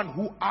or one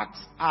who acts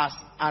as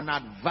an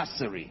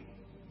adversary.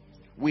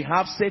 We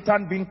have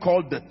Satan being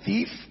called the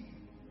thief.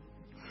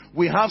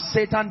 We have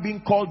Satan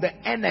being called the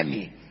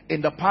enemy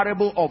in the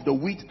parable of the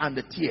wheat and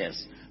the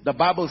tares. The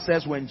Bible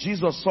says when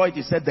Jesus saw it,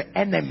 he said the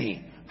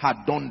enemy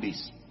had done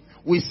this.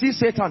 We see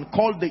Satan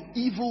called the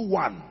evil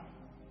one.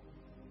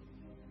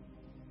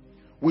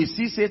 We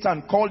see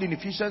Satan called in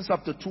Ephesians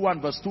chapter 2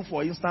 and verse 2,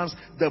 for instance,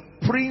 the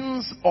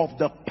prince of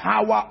the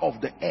power of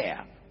the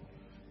air.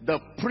 The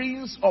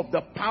prince of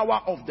the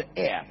power of the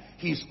air.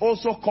 He is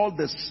also called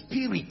the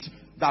spirit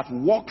that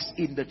walks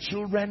in the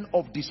children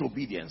of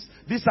disobedience.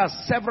 These are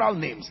several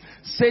names.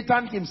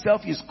 Satan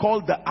himself is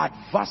called the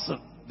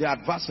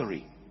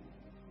adversary.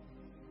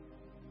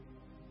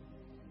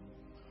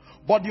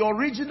 But the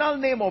original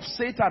name of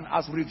Satan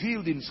as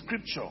revealed in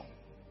scripture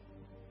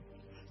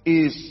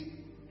is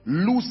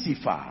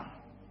Lucifer.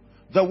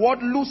 The word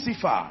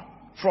Lucifer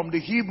from the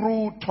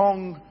Hebrew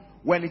tongue,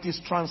 when it is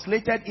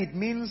translated, it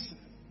means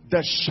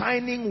the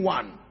shining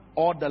one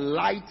or the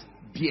light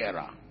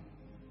bearer.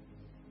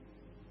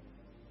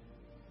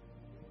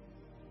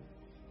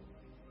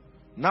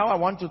 Now I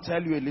want to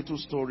tell you a little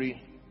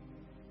story,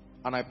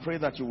 and I pray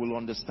that you will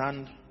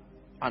understand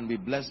and be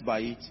blessed by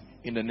it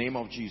in the name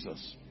of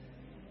Jesus.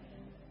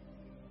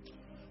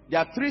 There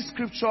are three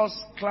scriptures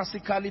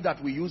classically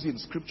that we use in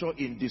scripture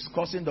in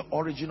discussing the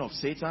origin of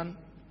Satan.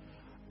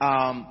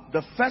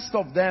 The first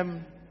of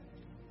them,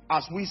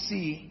 as we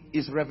see,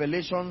 is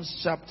Revelation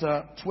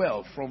chapter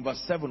 12 from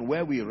verse 7,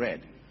 where we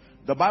read.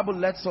 The Bible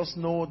lets us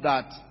know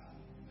that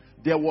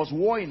there was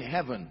war in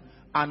heaven,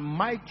 and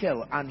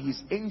Michael and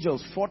his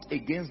angels fought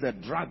against the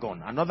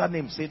dragon. Another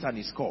name Satan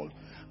is called.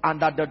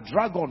 And that the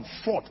dragon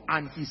fought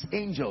and his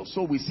angels.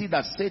 So we see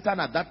that Satan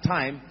at that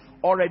time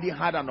already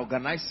had an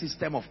organized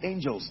system of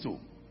angels too.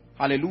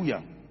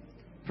 Hallelujah.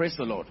 Praise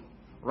the Lord.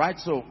 Right,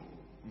 so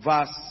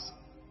verse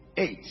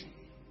 8.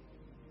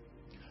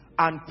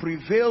 And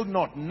prevailed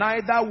not,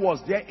 neither was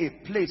there a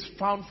place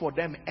found for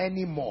them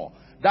anymore.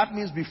 That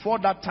means before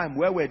that time,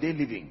 where were they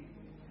living?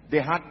 They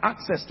had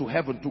access to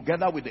heaven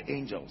together with the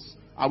angels.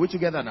 Are we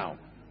together now?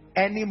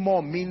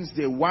 Anymore means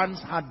they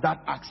once had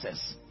that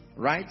access.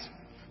 Right?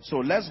 So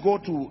let's go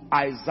to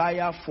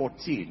Isaiah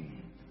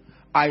 14.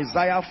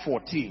 Isaiah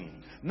 14.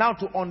 Now,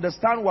 to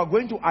understand, we're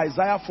going to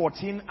Isaiah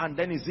 14 and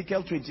then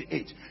Ezekiel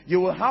 28.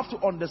 You will have to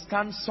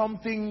understand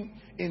something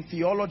in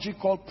theology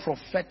called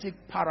prophetic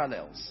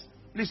parallels.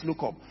 Please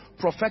look up.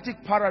 Prophetic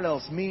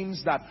parallels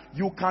means that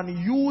you can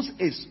use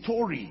a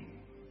story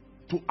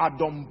to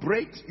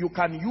adumbrate. You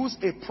can use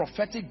a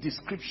prophetic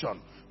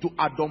description to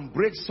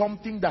adumbrate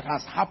something that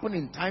has happened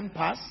in time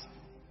past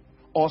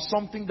or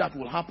something that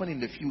will happen in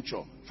the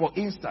future. For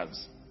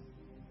instance,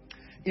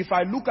 if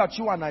I look at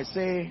you and I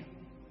say,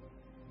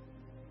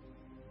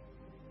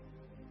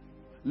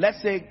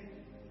 let's say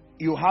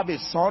you have a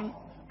son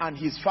and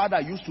his father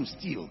used to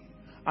steal.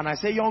 And I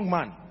say, young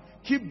man,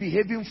 keep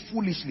behaving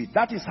foolishly.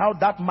 That is how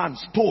that man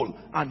stole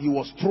and he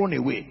was thrown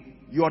away.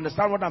 You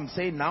understand what I'm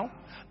saying now?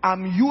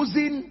 I'm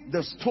using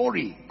the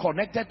story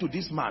connected to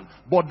this man,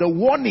 but the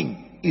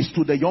warning is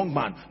to the young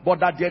man. But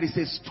that there is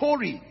a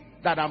story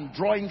that I'm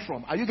drawing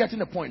from. Are you getting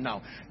the point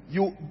now?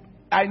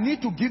 I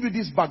need to give you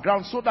this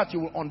background so that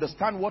you will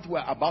understand what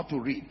we're about to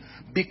read.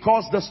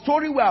 Because the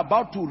story we're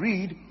about to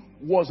read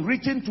was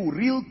written to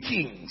real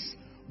kings,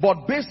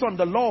 but based on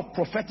the law of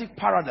prophetic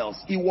parallels.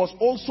 It was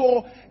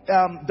also,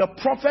 the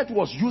prophet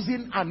was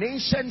using an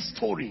ancient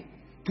story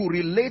to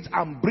relate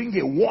and bring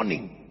a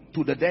warning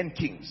to the then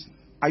kings.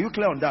 Are you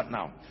clear on that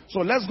now? So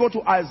let's go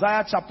to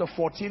Isaiah chapter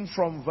 14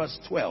 from verse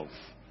 12.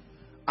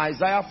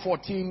 Isaiah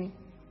 14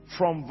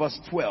 from verse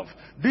 12.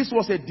 This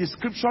was a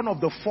description of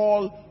the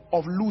fall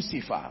of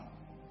Lucifer.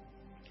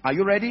 Are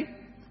you ready?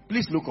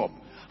 Please look up.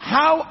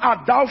 How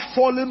art thou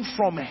fallen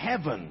from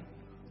heaven,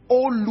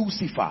 O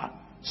Lucifer,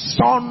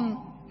 son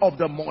of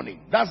the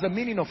morning. That's the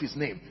meaning of his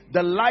name.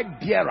 The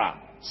light bearer,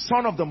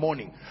 son of the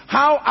morning.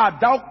 How art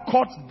thou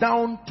cut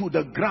down to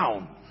the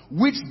ground,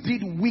 which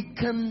did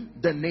weaken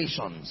the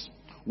nations.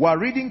 We are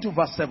reading to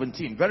verse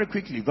 17. Very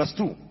quickly. Verse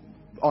 2.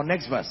 Or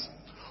next verse.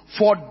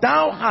 For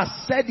thou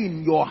hast said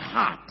in your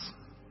heart,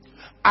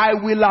 I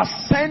will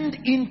ascend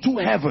into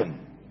heaven.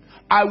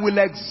 I will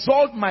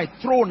exalt my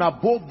throne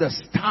above the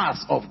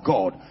stars of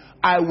God.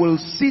 I will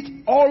sit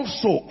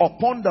also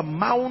upon the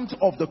mount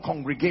of the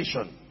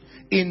congregation,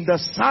 in the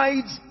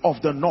sides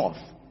of the north.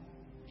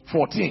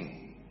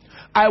 14.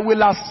 I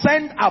will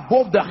ascend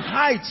above the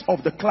heights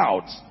of the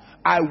clouds.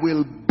 I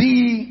will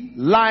be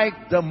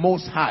like the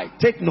Most High.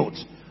 Take note.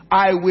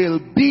 I will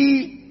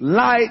be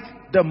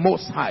like the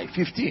Most High.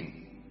 15.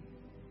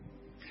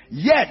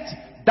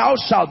 Yet thou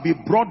shalt be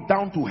brought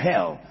down to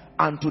hell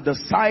and to the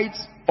sides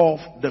of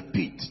the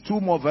pit. 2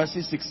 more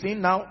verses.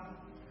 16 now.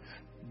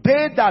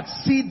 They that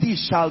see thee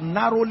shall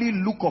narrowly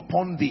look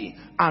upon thee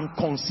and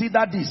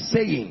consider thee,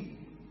 saying,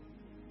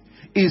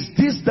 is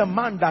this the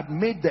man that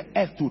made the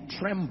earth to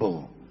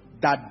tremble,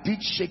 that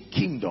did shake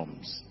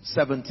kingdoms?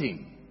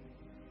 17.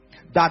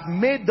 That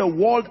made the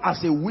world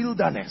as a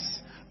wilderness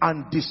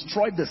and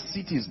destroyed the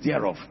cities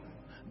thereof,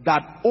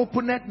 that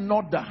openeth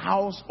not the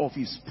house of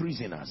his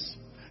prisoners.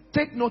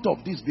 Take note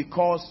of this,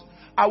 because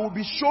I will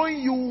be showing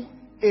you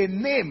a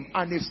name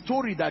and a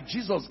story that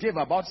Jesus gave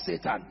about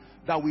Satan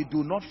that we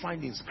do not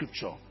find in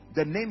scripture.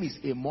 The name is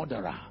a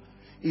murderer.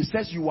 It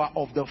says you are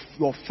of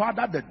your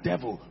father the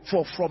devil,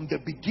 for from the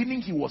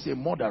beginning he was a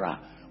murderer.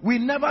 We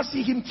never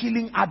see him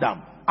killing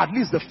Adam, at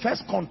least the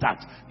first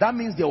contact. That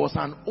means there was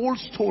an old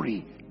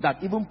story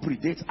that even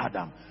predates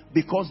Adam,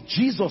 because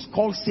Jesus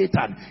called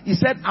Satan. He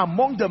said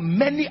among the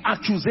many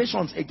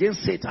accusations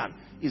against Satan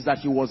is that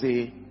he was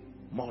a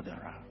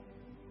murderer.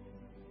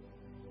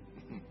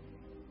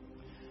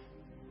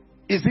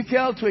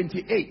 Ezekiel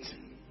 28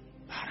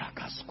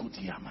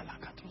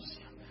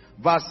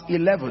 verse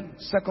 11,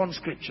 second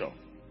scripture.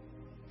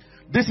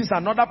 This is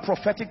another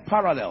prophetic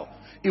parallel.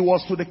 It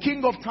was to the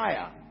king of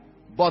Tyre,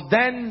 but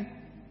then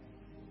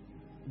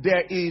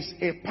there is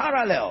a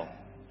parallel.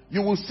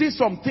 You will see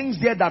some things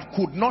there that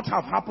could not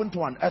have happened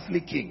to an earthly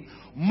king.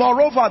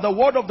 Moreover, the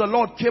word of the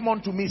Lord came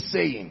unto me,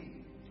 saying,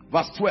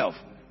 verse 12,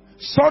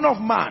 Son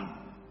of man,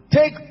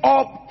 take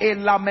up a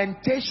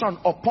lamentation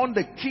upon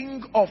the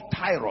king of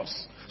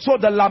Tyrus. So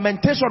the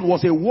lamentation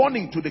was a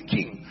warning to the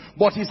king,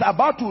 but he's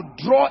about to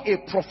draw a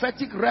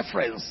prophetic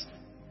reference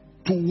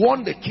to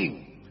warn the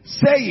king,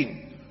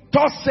 saying,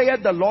 thus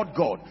saith the Lord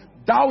God,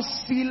 thou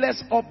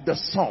sealest up the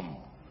sum,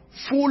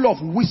 full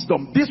of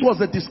wisdom. This was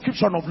the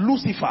description of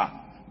Lucifer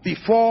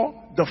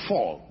before the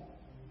fall.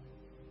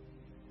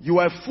 You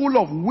are full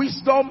of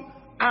wisdom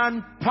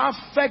and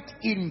perfect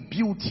in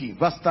beauty.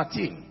 Verse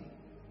 13.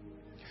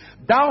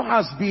 Thou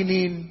hast been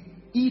in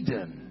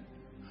Eden.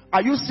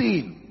 Are you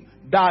seeing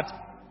that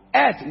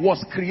earth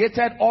was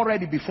created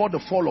already before the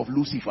fall of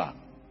Lucifer?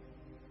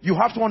 You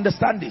have to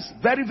understand this.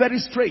 Very, very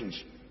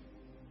strange.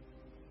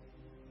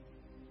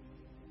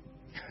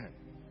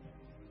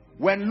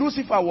 When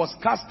Lucifer was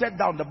casted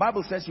down, the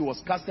Bible says he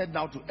was casted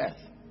down to earth.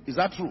 Is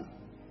that true?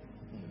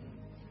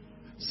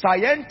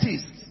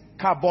 Scientists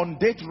carbon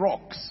date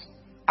rocks,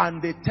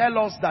 and they tell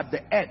us that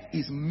the earth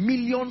is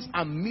millions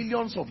and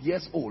millions of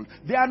years old.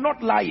 They are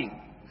not lying.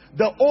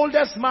 The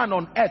oldest man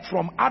on earth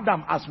from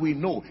Adam, as we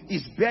know,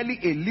 is barely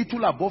a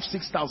little above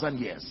 6,000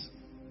 years.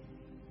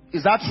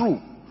 Is that true?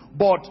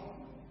 But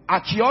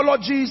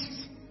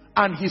archaeologists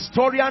and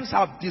historians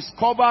have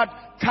discovered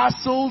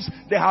castles.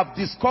 They have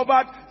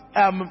discovered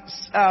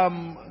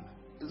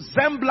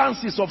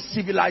semblances of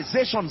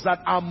civilizations that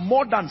are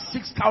more than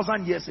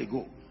 6,000 years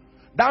ago.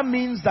 That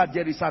means that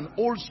there is an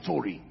old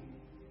story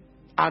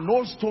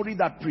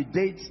that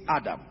predates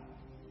Adam.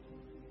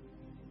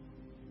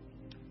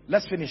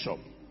 Let's finish up.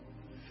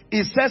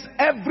 It says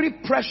every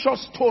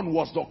precious stone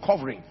was the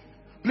covering.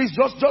 Please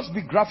just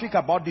be graphic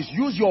about this.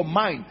 Use your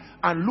mind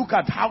and look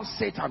at how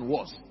Satan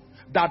was.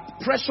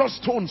 That precious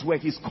stones were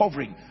his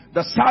covering.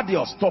 The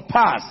sardius,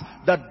 topaz,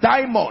 the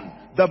diamond,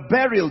 the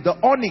beryl, the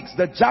onyx,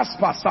 the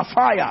jasper,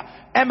 sapphire,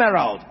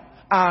 emerald,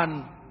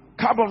 and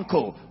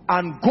carbuncle,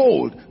 and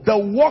gold. The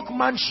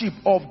workmanship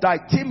of thy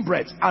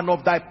timbrels and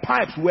of thy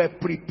pipes were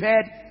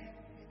prepared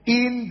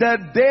in the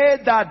day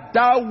that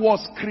thou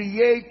was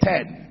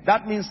created.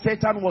 That means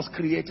Satan was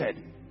created.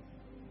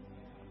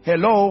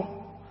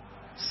 Hello?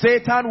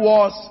 Satan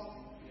was.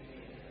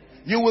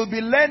 you will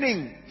be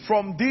learning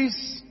from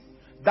this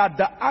that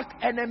the arch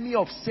enemy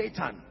of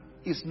Satan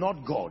is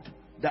not God.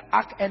 The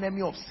arch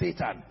enemy of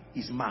Satan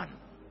is man.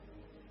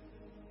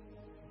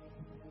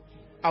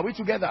 Are we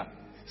together?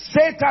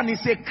 Satan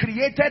is a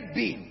created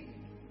being.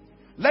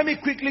 Let me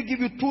quickly give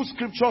you two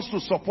scriptures to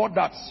support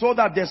that so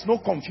that there's no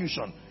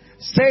confusion.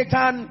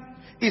 Satan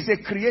is a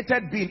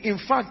created being. In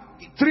fact,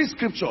 three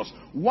scriptures.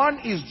 One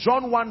is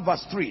John 1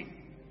 verse 3.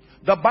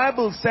 The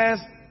Bible says,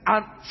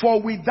 and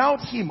for without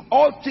him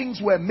all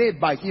things were made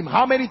by him.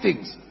 How many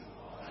things?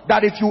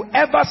 That if you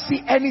ever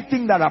see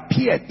anything that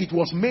appeared, it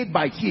was made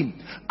by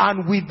him.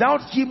 And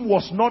without him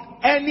was not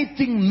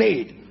anything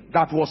made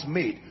that was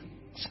made.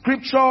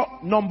 Scripture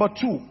number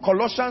 2,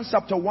 Colossians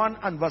chapter 1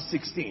 and verse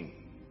 16.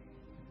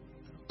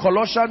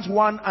 Colossians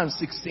 1 and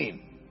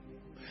 16.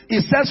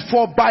 It says,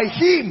 for by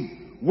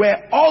him were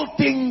all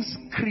things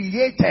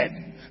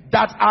created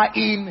that are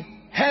in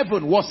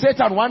heaven. Was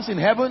Satan once in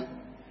heaven?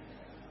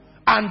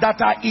 And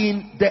that are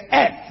in the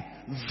earth,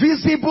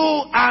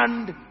 visible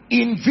and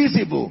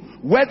invisible,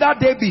 whether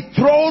they be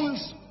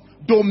thrones,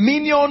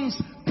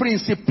 dominions,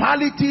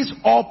 principalities,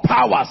 or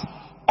powers.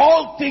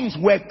 All things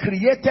were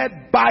created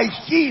by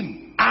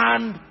him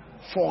and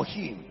for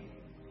him.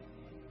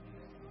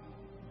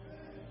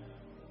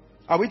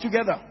 Are we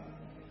together?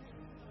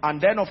 And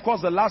then, of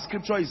course, the last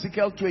scripture,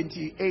 Ezekiel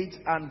 28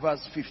 and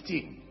verse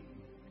 15.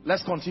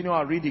 Let's continue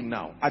our reading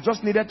now. I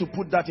just needed to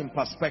put that in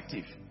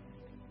perspective.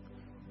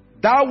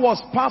 Thou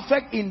wast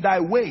perfect in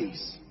thy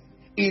ways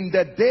in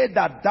the day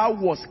that thou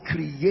wast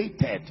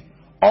created,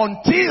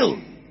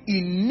 until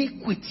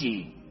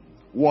iniquity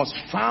was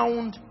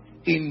found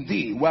in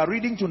thee. We are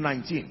reading to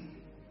 19.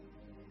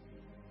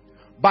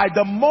 By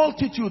the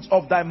multitudes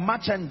of thy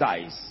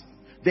merchandise,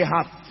 they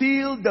have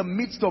filled the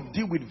midst of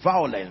thee with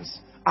violence,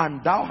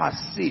 and thou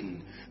hast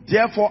sinned.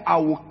 Therefore I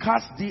will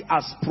cast thee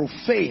as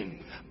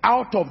profane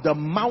out of the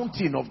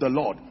mountain of the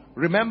Lord.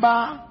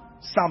 Remember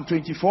Psalm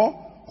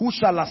 24? Who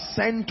shall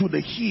ascend to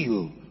the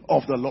hill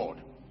of the Lord?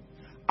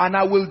 And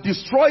I will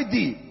destroy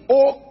thee,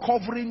 O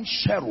covering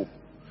cherub.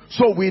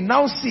 So we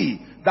now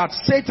see that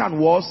Satan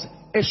was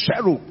a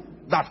cherub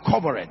that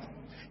covered.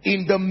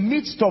 In the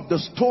midst of the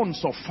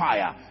stones of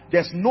fire.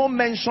 There's no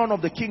mention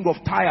of the king of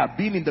Tyre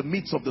being in the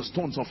midst of the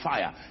stones of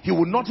fire. He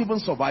would not even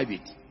survive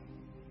it.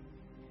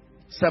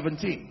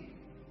 17.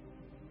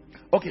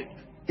 Okay.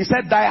 He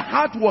said, thy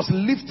heart was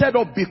lifted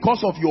up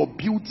because of your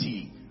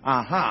beauty.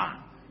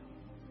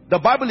 The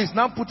Bible is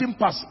now putting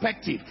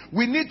perspective.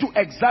 We need to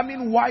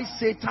examine why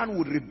Satan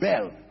would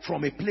rebel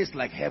from a place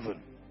like heaven.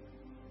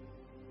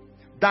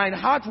 Thine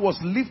heart was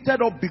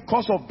lifted up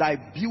because of thy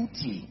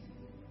beauty.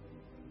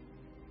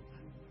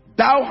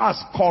 Thou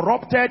hast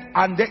corrupted,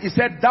 and he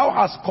said, thou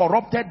hast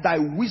corrupted thy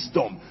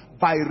wisdom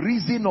by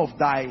reason of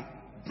thy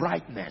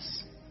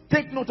brightness.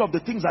 Take note of the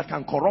things that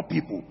can corrupt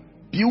people.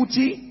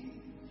 Beauty,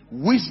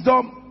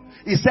 wisdom.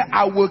 He said,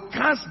 I will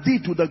cast thee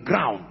to the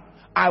ground.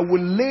 I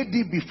will lay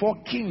thee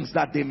before kings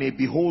that they may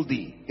behold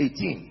thee.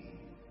 18.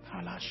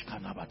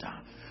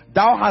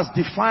 Thou hast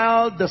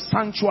defiled the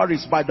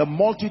sanctuaries by the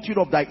multitude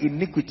of thy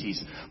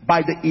iniquities,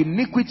 by the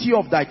iniquity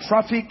of thy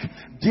traffic.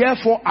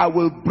 Therefore I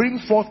will bring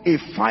forth a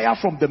fire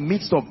from the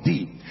midst of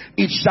thee.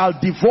 It shall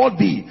devour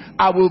thee.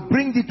 I will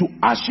bring thee to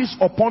ashes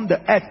upon the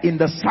earth in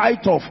the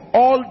sight of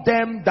all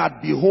them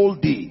that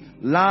behold thee.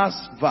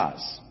 Last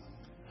verse.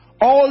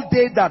 All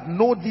they that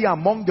know thee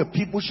among the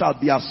people shall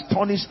be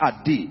astonished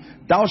at thee.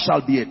 Thou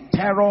shalt be a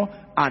terror,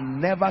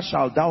 and never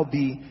shalt thou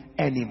be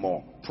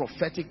anymore.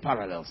 Prophetic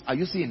parallels. Are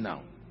you seeing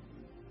now?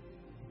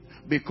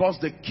 Because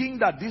the king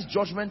that this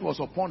judgment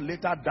was upon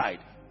later died,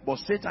 but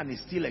Satan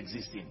is still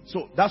existing.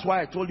 So that's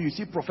why I told you, you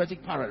see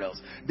prophetic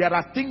parallels. There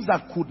are things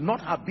that could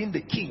not have been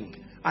the king,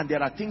 and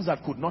there are things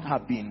that could not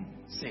have been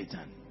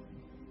Satan.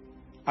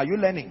 Are you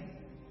learning?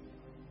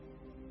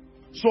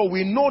 So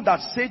we know that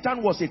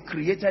Satan was a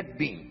created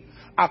being.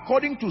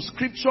 According to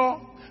scripture,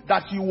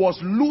 that he was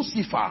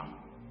Lucifer,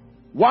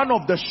 one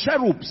of the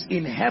cherubs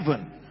in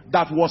heaven,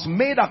 that was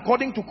made,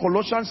 according to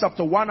Colossians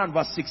chapter 1 and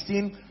verse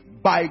 16,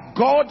 by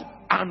God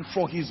and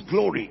for his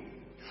glory.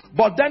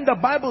 But then the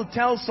Bible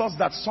tells us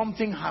that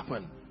something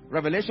happened.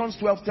 Revelation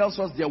 12 tells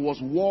us there was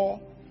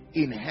war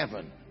in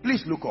heaven.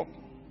 Please look up.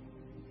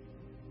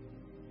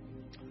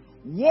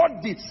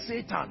 What did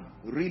Satan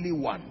really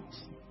want?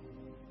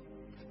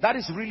 That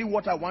is really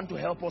what I want to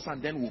help us,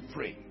 and then we'll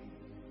pray.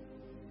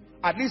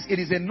 At least it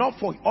is enough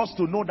for us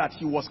to know that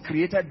he was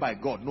created by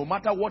God. No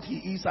matter what he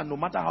is and no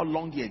matter how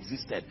long he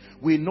existed,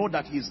 we know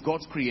that he is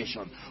God's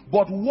creation.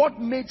 But what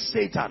made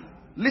Satan,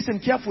 listen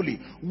carefully,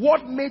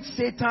 what made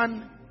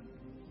Satan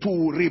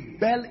to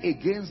rebel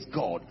against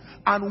God,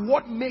 and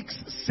what makes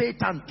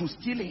Satan to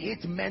still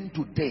hate men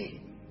today?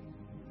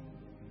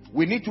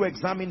 We need to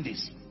examine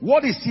this.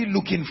 What is he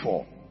looking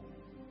for?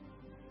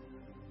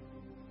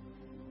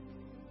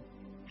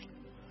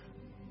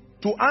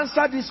 To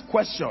answer this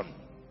question,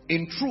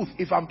 in truth,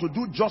 if I'm to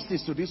do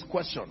justice to this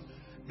question,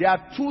 there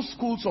are two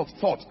schools of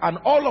thought, and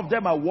all of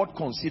them are worth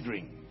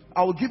considering.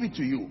 I will give it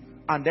to you,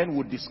 and then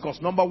we'll discuss.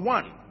 Number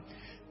one,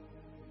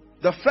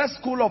 the first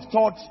school of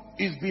thought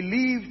is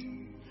believed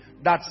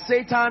that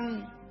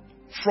Satan,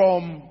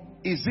 from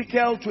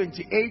Ezekiel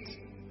 28,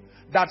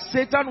 that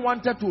Satan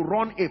wanted to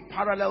run a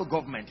parallel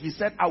government. He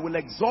said, I will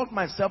exalt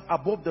myself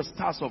above the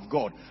stars of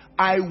God.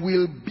 I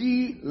will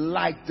be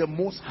like the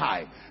Most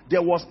High.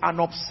 There was an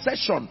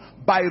obsession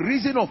by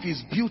reason of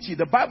his beauty.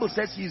 The Bible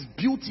says his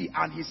beauty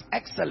and his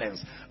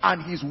excellence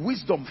and his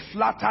wisdom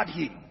flattered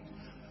him.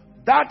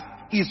 That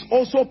is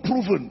also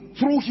proven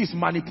through his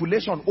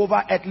manipulation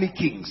over earthly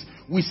kings.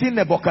 We see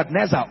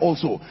Nebuchadnezzar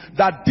also,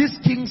 that these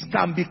kings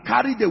can be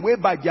carried away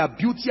by their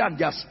beauty and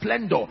their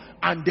splendor,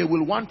 and they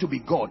will want to be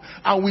God.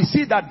 And we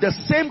see that the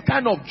same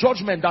kind of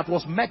judgment that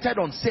was meted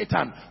on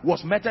Satan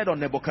was meted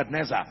on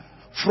Nebuchadnezzar.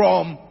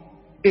 From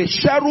a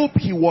cherub,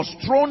 he was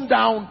thrown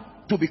down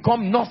to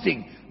become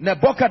nothing.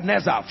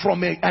 Nebuchadnezzar,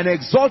 from an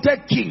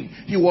exalted king,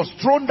 he was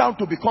thrown down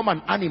to become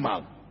an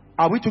animal.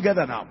 Are we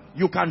together now?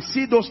 You can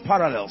see those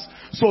parallels.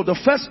 So the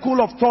first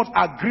school of thought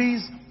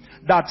agrees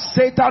that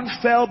Satan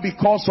fell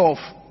because of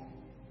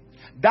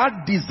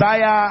that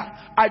desire.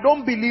 I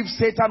don't believe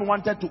Satan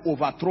wanted to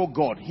overthrow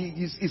God.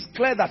 It's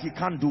clear that he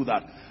can't do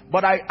that.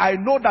 But I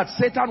know that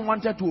Satan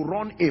wanted to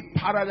run a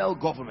parallel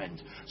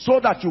government so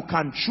that you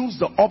can choose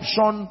the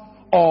option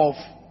of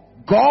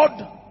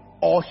God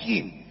or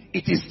him.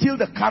 It is still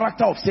the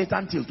character of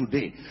Satan till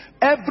today.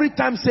 Every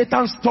time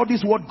Satan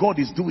studies what God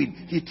is doing,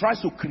 he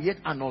tries to create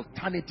an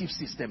alternative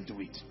system to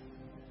it.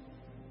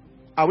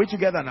 Are we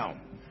together now?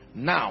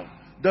 Now,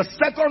 the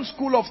second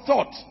school of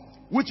thought,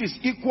 which is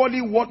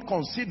equally worth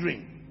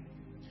considering,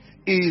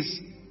 is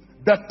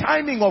the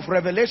timing of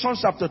Revelation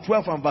chapter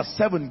 12 and verse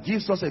 7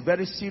 gives us a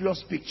very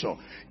serious picture.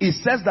 It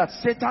says that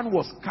Satan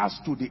was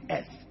cast to the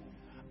earth.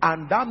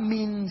 And that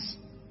means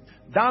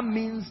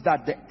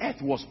that the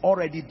earth was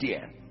already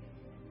there.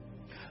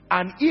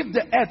 And if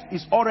the earth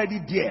is already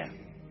there,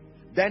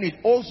 then it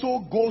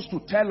also goes to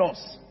tell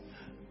us,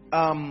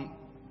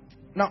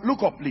 now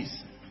look up please.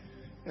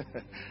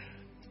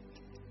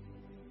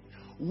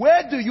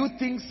 Where do you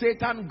think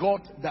Satan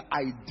got the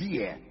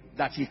idea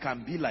that he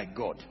can be like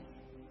God?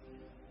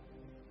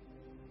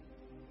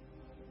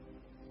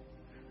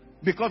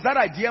 Because that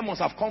idea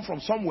must have come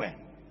from somewhere.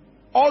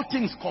 All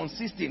things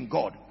consist in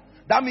God.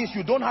 That means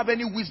you don't have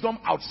any wisdom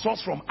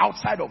outsourced from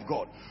outside of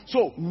God.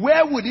 So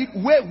where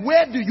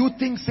do you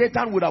think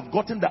Satan would have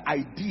gotten the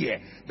idea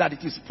that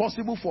it is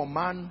possible for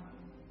man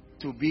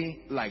to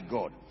be like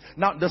God?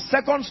 Now the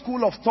second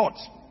school of thought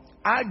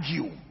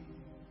argue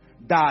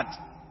that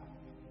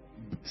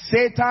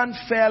Satan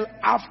fell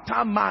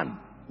after man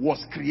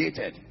was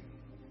created.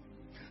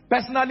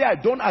 Personally, I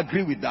don't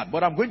agree with that,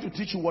 but I'm going to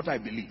teach you what I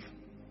believe.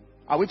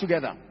 Are we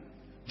together?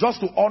 Just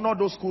to honor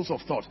those schools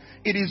of thought.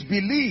 It is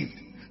believed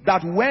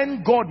that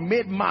when God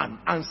made man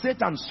and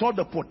Satan saw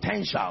the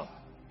potential,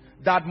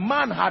 that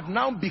man had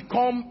now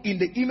become in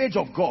the image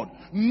of God.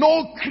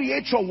 No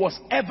creature was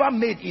ever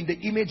made in the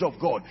image of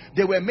God.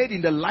 They were made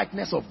in the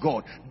likeness of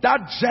God.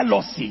 That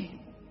jealousy,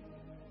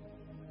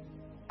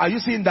 are you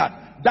seeing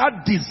that?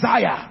 That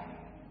desire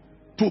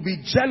to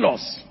be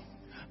jealous.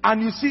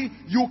 And you see,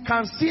 you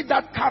can see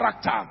that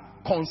character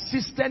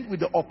consistent with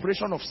the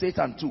operation of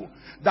Satan too.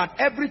 That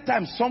every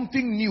time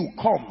something new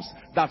comes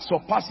that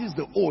surpasses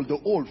the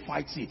old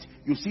fights it.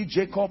 You see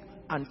Jacob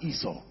and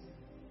Esau.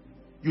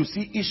 You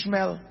see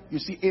Ishmael, you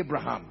see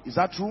Abraham. Is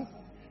that true?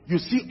 You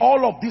see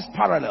all of these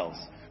parallels.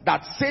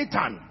 That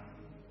Satan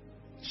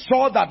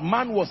saw that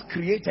man was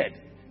created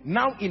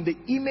now in the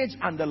image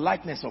and the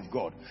likeness of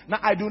God. Now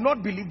I do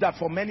not believe that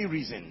for many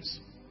reasons.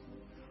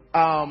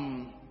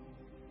 Number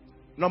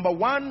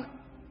one,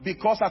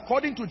 because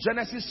according to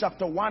Genesis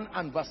chapter 1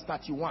 and verse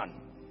 31,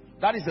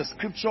 that is the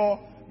scripture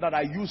that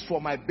I use for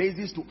my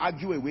basis to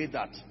argue away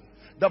that.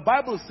 The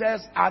Bible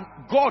says, and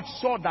God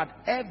saw that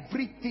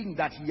everything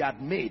that he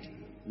had made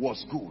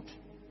was good.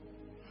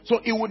 So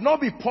it would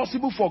not be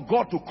possible for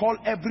God to call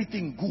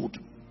everything good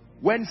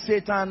when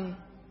Satan...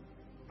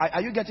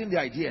 Are you getting the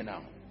idea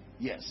now?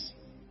 Yes.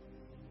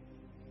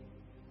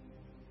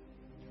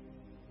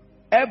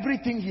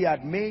 Everything he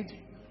had made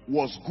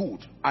was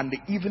good, and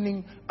the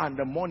evening and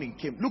the morning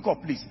came. Look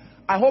up please.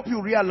 I hope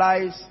you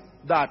realize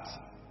that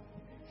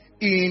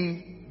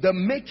in the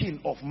making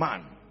of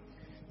man,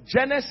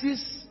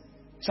 Genesis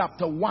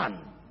chapter 1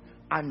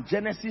 and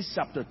Genesis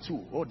chapter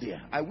 2, oh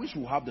dear, I wish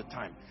we have the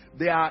time.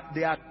 There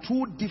are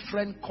two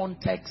different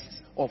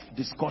contexts of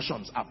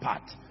discussions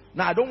apart.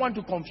 Now I don't want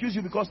to confuse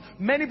you, because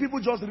many people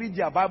just read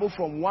their Bible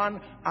from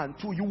 1 and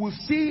 2. You will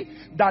see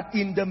that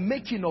in the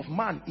making of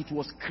man, it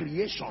was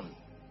creation.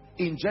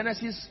 In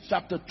Genesis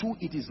chapter 2,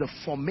 it is the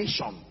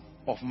formation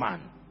of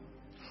man.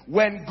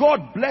 When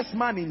God blessed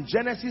man in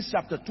Genesis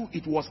chapter 2,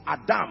 it was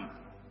Adam,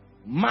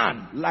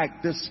 man,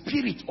 like the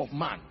spirit of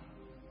man.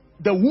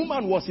 The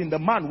woman was in the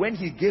man when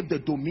he gave the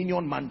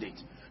dominion mandate.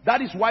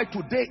 That is why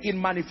today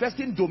in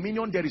manifesting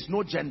dominion, there is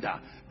no gender.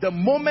 The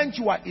moment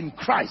you are in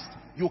Christ,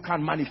 you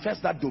can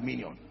manifest that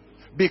dominion.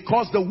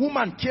 Because the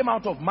woman came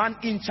out of man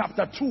in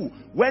chapter 2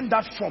 when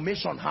that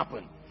formation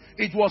happened.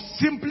 It was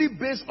simply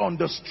based on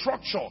the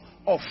structure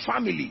of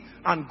family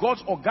and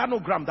God's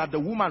organogram that the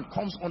woman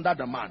comes under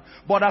the man.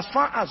 But as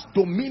far as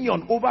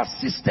dominion over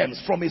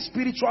systems from a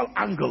spiritual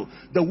angle,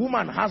 the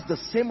woman has the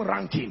same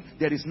ranking.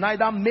 There is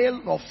neither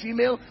male nor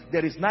female.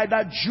 There is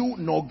neither Jew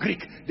nor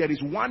Greek. There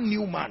is one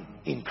new man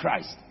in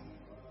Christ.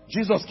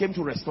 Jesus came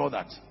to restore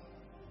that.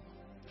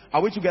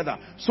 Are we together?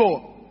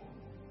 So,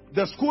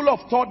 the school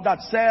of thought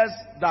that says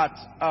that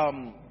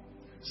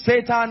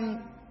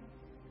Satan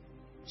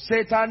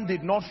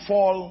did not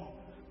fall,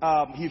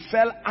 he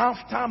fell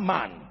after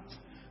man.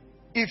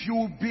 If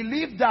you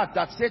believe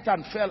that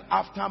Satan fell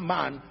after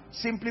man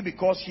simply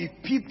because he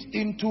peeped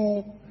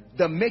into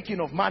the making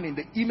of man in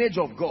the image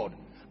of God,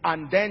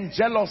 and then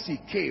jealousy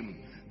came,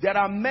 there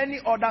are many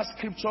other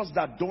scriptures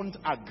that don't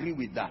agree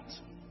with that.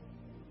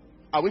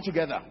 Are we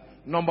together?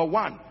 Number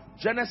one,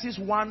 Genesis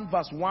 1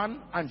 verse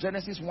 1 and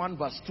Genesis 1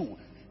 verse 2.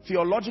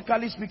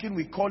 Theologically speaking,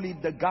 we call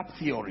it the gap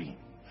theory.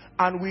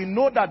 And we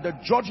know that the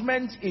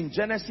judgment in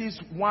Genesis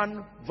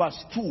 1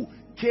 verse 2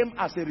 came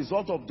as a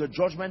result of the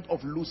judgment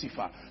of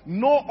Lucifer.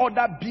 No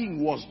other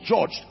being was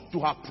judged to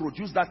have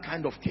produced that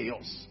kind of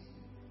chaos.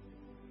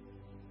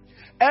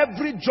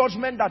 Every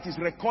judgment that is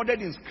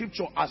recorded in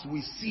scripture as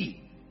we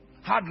see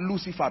had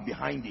Lucifer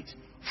behind it.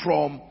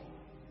 From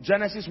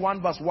Genesis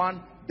 1 verse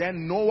 1,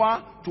 then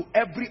Noah, to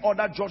every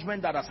other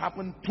judgment that has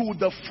happened, to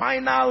the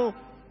final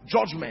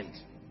judgment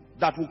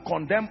that will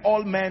condemn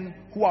all men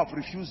who have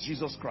refused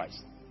Jesus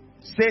Christ.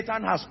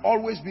 Satan has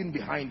always been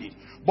behind it.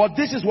 But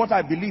this is what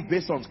I believe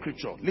based on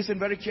scripture. Listen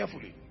very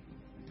carefully.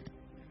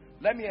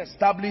 Let me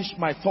establish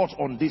my thoughts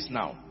on this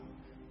now.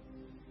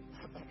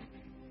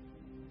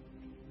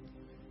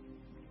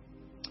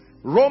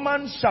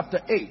 Romans chapter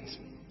 8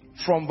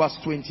 from verse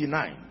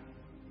 29.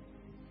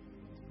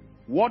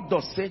 What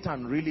does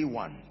Satan really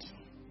want?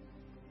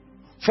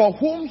 For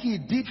whom he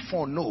did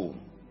foreknow,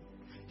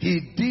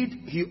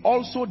 he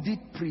also did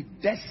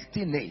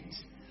predestinate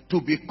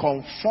to be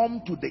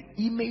conformed to the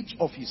image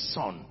of his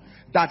son,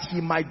 that he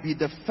might be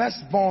the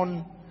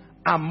firstborn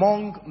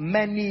among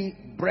many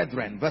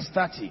brethren. Verse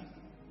 30.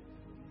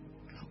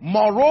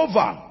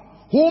 Moreover,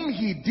 whom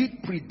he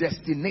did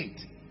predestinate,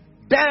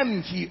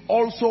 them he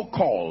also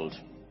called,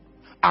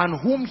 and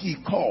whom he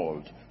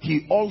called,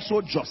 he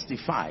also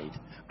justified,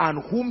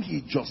 and whom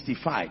he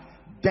justified,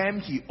 them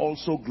he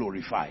also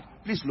glorified.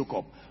 Please look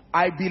up.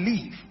 I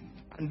believe,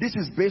 and this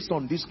is based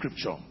on this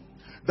scripture,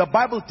 the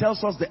Bible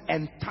tells us the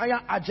entire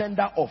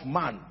agenda of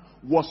man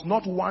was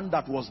not one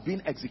that was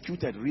being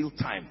executed real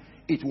time.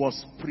 It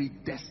was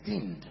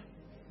predestined.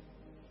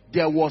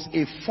 There was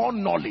a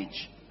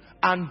foreknowledge.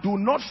 And do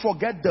not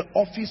forget the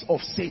office of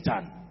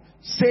Satan.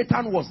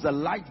 Satan was the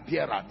light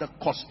bearer, the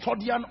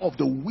custodian of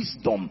the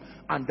wisdom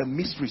and the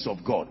mysteries of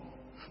God.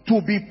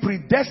 To be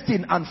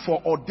predestined and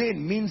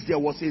foreordained means there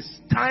was a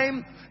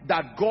time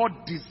that God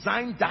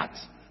designed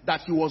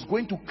that he was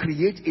going to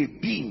create a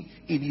being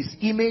in his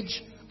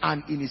image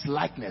and in his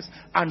likeness.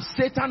 And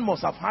Satan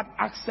must have had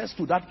access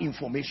to that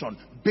information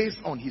based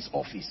on his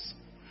office.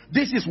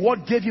 This is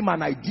what gave him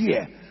an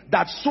idea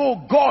that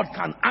so God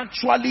can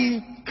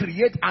actually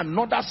create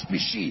another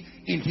species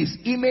in his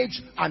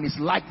image and his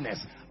likeness.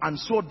 And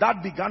so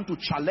that began to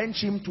challenge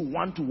him to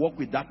want to walk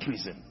with that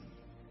treason.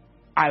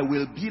 I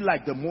will be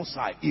like the Most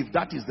High if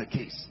that is the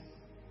case.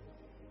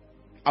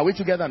 Are we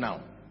together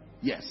now?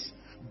 Yes.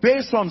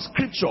 Based on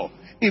scripture,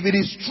 if it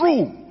is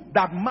true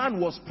that man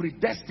was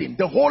predestined,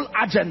 the whole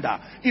agenda,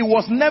 it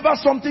was never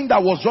something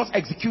that was just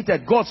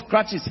executed. God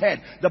scratched his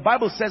head. The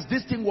Bible says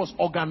this thing was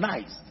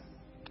organized.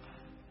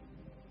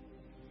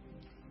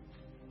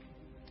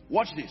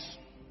 Watch this.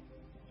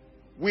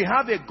 We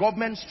have a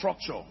government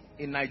structure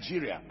in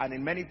Nigeria and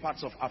in many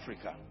parts of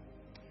Africa.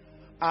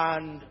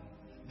 And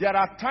there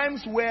are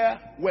times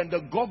where when the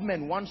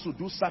government wants to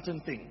do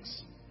certain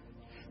things,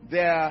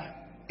 there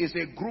is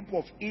a group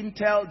of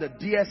intel, the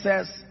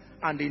DSS,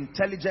 and the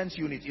intelligence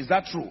unit. Is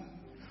that true?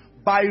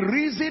 By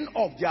reason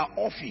of their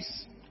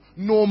office,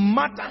 no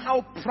matter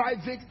how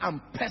private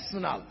and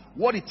personal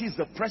what it is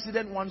the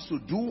president wants to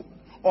do,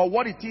 or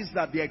what it is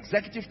that the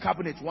executive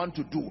cabinet want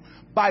to do,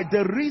 by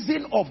the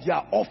reason of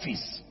their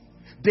office,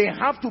 they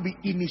have to be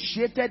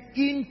initiated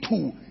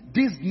into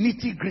this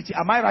nitty-gritty.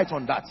 Am I right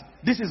on that?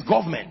 This is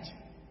government.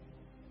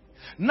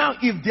 Now,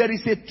 if there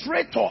is a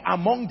traitor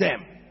among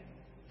them,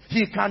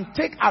 he can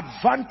take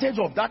advantage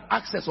of that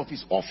access of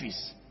his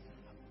office.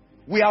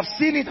 We have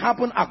seen it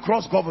happen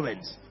across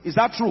governments. Is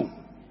that true?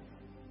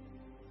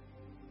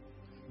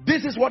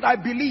 This is what I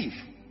believe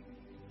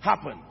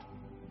happened.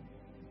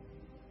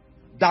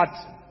 That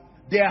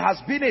there has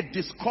been a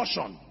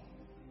discussion.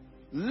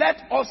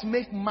 Let us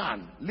make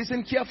man.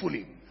 Listen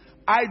carefully.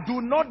 I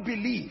do not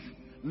believe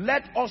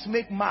let us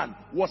make man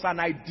was an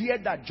idea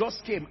that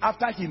just came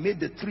after he made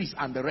the trees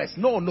and the rest.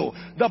 No, no.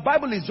 The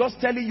Bible is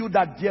just telling you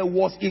that there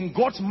was in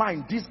God's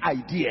mind this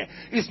idea.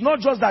 It's not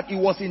just that it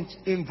was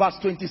in verse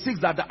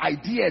 26 that the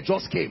idea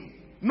just came.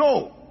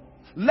 No.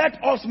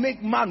 Let us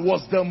make man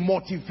was the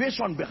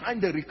motivation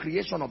behind the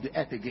recreation of the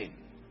earth again.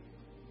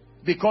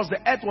 Because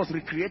the earth was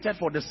recreated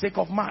for the sake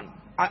of man.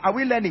 Are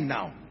we learning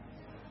now?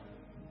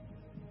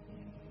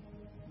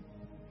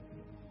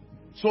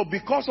 So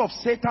because of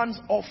Satan's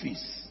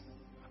office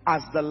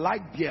as the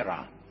light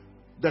bearer,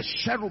 the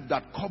cherub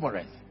that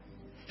covereth,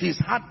 he's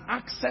had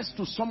access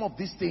to some of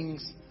these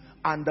things,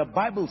 and the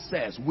Bible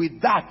says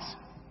with that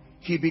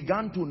he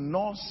began to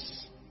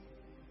nurse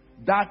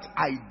that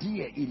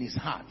idea in his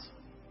heart.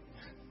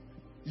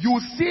 You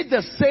see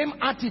the same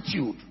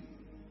attitude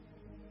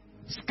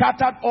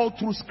scattered all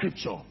through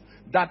scripture,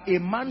 that a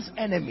man's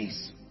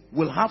enemies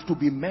will have to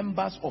be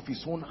members of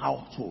his own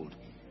household.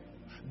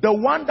 The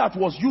one that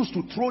was used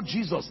to throw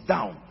Jesus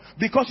down.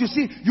 Because you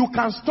see, you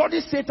can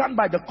study Satan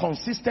by the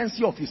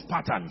consistency of his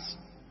patterns.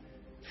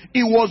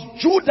 It was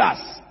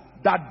Judas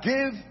that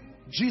gave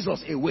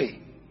Jesus away.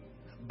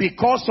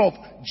 Because of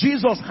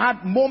Jesus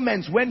had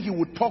moments when he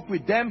would talk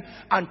with them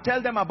and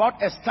tell them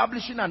about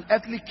establishing an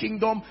earthly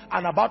kingdom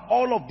and about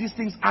all of these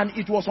things, and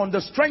it was on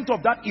the strength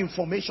of that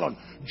information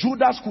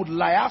Judas could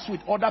liaise with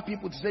other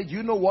people to say,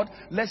 you know what,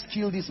 let's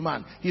kill this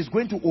man, he's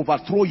going to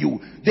overthrow you.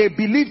 They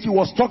believed he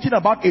was talking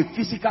about a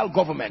physical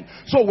government.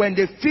 So when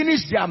they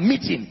finished their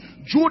meeting,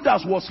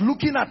 Judas was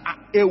looking at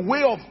a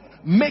way of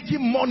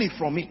making money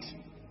from it.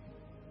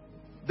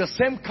 The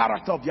same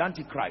character of the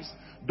Antichrist.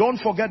 Don't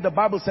forget, the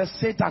Bible says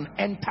Satan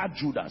entered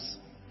Judas.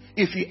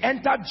 If he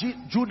entered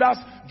Judas,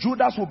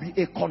 Judas will be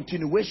a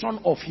continuation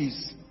of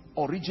his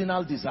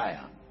original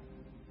desire.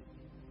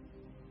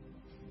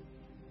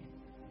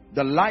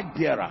 The light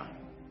bearer,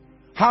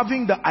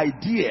 having the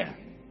idea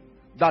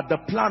that the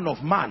plan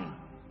of man,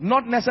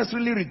 not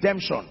necessarily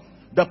redemption,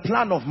 the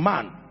plan of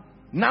man,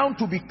 now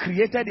to be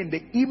created in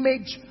the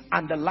image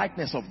and the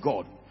likeness of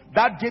God.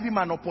 That gave him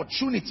an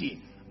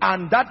opportunity,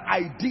 and that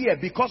idea,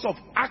 because of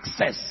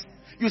access.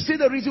 You see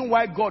the reason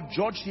why God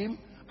judged him,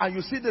 and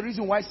you see the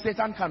reason why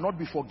Satan cannot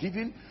be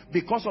forgiven,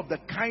 because of the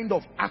kind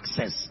of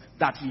access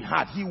that he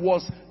had.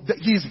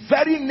 His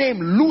very name,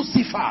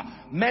 Lucifer,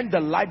 meant the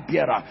light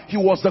bearer. He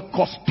was the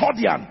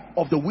custodian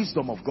of the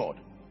wisdom of God.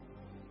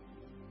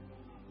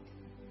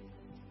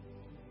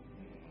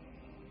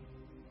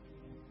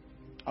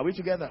 Are we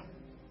together?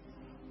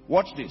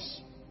 Watch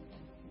this.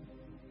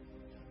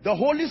 The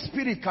Holy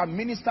Spirit can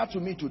minister to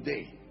me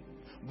today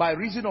by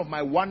reason of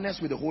my oneness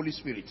with the Holy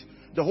Spirit.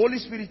 The Holy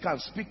Spirit can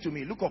speak to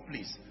me. Look up,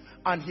 please.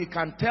 And he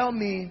can tell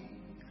me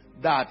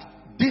that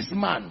this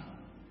man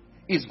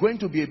is going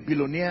to be a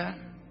billionaire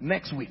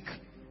next week.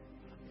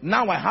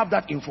 Now I have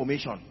that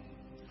information.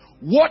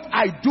 What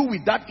I do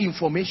with that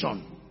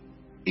information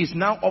is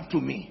now up to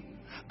me.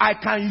 I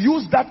can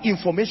use that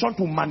information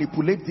to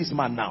manipulate this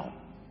man now.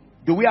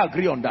 Do we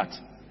agree on that?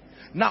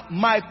 Now,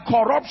 my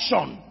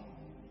corruption,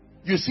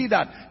 you see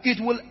that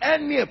it will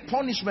earn me a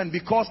punishment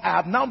because I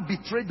have now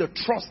betrayed the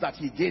trust that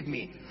he gave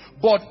me.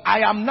 But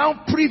I am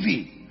now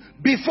privy.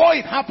 Before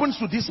it happens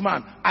to this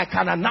man, I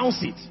can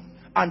announce it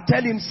and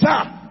tell him,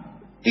 sir,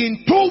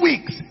 in 2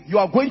 weeks, you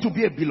are going to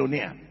be a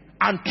billionaire.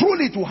 And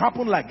truly it will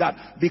happen like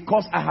that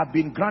because I have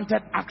been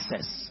granted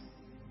access.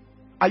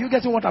 Are you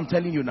getting what I'm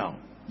telling you now?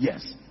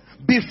 Yes.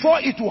 Before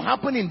it will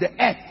happen in the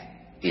earth,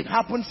 it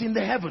happens in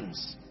the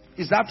heavens.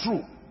 Is that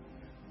true?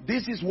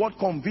 This is what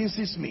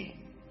convinces me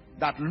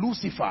that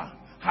Lucifer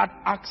had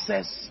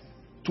access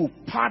to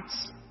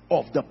parts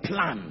of the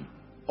plan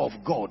of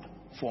God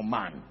for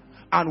man.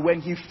 And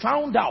when he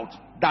found out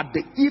that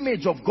the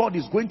image of God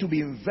is going to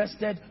be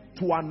invested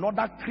to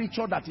another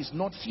creature that is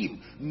not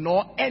him,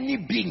 nor any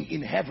being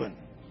in heaven.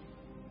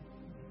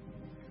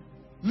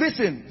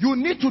 Listen, you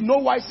need to know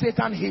why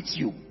Satan hates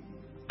you.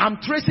 I'm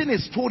tracing a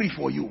story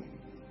for you.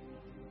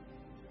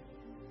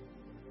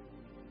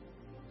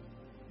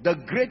 The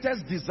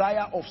greatest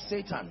desire of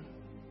Satan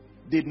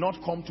did not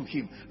come to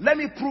him. Let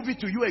me prove it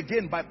to you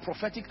again by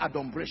prophetic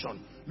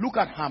adumbration. Look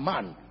at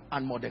Haman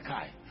and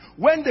Mordecai.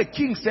 When the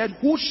king said,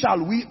 who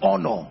shall we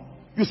honor?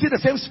 You see the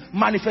same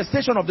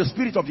manifestation of the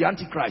spirit of the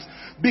Antichrist.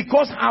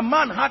 Because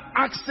Haman had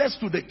access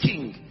to the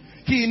king.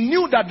 He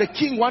knew that the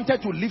king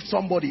wanted to lift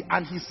somebody,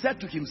 and he said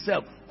to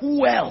himself,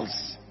 who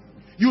else?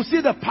 You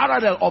see the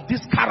parallel of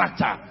this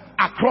character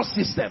across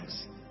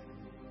systems.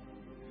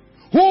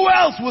 Who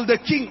else will the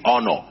king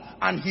honor?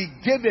 And he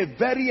gave a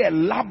very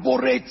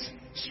elaborate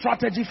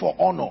strategy for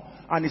honor.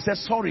 And he said,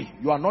 sorry,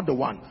 you are not the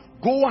one.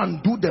 Go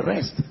and do the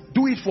rest.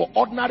 Do it for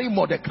ordinary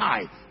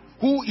Mordecai,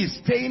 who is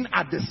staying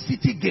at the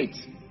city gate.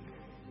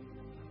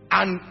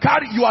 And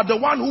you are the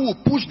one who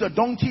will push the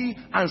donkey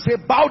and say,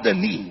 bow the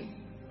knee.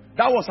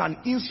 That was an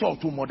insult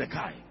to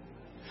Mordecai.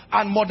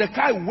 And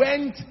Mordecai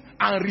went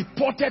and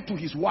reported to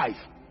his wife.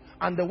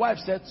 And the wife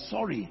said,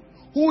 sorry,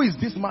 who is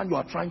this man you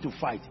are trying to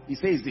fight? He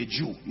said, he's a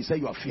Jew. He said,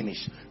 you are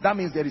finished. That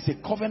means there is a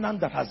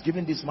covenant that has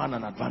given this man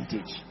an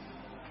advantage.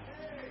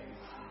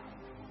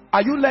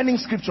 Are you learning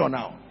scripture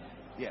now?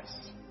 Yes.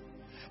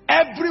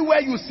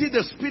 Everywhere you see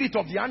the spirit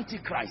of the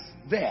Antichrist,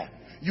 there,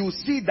 you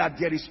see that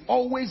there is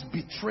always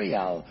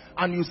betrayal,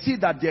 and you see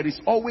that there is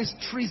always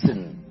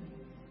treason.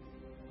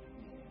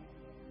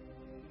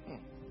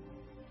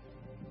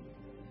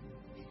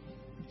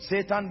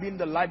 Satan, being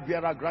the light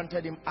bearer,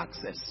 granted him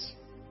access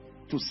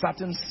to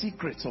certain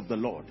secrets of the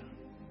Lord.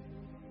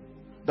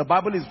 The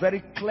Bible is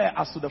very clear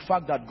as to the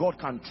fact that God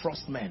can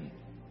trust men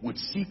with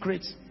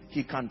secrets.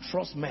 He can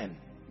trust men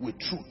with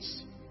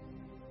truths.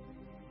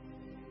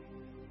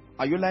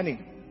 Are you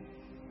learning?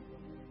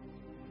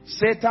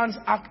 Satan's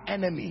arch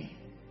enemy,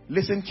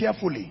 listen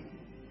carefully,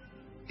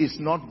 is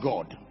not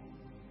God.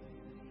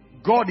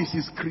 God is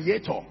his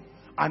creator,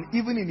 and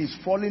even in his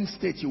fallen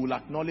state he will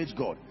acknowledge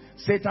God.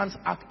 Satan's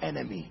arch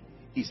enemy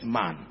is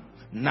man.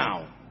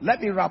 Now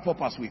let me wrap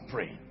up as we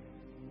pray.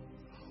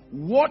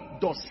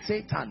 What does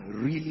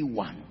Satan really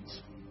want?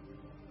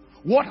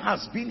 What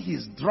has been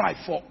his drive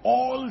for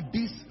all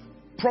these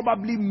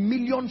probably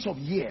millions of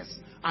years,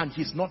 and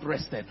he's not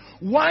rested?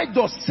 Why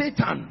does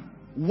Satan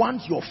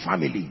want your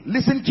family?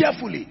 Listen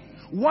carefully.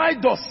 Why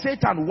does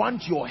Satan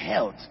want your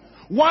health?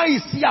 Why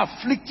is he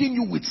afflicting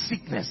you with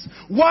sickness?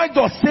 Why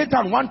does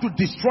Satan want to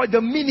destroy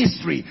the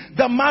ministry,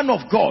 the man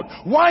of God?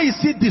 Why is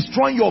he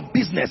destroying your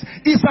business?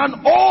 It's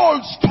an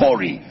old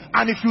story.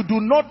 And if you do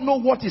not know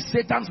what is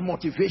Satan's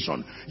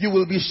motivation, you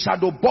will be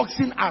shadow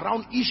boxing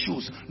around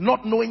issues,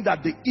 not knowing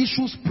that the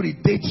issues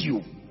predate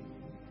you.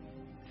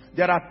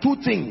 There are two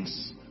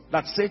things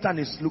that Satan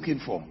is looking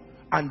for,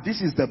 and this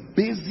is the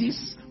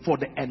basis for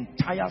the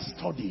entire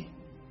study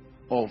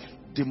of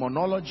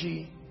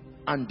demonology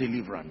and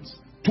deliverance.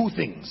 Two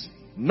things.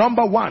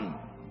 Number one,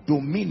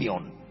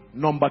 dominion.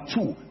 Number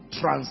two,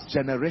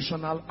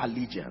 transgenerational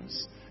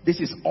allegiance. This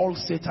is all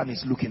Satan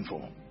is looking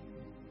for.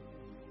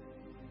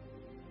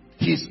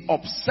 His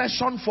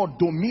obsession for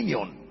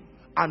dominion,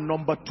 and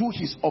number two,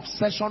 his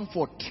obsession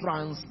for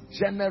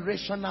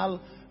transgenerational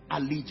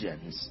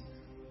allegiance.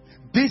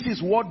 This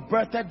is what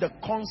birthed the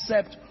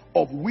concept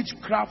of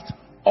witchcraft,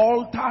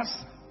 altars,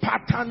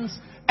 patterns,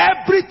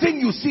 everything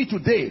you see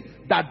today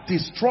that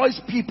destroys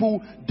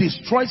people,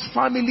 destroys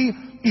family,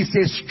 is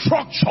a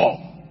structure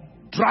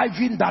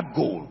driving that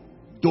goal.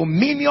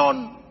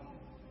 Dominion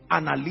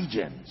and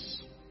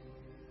allegiance.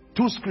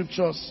 Two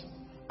scriptures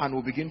and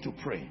we'll begin to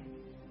pray.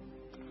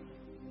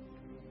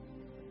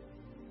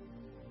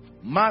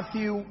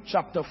 Matthew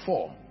chapter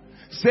 4.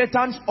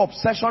 Satan's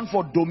obsession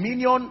for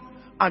dominion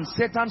and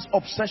Satan's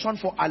obsession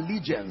for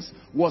allegiance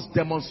was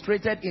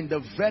demonstrated in the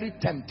very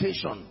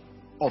temptation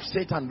of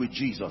Satan with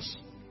Jesus.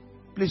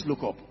 Please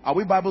look up. Are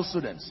we Bible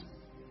students?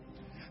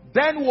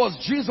 Then was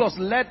Jesus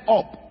led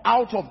up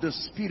out of the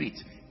spirit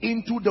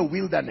into the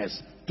wilderness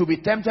to be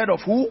tempted of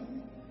who?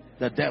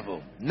 The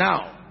devil.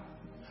 Now,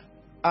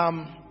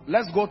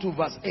 let's go to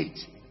verse 8.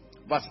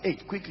 Verse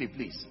 8, quickly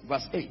please.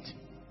 Verse 8.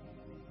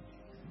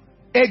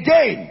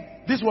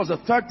 Again, this was the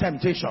third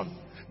temptation.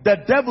 The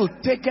devil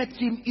taketh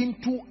him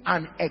into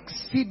an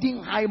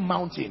exceeding high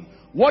mountain.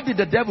 What did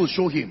the devil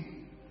show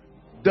him?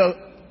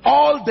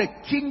 All the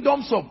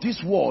kingdoms of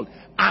this world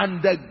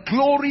and the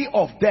glory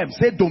of them.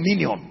 Say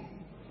dominion.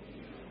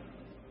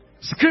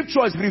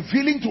 Scripture is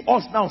revealing to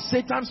us now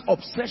Satan's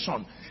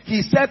obsession.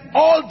 He said,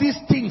 all these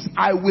things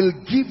I will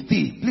give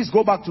thee. Please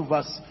go back to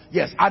verse,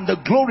 yes, and the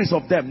glories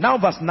of them. Now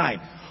verse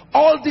 9.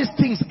 All these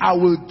things I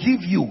will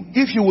give you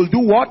if you will do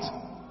what?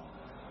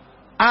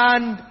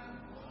 And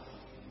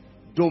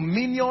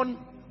dominion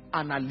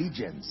and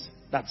allegiance.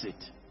 That's it.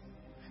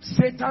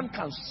 Satan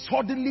can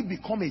suddenly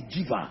become a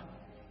giver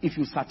if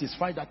you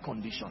satisfy that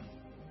condition.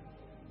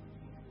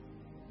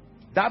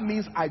 That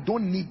means I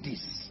don't need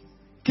this.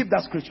 Keep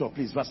that scripture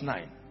please, verse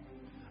 9.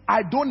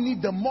 I don't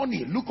need the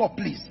money. Look up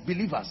please,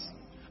 believers.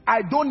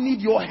 I don't need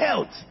your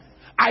health.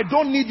 I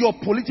don't need your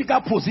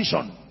political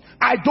position.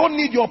 I don't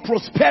need your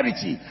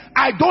prosperity.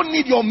 I don't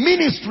need your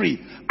ministry.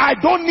 I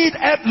don't need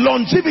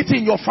longevity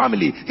in your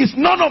family. It's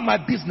none of my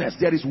business.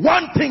 There is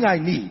one thing I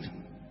need.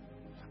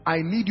 I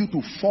need you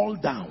to fall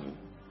down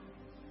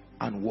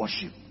and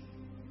worship.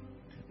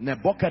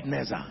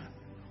 Nebuchadnezzar,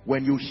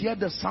 when you hear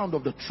the sound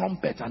of the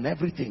trumpet and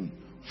everything,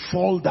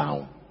 fall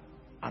down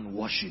and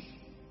worship.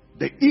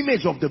 The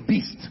image of the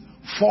beast,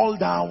 fall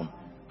down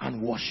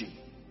and worship.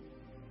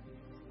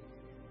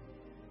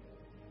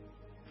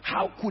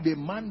 How could a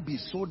man be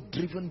so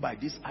driven by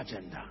this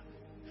agenda?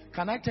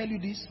 Can I tell you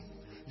this?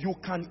 You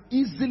can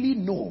easily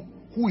know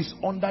who is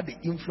under the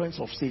influence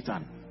of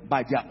Satan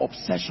by their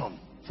obsession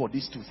for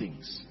these two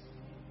things.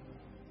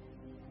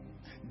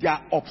 Their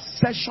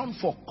obsession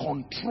for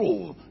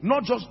control,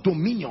 not just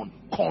dominion,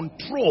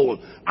 control,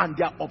 and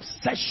their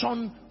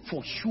obsession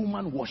for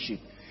human worship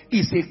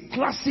is a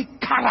classic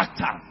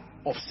character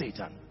of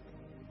Satan.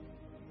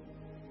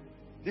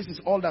 This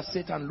is all that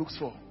Satan looks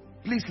for.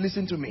 Please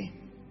listen to me.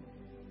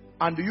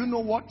 And do you know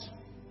what?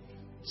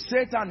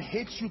 Satan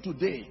hates you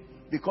today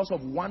because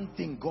of one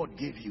thing God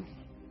gave you.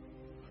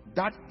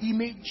 That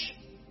image,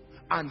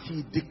 and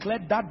he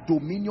declared that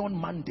dominion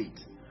mandate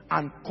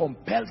and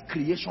compelled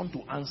creation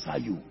to answer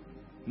you.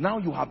 Now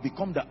you have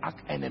become the arch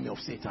enemy of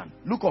Satan.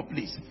 Look up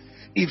please.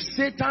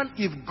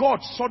 If God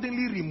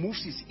suddenly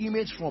removes his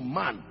image from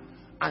man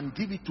and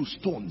give it to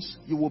stones,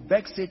 you will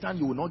beg Satan,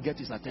 you will not get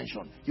his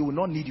attention. He will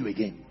not need you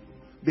again.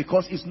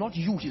 Because it's not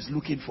you he's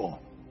looking for.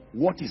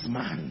 What is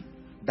man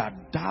that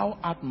thou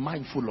art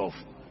mindful of?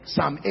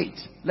 Psalm 8.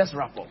 Let's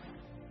wrap up.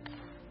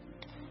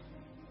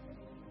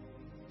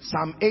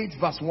 Psalm 8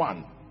 verse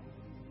 1.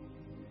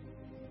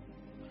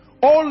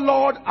 O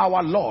Lord,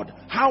 our Lord,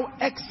 how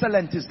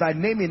excellent is thy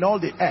name in all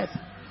the earth.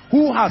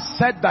 Who has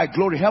set thy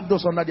glory? Help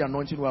those under the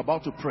anointing. We're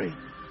about to pray.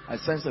 I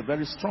sense a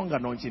very strong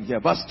anointing here.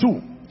 Verse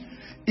 2.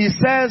 It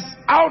says,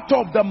 out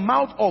of the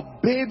mouth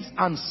of babes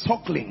and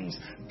sucklings,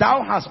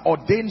 thou hast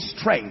ordained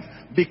strength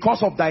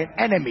because of thine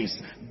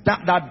enemies,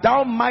 that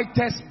thou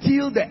mightest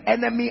kill the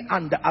enemy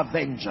and the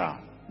avenger.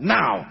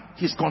 Now,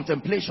 his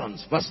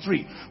contemplations. Verse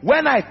 3.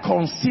 When I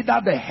consider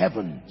the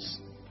heavens,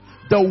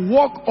 the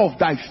work of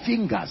thy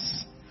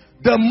fingers,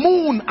 the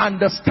moon and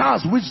the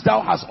stars which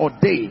thou hast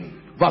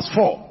ordained. Verse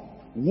 4.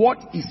 What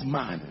is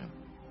man?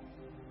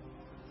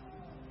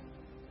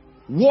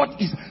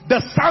 What is...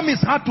 The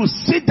psalmist had to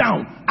sit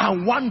down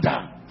and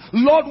wonder,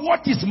 Lord,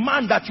 what is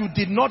man that you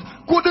did not...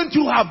 Couldn't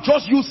you have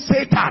just used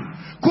Satan?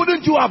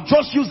 Couldn't you have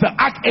just used the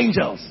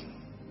archangels?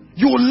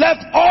 You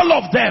left all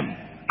of them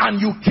and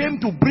you came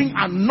to bring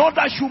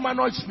another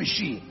humanoid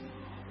species.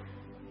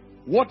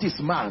 What is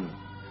man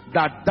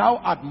that thou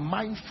art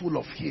mindful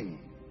of him,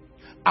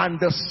 and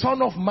the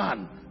Son of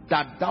Man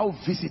that thou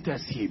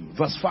visitest him?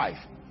 Verse 5.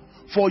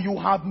 For you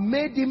have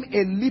made him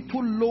a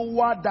little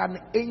lower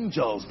than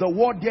angels. The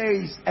word there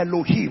is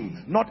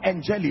Elohim, not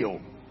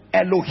Angelio.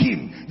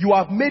 Elohim. You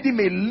have made him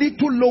a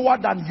little lower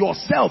than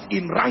yourself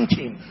in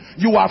ranking.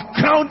 You have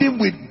crowned him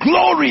with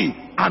glory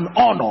and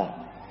honor.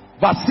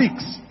 Verse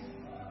 6.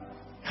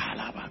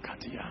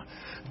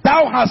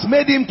 Thou hast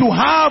made him to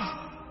have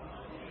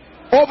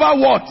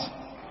over what?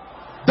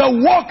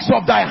 The works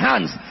of thy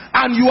hands.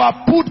 And you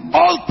have put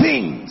all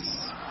things.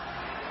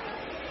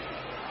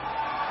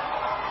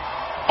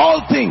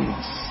 All things.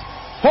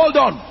 Hold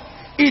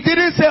on. He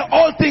didn't say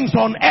all things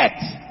on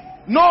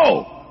earth.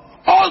 No.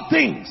 All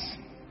things.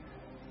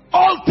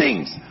 All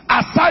things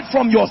aside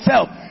from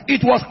yourself.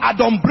 It was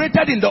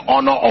adumbrated in the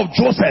honor of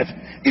Joseph.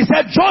 He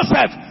said,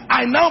 Joseph,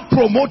 I now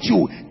promote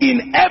you.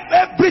 In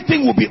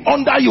everything will be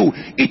under you.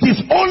 It is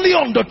only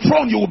on the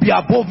throne you will be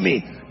above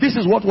me. This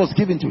is what was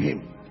given to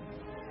him.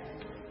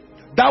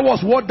 That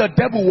was what the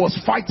devil was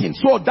fighting.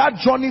 So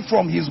that journey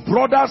from his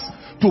brothers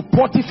to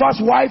Potiphar's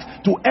wife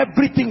to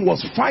everything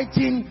was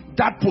fighting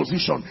that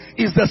position.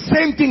 It's the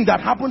same thing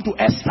that happened to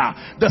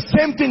Esther. The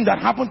same thing that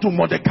happened to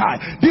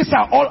Mordecai. These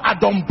are all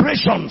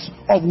adumbrations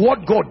of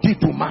what God did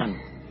to man.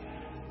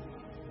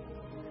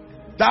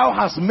 Thou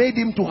hast made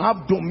him to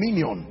have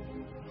dominion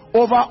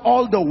over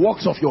all the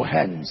works of your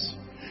hands.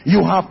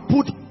 You have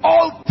put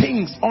all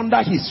things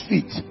under his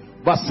feet.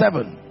 Verse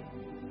 7.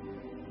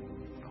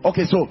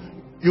 Okay, so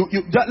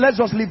let's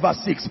just leave verse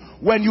 6.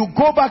 When you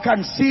go back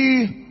and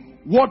see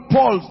what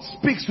Paul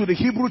speaks to the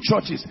Hebrew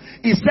churches,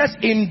 he says,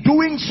 in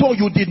doing so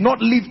you did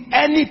not leave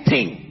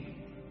anything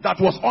that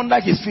was under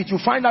his feet. You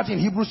find that in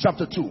Hebrews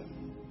chapter 2.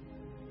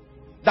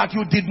 That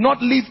you did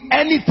not leave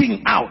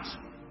anything out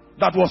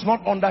that was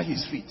not under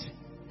his feet.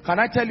 Can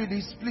I tell you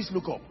this? Please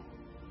look up.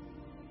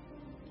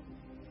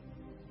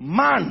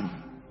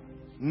 Man,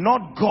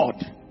 not God,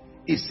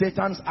 is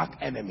Satan's arch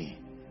enemy.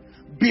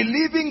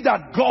 Believing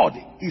that God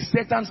is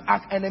Satan's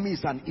arch enemy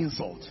is an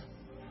insult.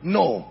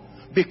 No.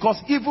 Because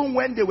even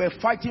when they were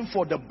fighting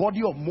for the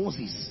body of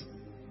Moses,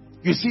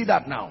 you see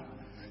that now.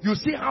 You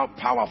see how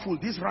powerful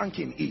this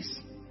ranking is.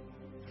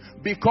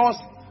 Because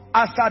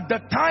as at the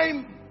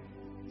time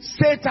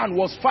Satan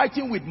was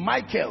fighting with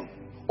Michael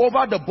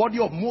over the body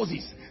of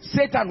Moses,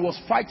 Satan was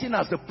fighting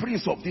as the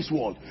prince of this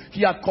world.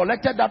 He had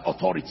collected that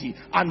authority,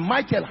 and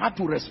Michael had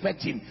to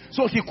respect him.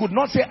 So he could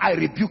not say, I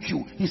rebuke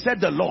you. He said,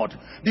 the Lord.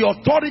 The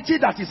authority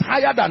that is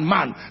higher than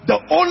man,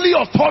 the only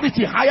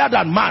authority higher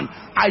than man,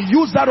 I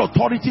use that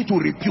authority to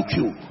rebuke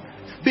you.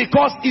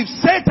 Because if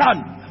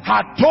Satan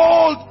had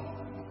told,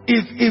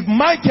 if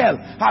Michael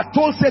had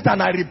told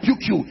Satan, I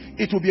rebuke you,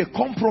 it would be a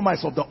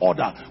compromise of the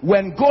order.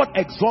 When God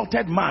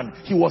exalted man,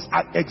 he was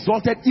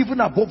exalted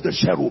even above the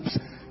cherubs,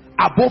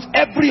 above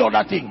every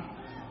other thing.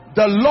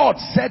 The Lord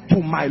said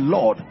to my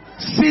Lord,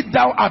 sit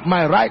thou at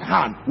my right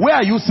hand. Where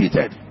are you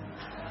seated?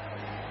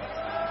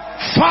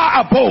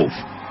 Far above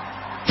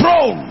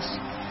thrones,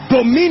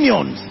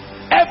 dominions,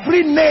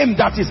 every name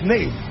that is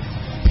named.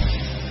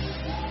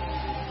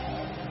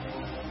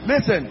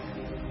 Listen,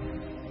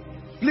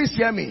 please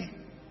hear me.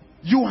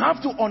 You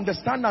have to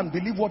understand and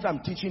believe what I'm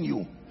teaching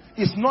you.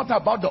 It's not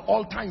about the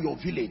altar in your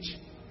village.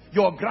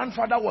 Your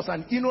grandfather was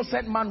an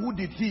innocent man. Who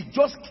did he?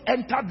 Just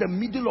entered the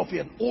middle of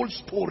an old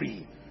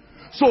story.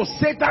 So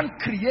Satan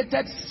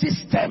created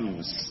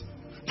systems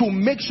to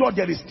make sure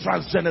there is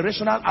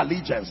transgenerational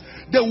allegiance.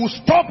 They will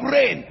stop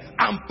rain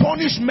and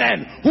punish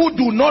men who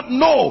do not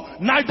know,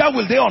 neither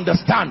will they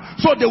understand.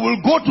 So they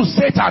will go to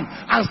Satan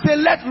and say,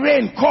 let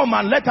rain come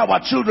and let our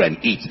children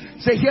eat.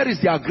 Say, here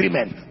is the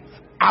agreement.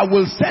 I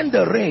will send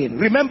the rain.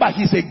 Remember,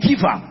 he's a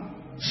giver.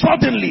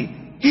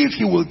 Suddenly, if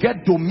he will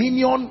get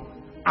dominion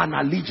and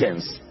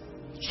allegiance.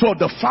 So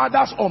the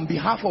fathers on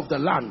behalf of the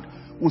land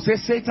will say,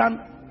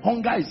 Satan,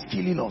 hunger is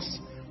killing us.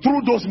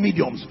 Through those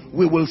mediums,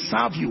 we will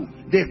serve you.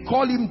 They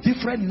call him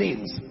different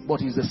names, but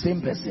he's the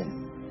same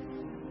person.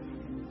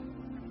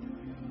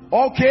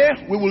 Okay,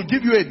 we will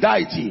give you a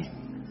deity.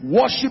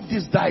 Worship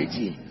this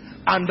deity.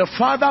 And the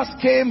fathers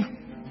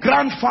came,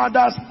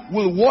 grandfathers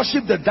will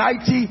worship the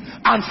deity,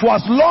 and for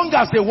as long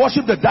as they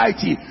worship the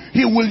deity,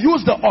 he will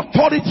use the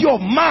authority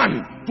of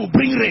man to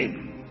bring rain.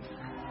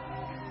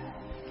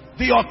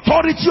 The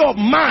authority of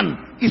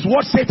man is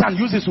what Satan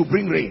uses to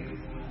bring rain.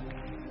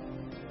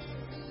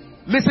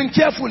 Listen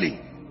carefully.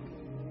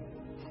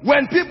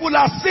 When people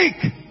are sick,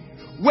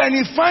 when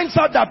he finds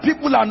out that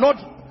people are not,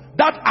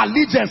 that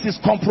allegiance is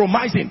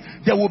compromising,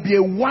 there will be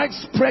a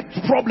widespread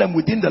problem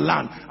within the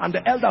land, and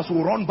the elders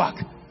will run back,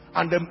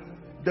 and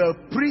the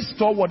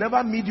priest or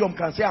whatever medium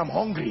can say, I'm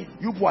hungry.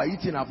 You who are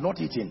eating have not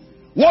eaten.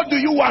 What do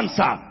you want,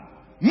 sir?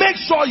 Make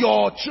sure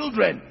your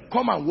children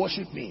come and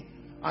worship me.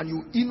 And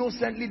you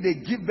innocently, they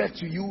give birth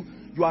to you.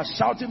 You are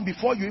shouting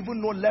before you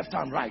even know left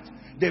and right.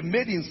 They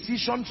made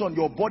incisions on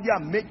your body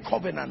and made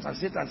covenants, and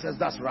Satan says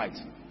that's right.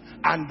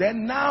 And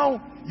then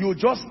now you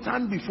just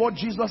stand before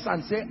Jesus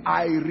and say,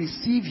 I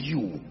receive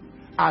you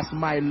as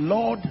my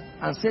Lord.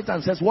 And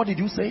Satan says, what did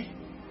you say?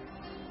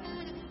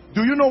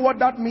 Do you know what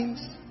that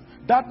means?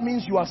 That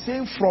means you are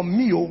saying, from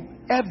me, oh,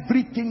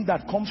 everything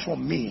that comes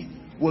from me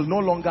will no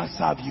longer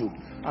serve you.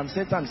 And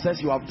Satan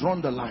says, you have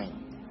drawn the line.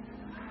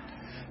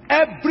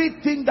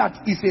 Everything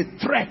that is a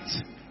threat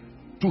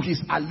to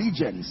his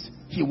allegiance,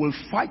 he will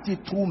fight it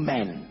through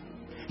men.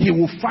 He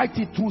will fight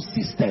it through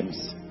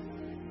systems.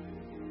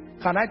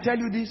 Can I tell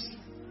you this?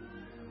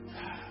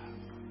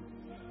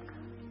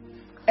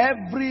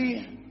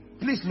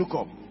 Please look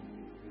up.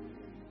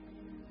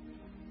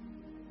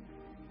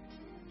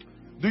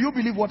 Do you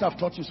believe what I've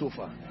taught you so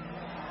far?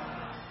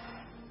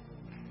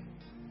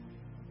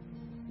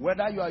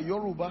 Whether you are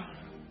Yoruba,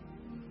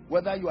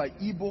 whether you are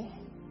Igbo,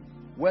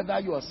 whether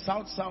you are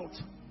South,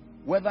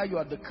 whether you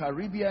are the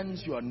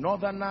Caribbeans, you are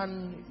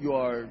Northern, you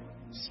are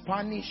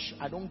Spanish,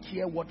 I don't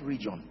care what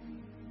region.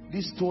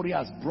 This story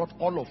has brought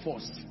all of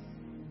us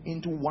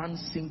into one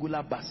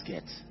singular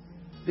basket.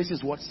 This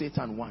is what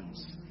Satan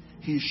wants.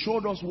 He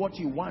showed us what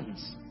he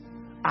wants,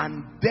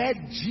 and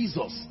dead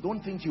Jesus,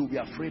 don't think he will be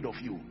afraid of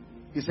you.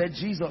 He said,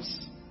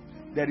 Jesus,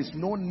 there is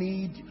no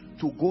need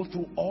to go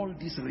through all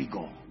this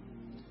rigor.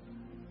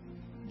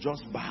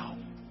 Just bow.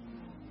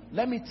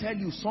 Let me tell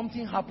you,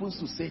 something happens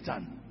to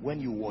Satan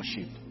when you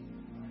worship.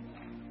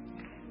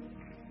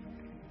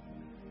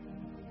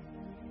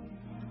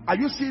 Are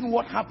you seeing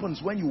what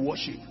happens when you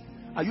worship?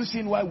 Are you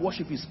seeing why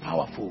worship is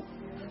powerful?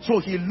 So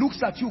he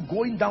looks at you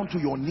going down to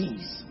your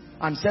knees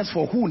and says,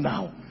 for who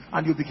now?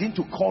 And you begin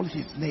to call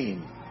his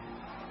name,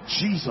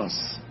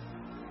 Jesus.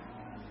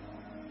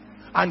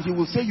 And he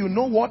will say, you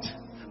know what?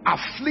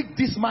 Afflict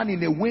this man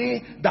in a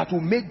way that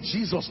will make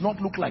Jesus not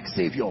look like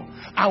Savior.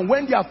 And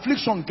when the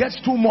affliction gets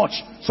too much,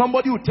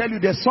 somebody will tell you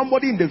there's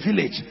somebody in the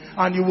village,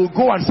 and you will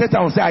go and sit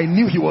down and say, I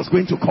knew he was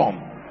going to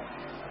come.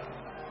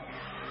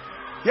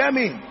 Hear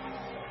me?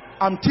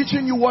 I'm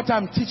teaching you what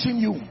I'm teaching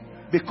you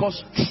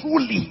because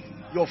truly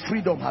your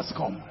freedom has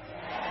come.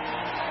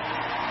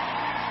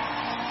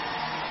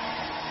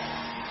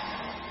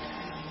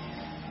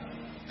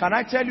 Can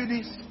I tell you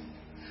this?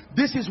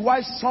 This is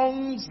why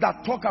songs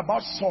that talk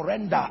about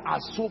surrender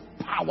are so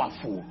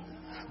powerful.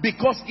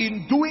 Because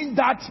in doing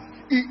that,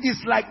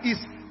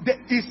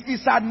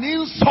 it's an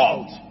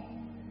insult.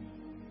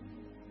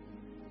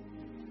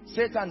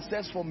 Satan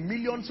says for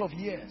millions of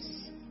years.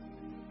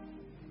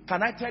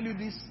 Can I tell you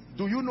this?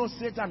 Do you know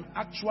Satan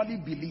actually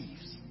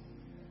believes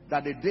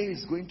that the day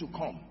is going to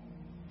come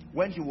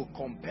when he will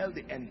compel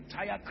the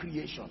entire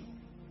creation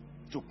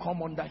to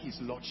come under his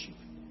lordship?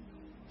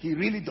 He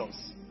really does.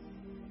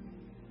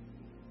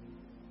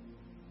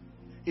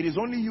 It is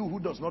only you who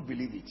does not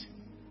believe it.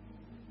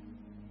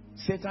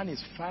 Satan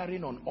is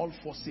firing on all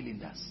four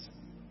cylinders.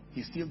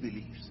 He still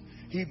believes.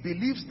 He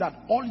believes that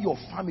all your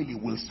family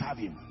will serve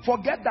him.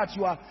 Forget that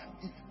you are...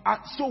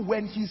 So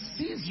when he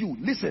sees you,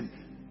 listen,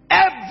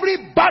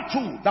 every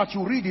battle that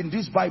you read in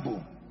this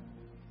Bible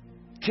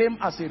came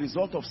as a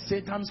result of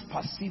Satan's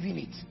perceiving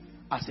it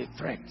as a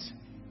threat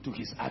to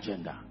his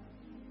agenda.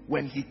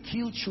 When he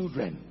killed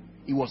children,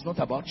 it was not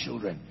about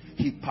children.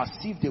 He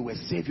perceived they were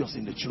saviors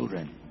in the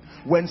children.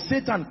 When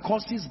Satan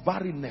causes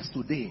barrenness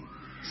today,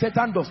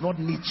 Satan does not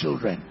need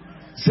children.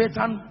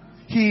 Satan,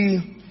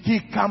 he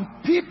can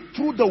peep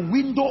through the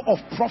window of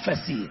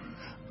prophecy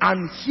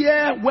and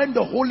hear when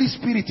the Holy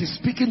Spirit is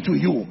speaking to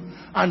you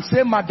and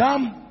say,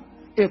 Madam,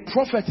 a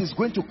prophet is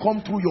going to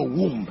come through your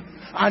womb.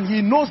 And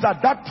he knows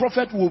that that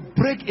prophet will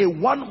break a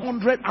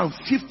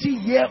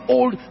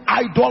 150-year-old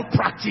idol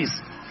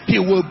practice. He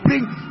will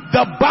bring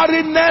the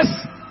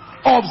barrenness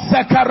of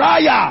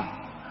Zechariah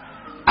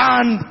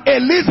and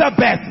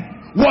Elizabeth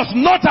was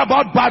not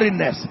about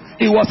barrenness.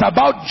 It was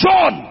about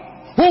John,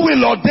 who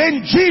will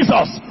ordain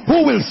Jesus,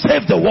 who will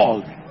save the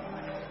world.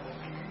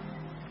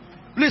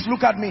 Please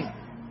look at me.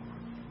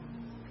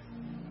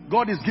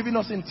 God is giving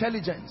us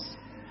intelligence.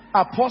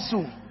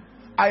 Apostle,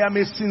 I am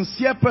a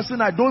sincere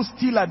person. I don't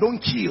steal, I don't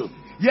kill.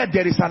 Yet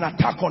there is an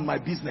attack on my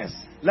business.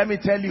 Let me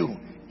tell you,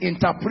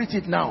 interpret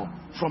it now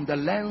from the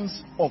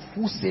lens of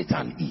who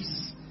Satan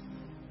is.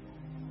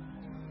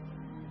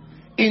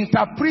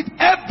 Interpret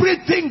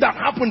everything that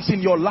happens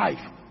in your life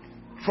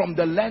from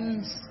the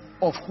lens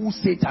of who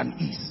Satan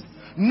is.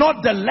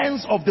 Not the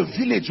lens of the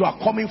village you are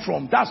coming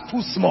from. That's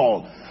too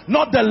small.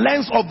 Not the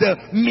lens of the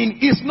mean.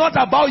 It's not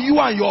about you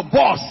and your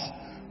boss.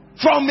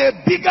 From a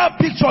bigger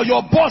picture,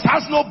 your boss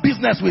has no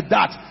business with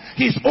that.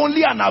 He's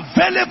only an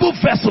available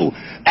vessel.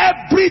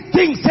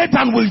 Everything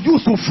Satan will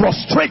use to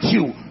frustrate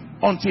you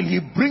until he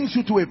brings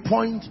you to a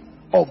point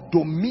of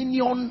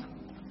dominion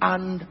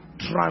and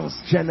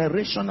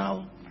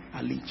transgenerational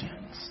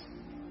allegiance.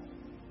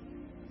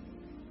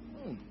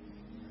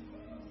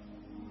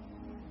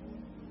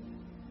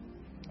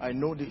 I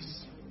know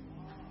this.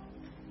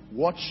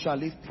 What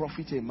shall it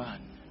profit a man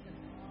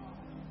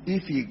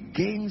if he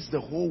gains the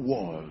whole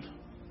world?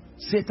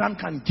 Satan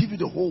can give you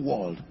the whole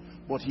world,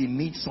 but he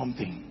needs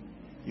something: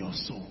 your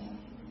soul.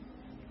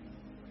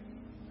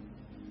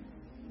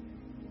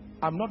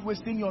 I'm not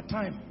wasting your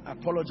time. I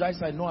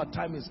apologize. I know our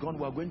time is gone.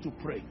 We're going to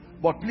pray.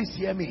 But please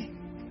hear me.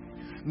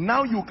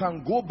 Now you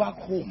can go back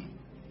home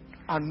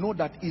and know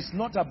that it's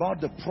not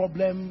about the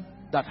problem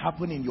that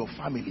happened in your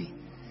family.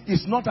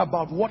 It's not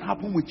about what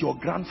happened with your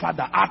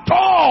grandfather at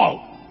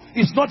all.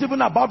 It's not even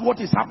about what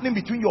is happening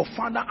between your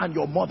father and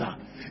your mother.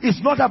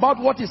 It's not about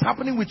what is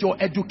happening with your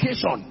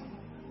education.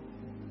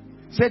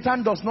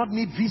 Satan does not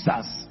need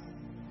visas.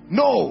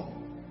 No.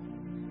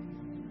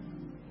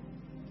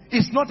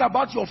 It's not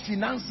about your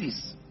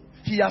finances.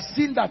 He has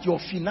seen that your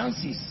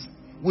finances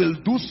will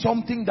do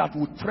something that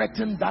will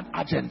threaten that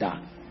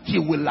agenda. He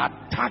will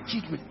attach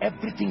it with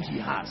everything he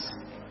has.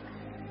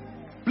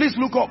 Please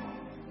look up.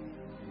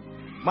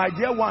 My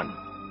dear one,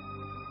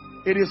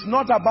 it is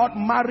not about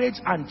marriage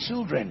and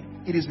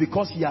children. It is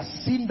because he has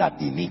seen that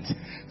in it.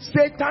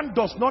 Satan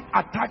does not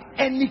attack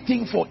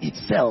anything for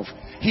itself.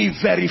 He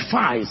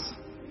verifies.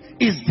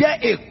 Is there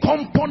a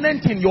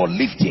component in your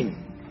lifting?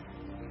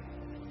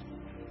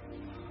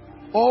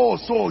 Oh,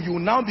 so you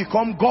now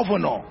become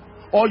governor,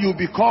 or you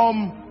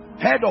become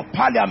head of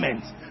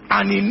parliament,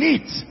 and in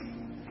it,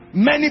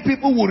 many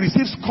people will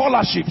receive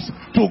scholarships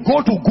to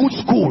go to good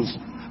schools,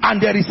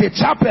 and there is a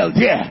chapel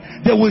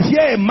there. They will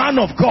hear a man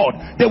of God.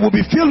 They will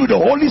be filled with the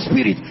Holy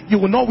Spirit. You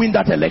will not win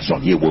that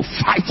election. He will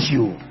fight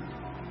you.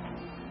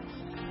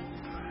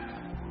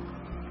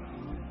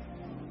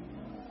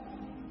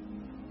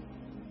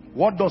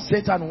 What does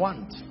Satan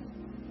want?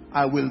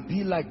 I will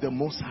be like the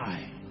Most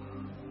High.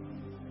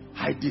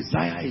 I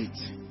desire it.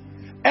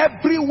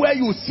 Everywhere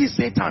you see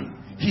Satan,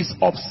 he's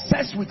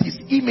obsessed with his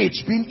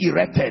image being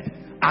erected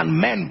and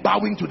men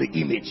bowing to the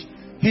image.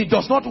 He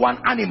does not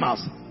want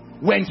animals.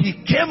 When he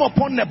came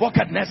upon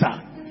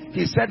Nebuchadnezzar,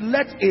 he said,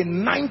 let a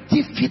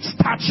 90-feet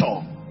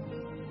stature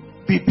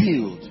be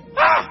built.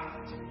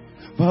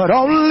 But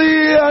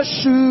only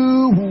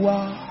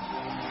Yeshua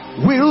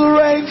will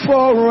reign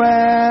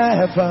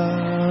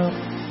forever.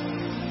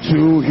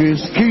 To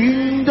his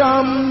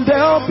kingdom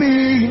there'll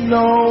be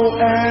no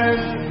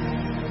end.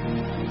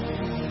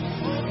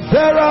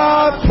 There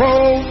are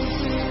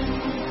thrones,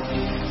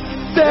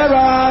 there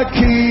are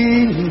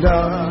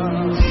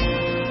kingdoms,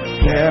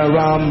 there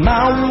are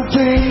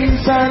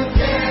mountains and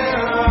there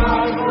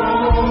are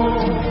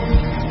thrones.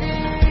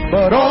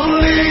 But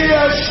only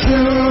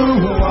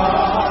Yeshua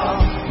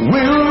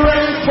will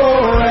reign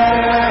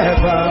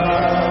forever.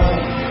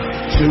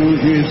 To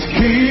his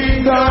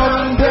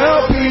kingdom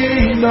there'll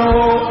be no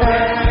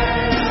end.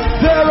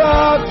 There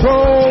are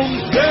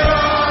thrones, there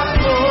are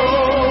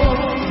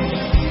thrones,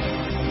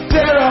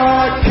 there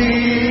are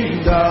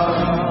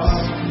kingdoms,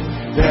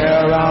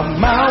 there are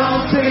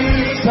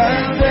mountains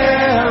and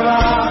there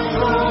are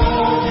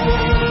thrones.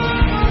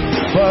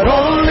 But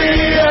only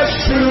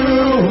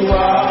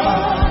Yeshua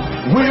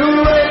will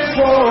reign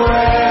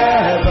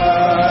forever.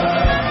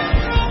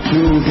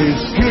 To his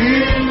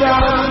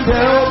kingdom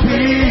there'll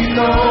be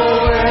no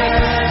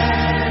end.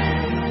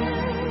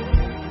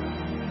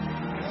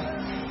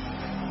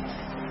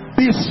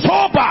 Be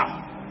sober,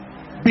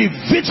 be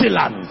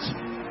vigilant,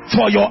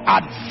 for your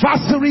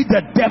adversary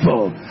the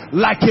devil,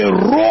 like a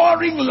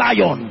roaring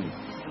lion,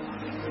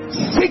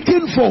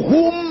 seeking for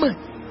whom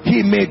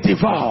he may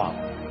devour.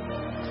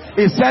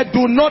 He said,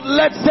 do not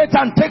let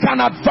Satan take an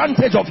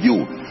advantage of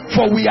you,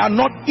 for we are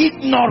not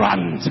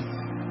ignorant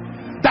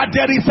that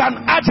there is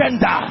an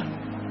agenda.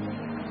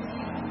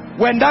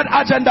 When that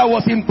agenda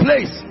was in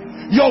place,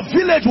 your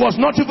village was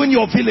not even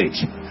your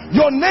village.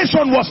 Your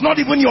nation was not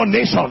even your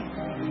nation.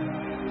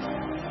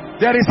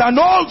 There is an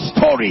old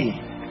story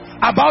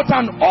about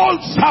an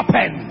old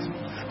serpent,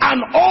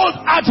 an old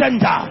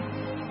agenda.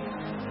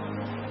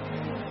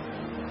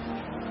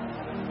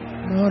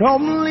 Not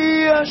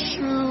only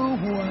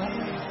Yeshua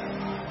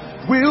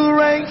will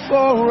reign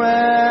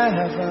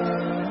forever.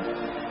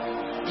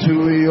 To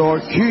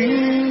your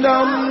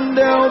kingdom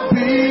there'll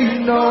be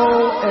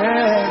no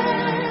end.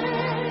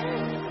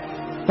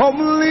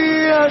 Only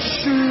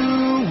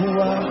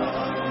Yeshua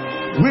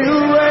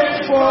will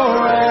reign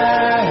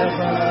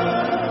forever.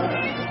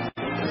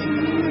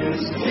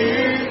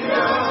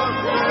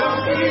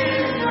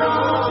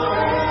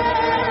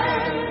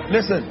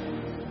 Listen,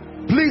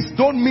 please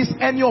don't miss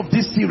any of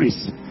this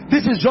series.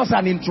 This is just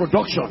an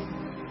introduction.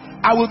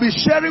 I will be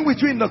sharing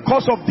with you in the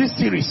course of this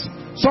series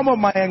some of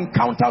my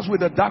encounters with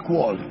the dark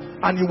world.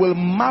 and you will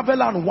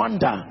marvel and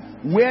wonder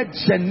where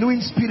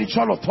genuine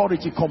spiritual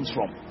authority comes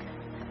from.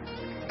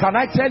 Can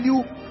I tell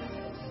you,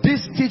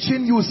 this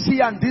teaching you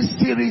see and this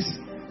series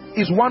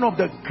is one of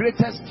the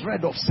greatest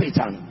dread of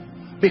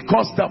Satan,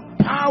 because the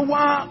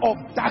power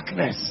of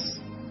darkness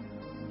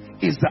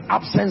is the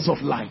absence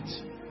of light.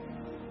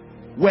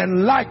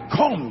 When light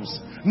comes,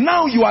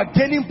 now you are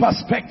gaining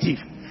perspective.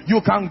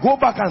 You can go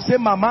back and say,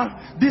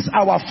 Mama, this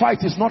our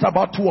fight is not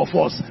about two of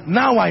us.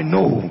 Now I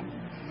know.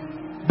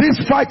 This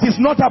fight is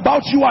not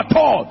about you at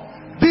all.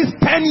 This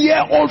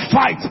 10-year-old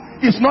fight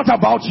is not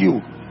about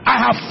you. I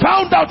have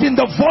found out in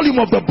the volume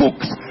of the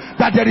books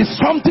that there is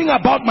something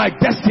about my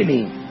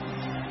destiny.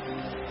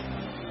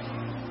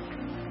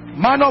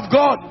 Man of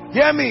God,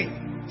 hear me.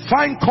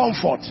 Find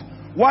comfort.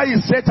 Why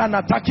is Satan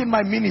attacking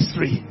my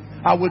ministry?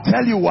 I will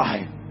tell you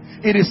why.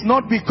 It is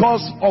not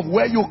because of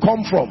where you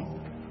come from.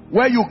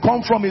 Where you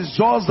come from is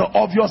just the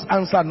obvious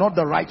answer, not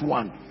the right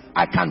one.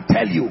 I can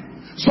tell you.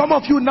 Some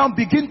of you now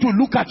begin to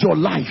look at your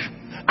life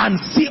and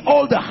see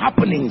all the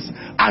happenings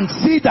and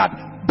see that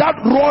that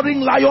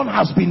roaring lion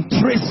has been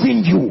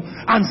tracing you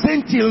and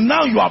saying till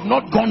now you have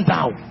not gone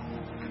down.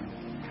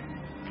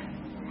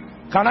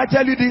 Can I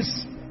tell you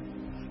this?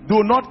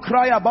 Do not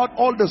cry about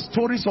all the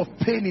stories of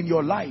pain in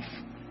your life.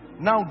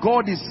 Now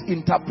God is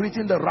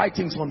interpreting the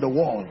writings on the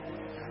wall.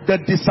 The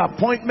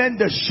disappointment,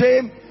 the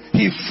shame.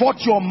 He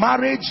fought your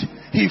marriage.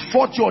 He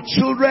fought your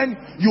children.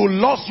 You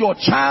lost your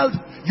child.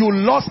 You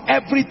lost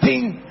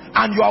everything.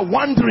 And you are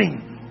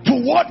wondering, to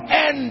what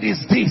end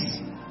is this?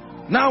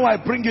 Now I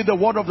bring you the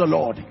word of the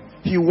Lord.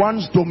 He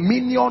wants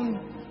dominion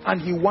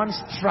and he wants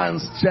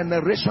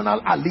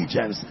transgenerational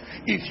allegiance.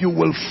 If you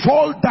will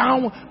fall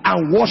down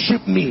and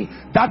worship me,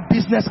 that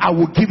business I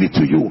will give it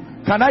to you.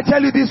 Can I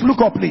tell you this? Look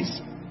up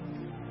please.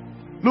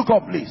 Look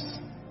up please.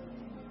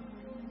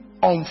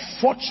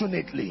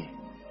 Unfortunately,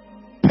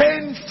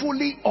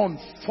 painfully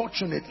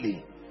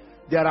unfortunately,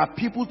 there are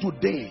people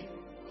today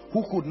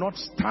who could not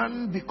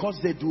stand because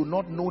they do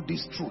not know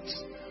these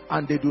truths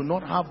and they do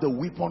not have the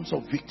weapons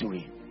of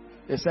victory.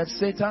 They said,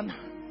 Satan,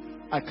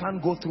 I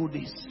can't go through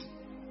this.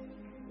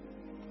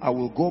 I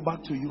will go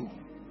back to you.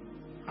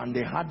 And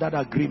they had that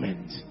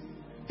agreement.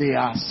 They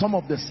are some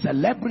of the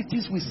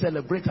celebrities we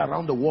celebrate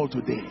around the world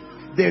today.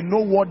 They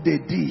know what they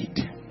did.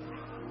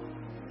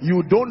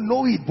 You don't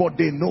know it, but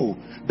they know.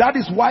 That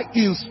is why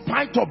in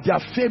spite of their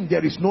fame,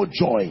 there is no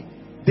joy.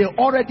 They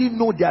already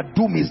know their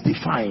doom is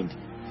defined.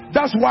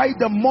 That's why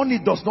the money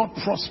does not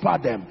prosper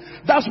them.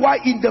 That's why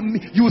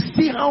you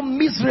see how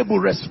miserable,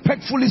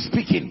 respectfully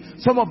speaking,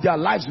 some of their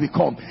lives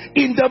become.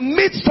 In the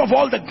midst of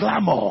all the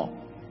glamour.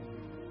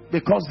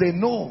 Because they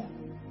know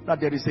that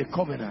there is a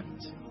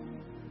covenant.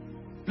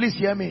 Please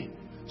hear me.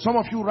 Some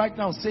of you right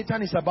now,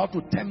 Satan is about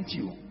to tempt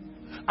you.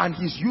 And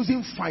he's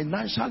using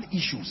financial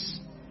issues.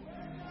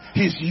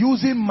 He's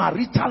using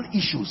marital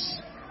issues.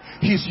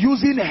 He's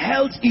using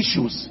health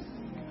issues.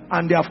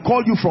 And they have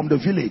called you from the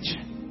village.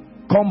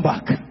 Come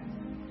back.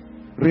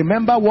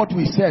 Remember what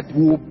we said.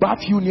 We will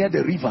bath you near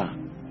the river.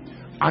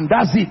 And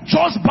that's it.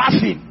 Just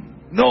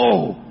bathing.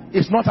 No.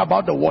 It's not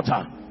about the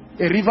water.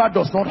 A river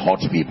does not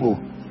hurt people.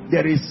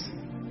 There is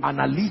an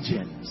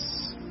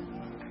allegiance.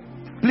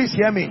 Please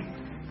hear me.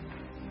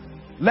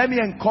 Let me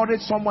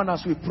encourage someone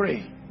as we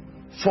pray.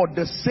 For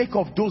the sake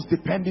of those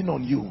depending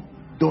on you,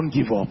 don't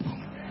give up.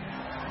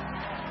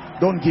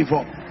 Don't give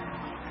up.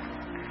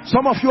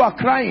 Some of you are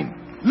crying.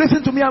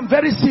 Listen to me, I'm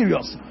very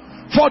serious.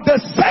 For the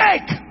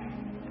sake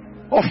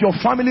of your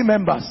family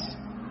members,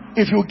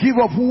 if you give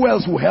up, who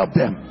else will help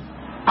them?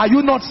 Are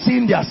you not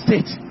seeing their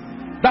state?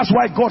 That's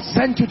why God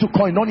sent you to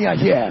Koinonia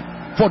here.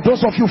 For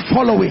those of you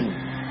following,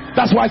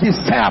 that's why he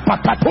said,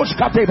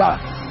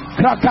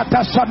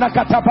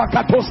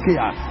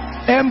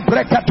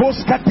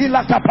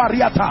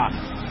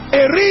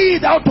 a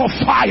reed out of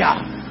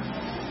fire.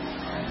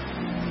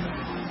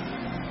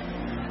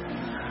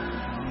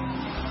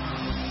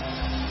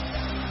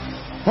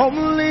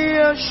 Only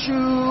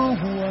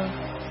Yeshua,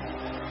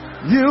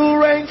 you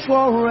reign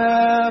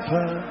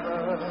forever.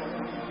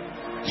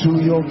 To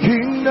your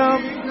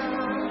kingdom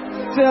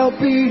there'll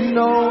be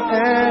no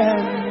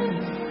end.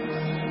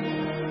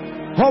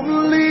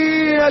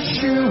 Only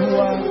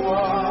Yeshua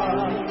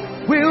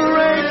will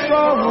reign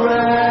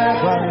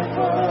forever.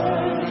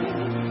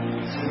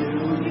 To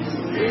his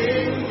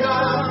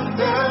kingdom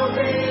there'll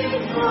be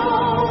no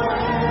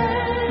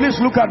end. Please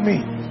look at me.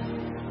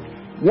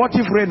 What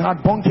if Reinhard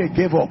Bonnke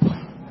gave up?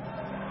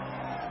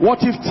 What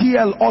if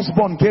T.L.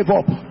 Osborne gave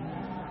up?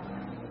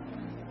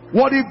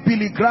 What if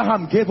Billy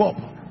Graham gave up?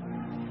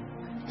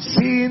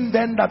 Seeing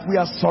then that we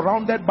are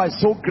surrounded by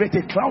so great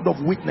a cloud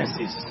of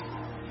witnesses.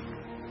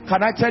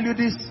 Can I tell you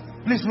this?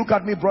 Please look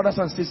at me, brothers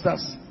and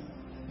sisters.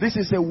 This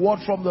is a word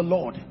from the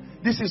Lord.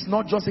 This is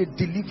not just a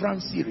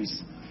deliverance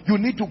series. You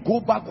need to go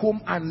back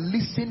home and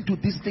listen to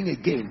this thing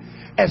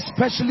again.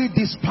 Especially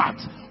this part.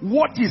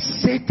 What is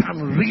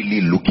Satan really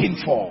looking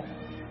for?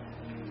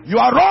 You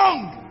are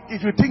wrong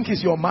if you think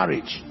it's your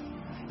marriage.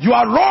 You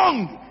are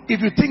wrong if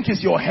you think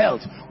it's your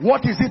health,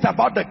 what is it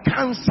about the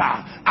cancer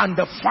and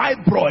the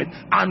fibroid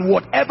and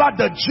whatever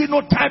the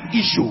genotype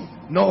issue?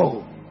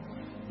 No,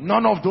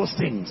 none of those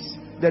things.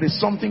 There is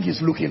something he's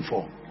looking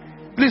for.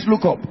 Please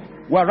look up.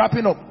 We're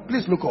wrapping up.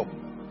 Please look up.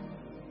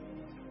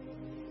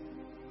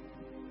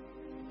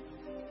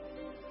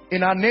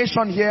 In our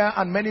nation here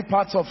and many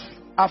parts of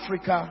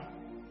Africa,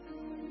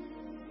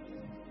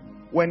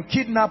 when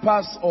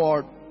kidnappers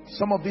or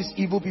some of these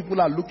evil people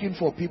are looking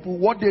for people,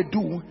 what they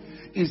do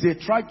is they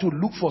try to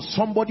look for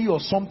somebody or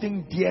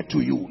something dear to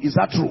you. Is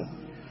that true?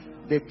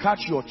 They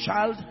catch your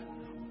child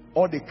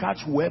or they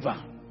catch whoever,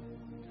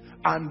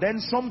 and then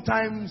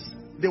sometimes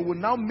they will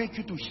now make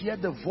you to hear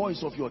the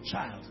voice of your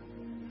child.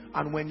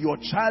 And when your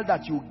child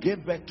that you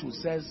gave birth to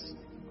says,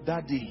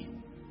 "Daddy,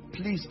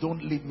 please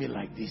don't leave me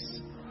like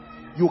this,"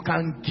 you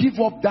can give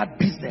up that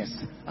business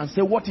and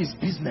say, "What is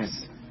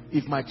business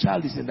if my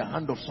child is in the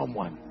hand of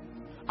someone?"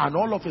 And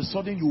all of a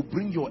sudden you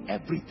bring your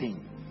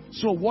everything.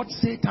 So what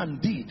Satan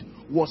did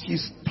was he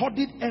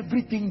studied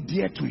everything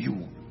dear to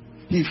you.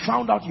 He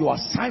found out your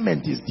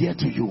assignment is dear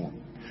to you,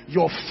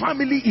 your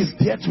family is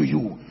dear to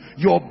you,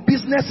 your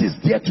business is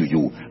dear to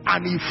you,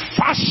 and he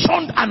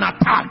fashioned an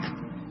attack.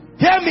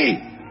 Hear me.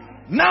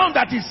 Now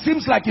that it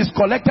seems like he's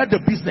collected the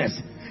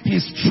business,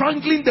 he's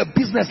strangling the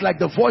business like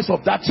the voice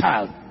of that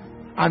child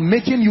and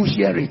making you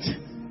hear it.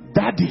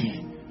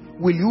 "Daddy,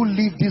 will you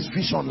leave this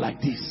vision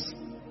like this?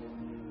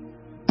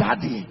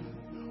 Daddy,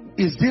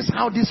 is this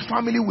how this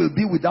family will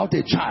be without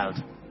a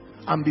child?"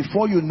 And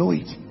before you know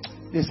it,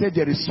 they say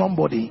there is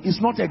somebody. It's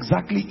not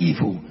exactly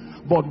evil,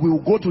 but we'll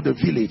go to the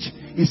village.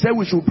 He said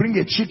we should bring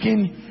a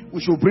chicken,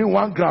 we should bring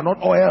 1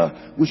 groundnut oil,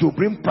 we should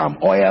bring palm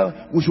oil,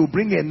 we should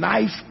bring a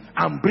knife,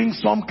 and bring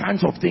some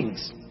kinds of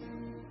things.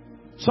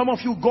 Some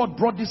of you, God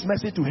brought this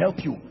message to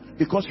help you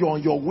because you're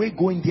on your way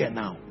going there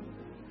now.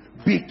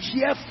 Be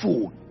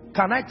careful.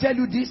 Can I tell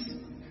you this?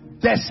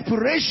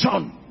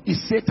 Desperation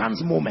is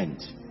Satan's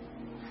moment.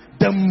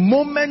 The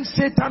moment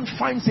Satan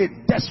finds a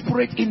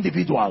desperate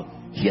individual,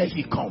 here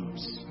he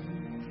comes.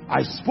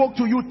 I spoke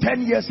to you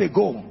 10 years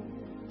ago.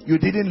 You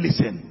didn't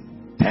listen.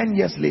 10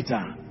 years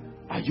later,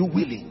 are you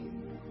willing?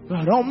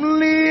 But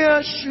only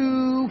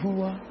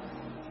Yeshua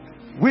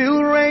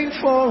will reign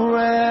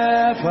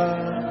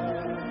forever.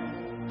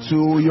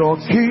 To your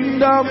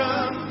kingdom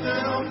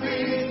there'll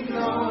be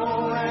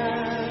no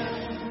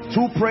end.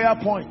 2 prayer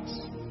points.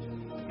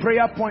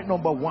 Prayer point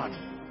number 1.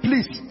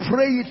 Please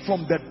pray it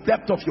from the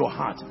depth of your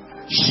heart.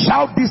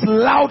 Shout this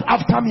loud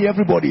after me,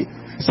 everybody.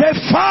 Say,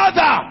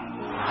 "Father."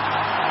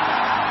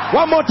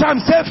 One more time.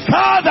 Say,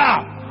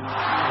 "Father,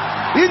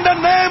 in the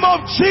name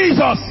of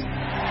Jesus,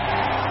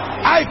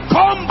 I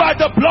come by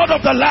the blood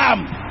of the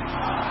Lamb,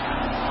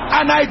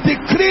 and I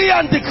decree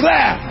and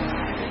declare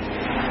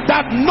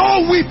that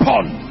no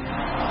weapon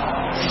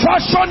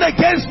fashioned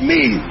against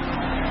me,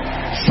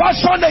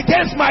 fashioned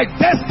against my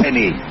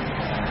destiny,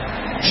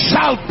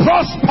 shall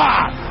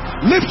prosper."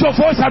 Lift your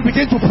voice and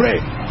begin to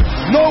pray.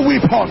 No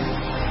weapon.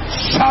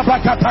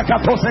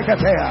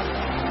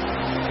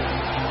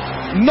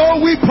 No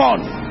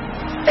weapon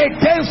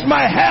against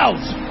my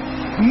health.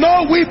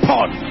 No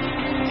weapon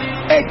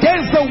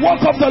against the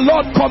work of the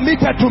Lord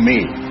committed to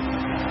me.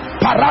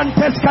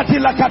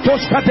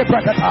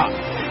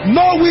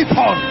 No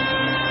weapon.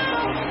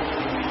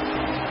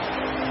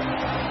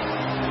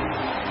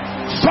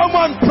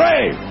 Someone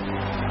pray.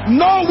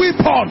 No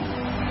weapon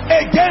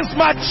against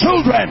my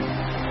children.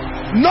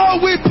 No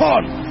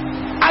weapon.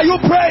 Are you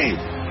praying?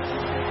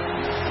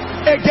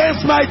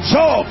 Against my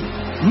job,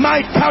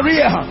 my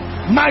career,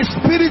 my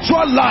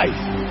spiritual life.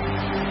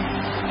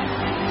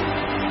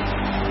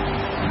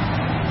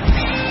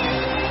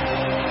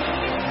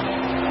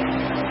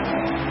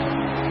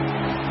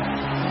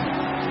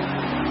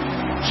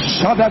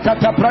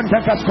 Shadakata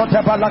Prantakas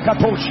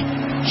Kotabalakatosh.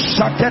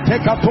 Shakete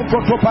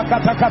Katokoto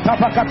Pakata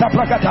Katapakata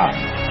Prakata.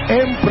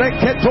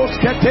 Embreketos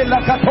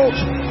Ketelakatosh.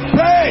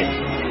 Pray.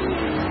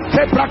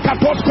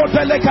 Keprakatos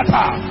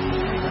Kotelekata.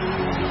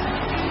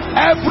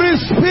 Every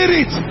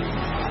spirit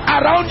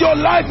around your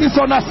life is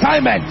on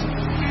assignment.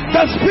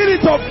 The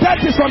spirit of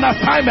death is on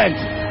assignment.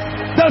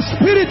 The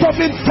spirit of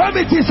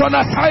infirmity is on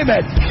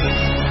assignment.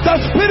 The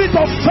spirit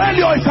of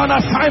failure is on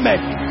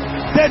assignment.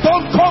 They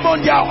don't come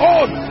on their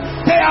own.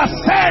 They are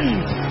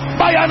sent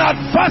by an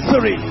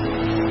adversary.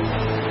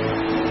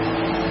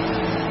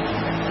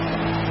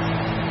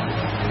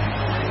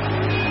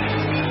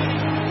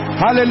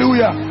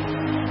 Hallelujah.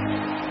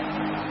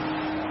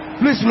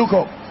 Please look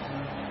up.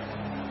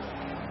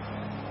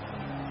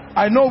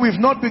 I know we've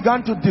not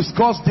begun to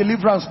discuss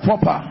deliverance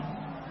proper,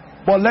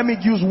 but let me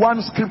use one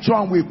scripture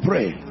and we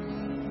pray.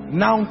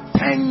 Now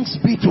thanks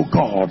be to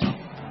God,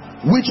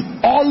 which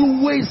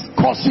always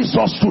causes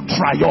us to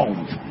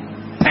triumph.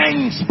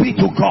 Thanks be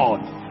to God.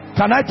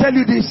 Can I tell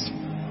you this?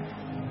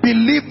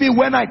 Believe me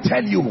when I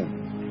tell you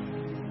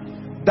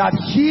that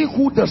he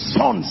who the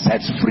Son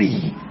sets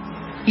free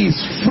is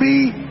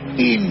free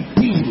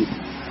indeed.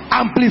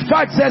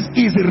 Amplified says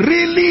is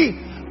really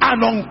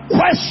and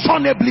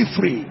unquestionably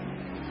free.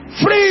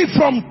 Free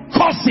from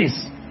curses,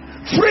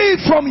 free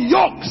from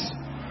yokes,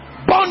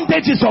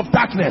 bondages of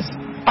darkness.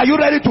 Are you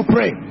ready to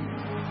pray?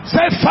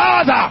 Say,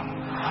 Father,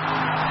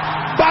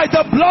 by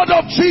the blood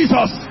of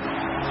Jesus,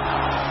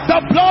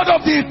 the blood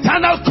of the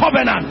eternal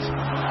covenant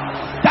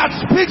that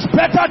speaks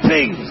better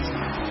things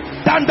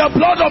than the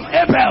blood of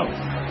Abel,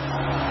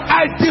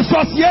 I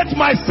dissociate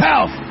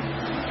myself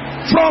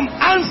from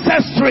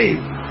ancestry.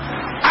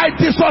 I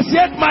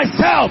dissociate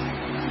myself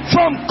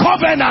from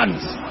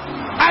covenants.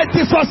 I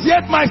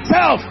dissociate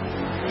myself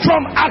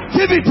from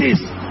activities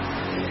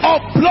of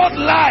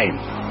bloodline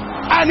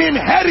and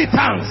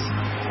inheritance.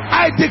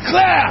 I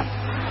declare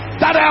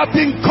that I have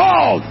been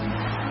called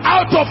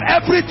out of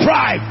every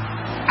tribe,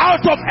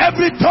 out of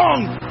every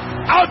tongue,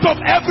 out of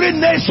every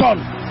nation.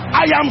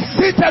 I am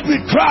seated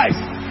with Christ.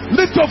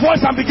 Lift your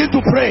voice and begin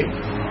to pray.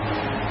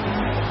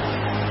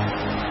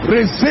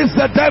 Resist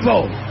the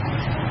devil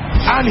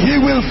and he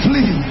will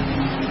flee.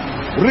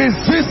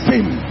 Resist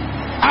him,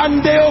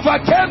 and they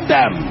overcame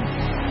them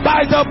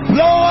by the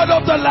blood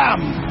of the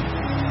Lamb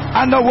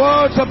and the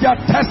words of their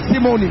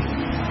testimony.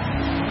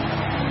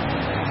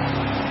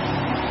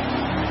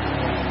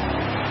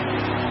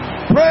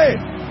 Pray.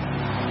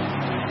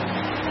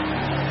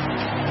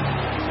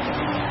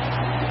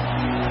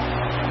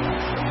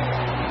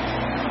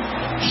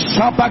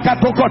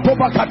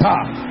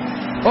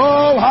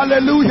 Oh,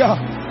 hallelujah.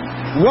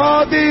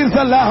 Worthy is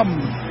the Lamb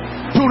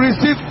to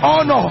receive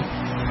honor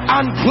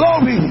and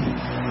glory.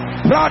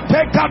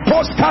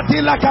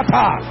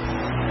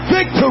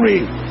 Victory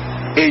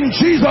in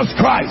Jesus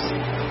Christ.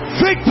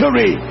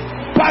 Victory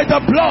by the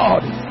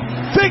blood.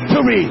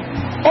 Victory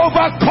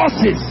over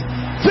curses.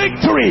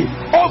 Victory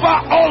over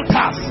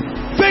altars.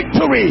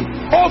 Victory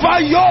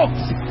over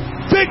yokes.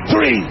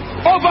 Victory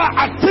over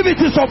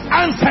activities of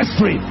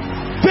ancestry.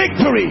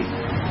 Victory.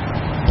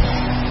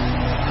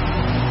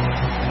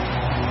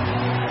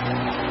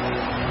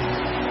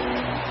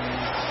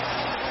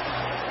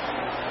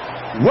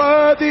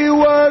 Worthy,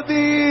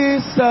 worthy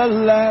is the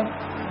Lamb.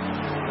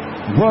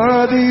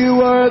 Worthy,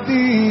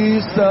 worthy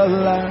is the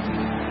Lamb.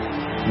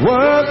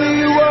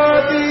 Worthy,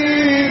 worthy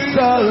is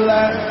the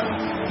Lamb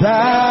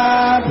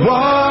that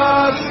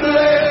was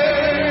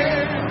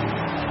slain.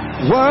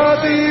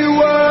 Worthy,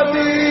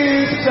 worthy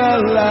is the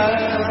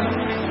Lamb.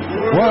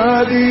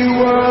 Worthy,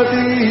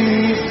 worthy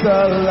is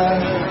the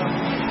Lamb.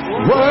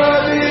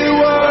 Worthy,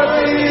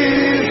 worthy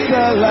is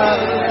the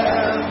Lamb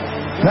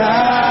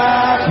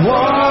that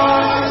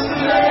was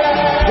slain.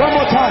 One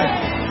more time.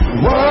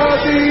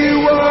 Worthy,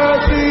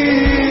 worthy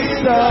is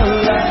the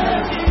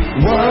Lamb.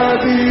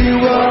 Worthy,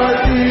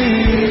 worthy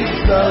is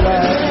the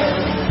Lamb.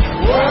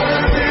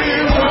 Worthy,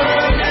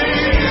 worthy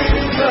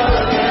is the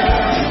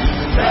Lamb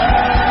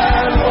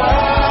that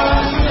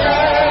was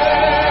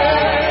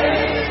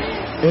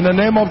slain. In the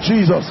name of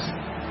Jesus.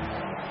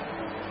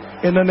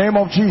 In the name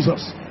of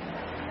Jesus.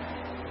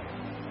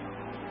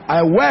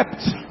 I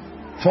wept,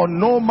 for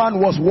no man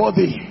was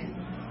worthy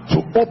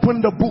to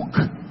open the book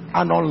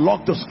and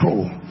unlock the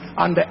scroll.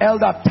 And the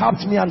elder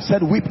tapped me and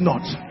said, weep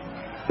not.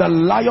 The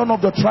Lion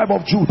of the tribe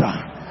of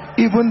Judah,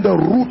 even the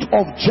root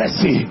of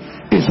Jesse,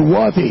 is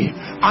worthy.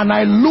 And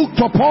I looked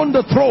upon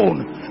the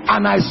throne,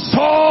 and I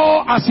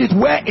saw as it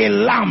were a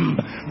lamb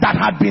that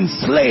had been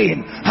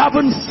slain,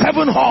 having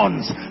 7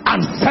 horns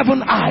and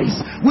 7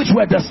 eyes, which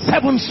were the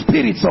 7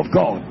 spirits of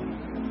God.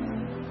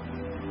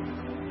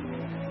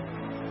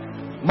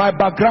 My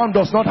background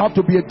does not have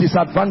to be a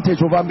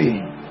disadvantage over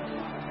me.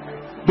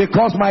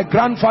 Because my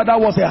grandfather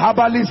was a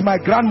herbalist, my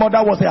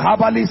grandmother was a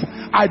herbalist,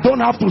 I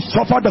don't have to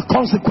suffer the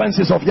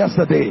consequences of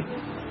yesterday.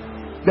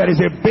 There is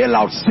a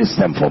bailout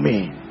system for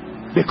me.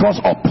 Because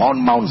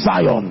upon Mount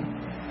Zion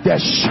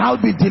there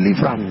shall be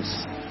deliverance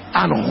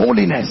and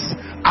holiness,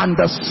 and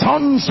the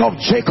sons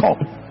of Jacob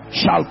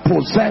shall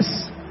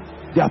possess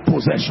their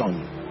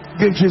possession.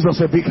 Give Jesus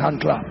a big hand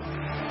clap.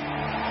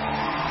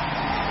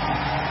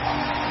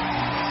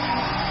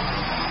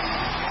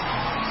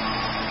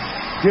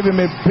 Give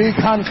him a big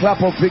hand clap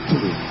of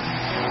victory.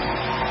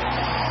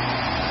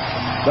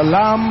 The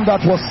Lamb that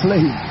was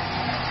slain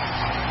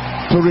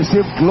to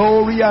receive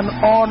glory and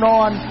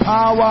honor and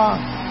power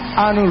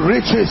and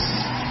riches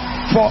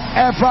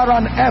forever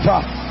and ever.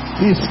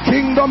 His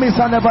kingdom is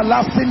an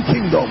everlasting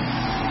kingdom.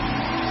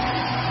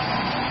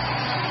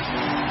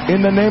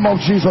 In the name of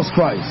Jesus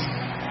Christ.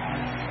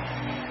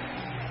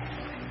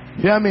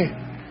 Hear me.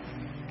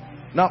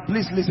 Now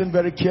please listen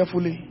very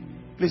carefully.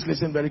 Please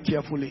listen very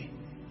carefully.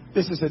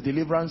 This is a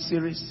deliverance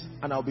series,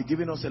 and I'll be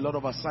giving us a lot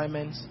of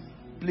assignments.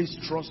 Please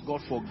trust God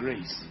for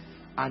grace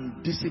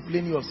and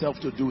discipline yourself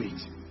to do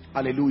it.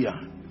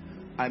 Hallelujah.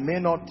 I may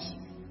not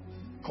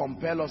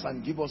compel us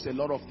and give us a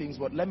lot of things,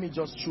 but let me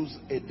just choose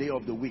a day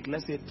of the week.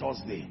 Let's say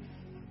Thursday.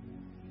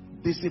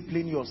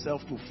 Discipline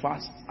yourself to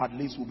fast. At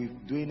least we'll be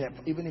doing it,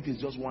 even if it's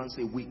just once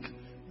a week.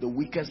 The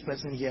weakest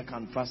person here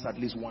can fast at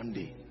least one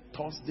day.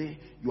 Thursday,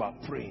 you are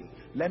praying.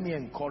 Let me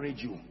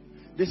encourage you.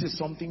 This is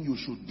something you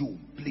should do,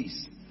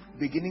 please.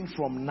 Beginning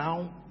from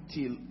now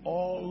till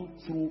all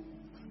through,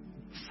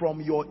 from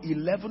your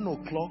 11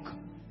 o'clock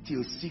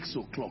till 6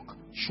 o'clock,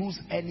 choose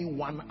any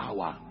 1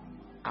 hour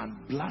and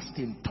blast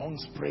in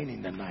tongues praying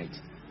in the night.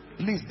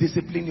 Please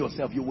discipline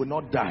yourself. You will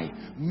not die.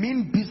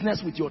 Mean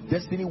business with your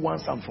destiny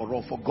once and for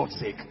all, for God's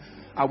sake.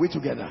 Are we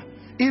together?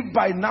 If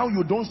by now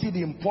you don't see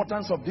the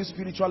importance of this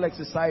spiritual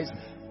exercise,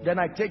 then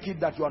I take it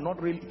that you are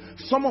not really.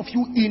 Some of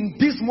you in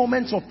these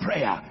moments of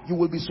prayer, you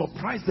will be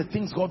surprised the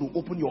things God will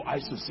open your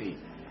eyes to see.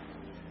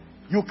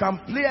 You can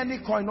play any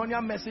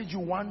koinonia message you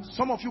want.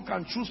 Some of you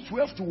can choose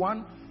 12 to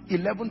 1,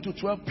 11 to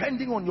 12,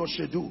 pending on your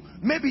schedule.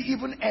 Maybe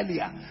even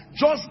earlier.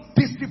 Just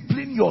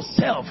discipline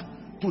yourself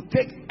to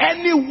take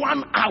any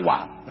 1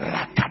 hour.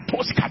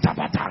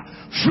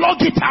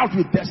 Flog it out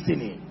with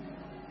destiny.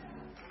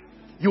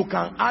 You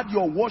can add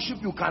your worship.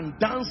 You can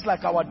dance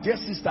like our dear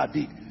sister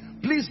did.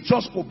 Please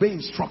just obey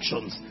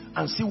instructions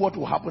and see what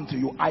will happen to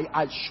you. I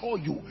assure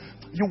you,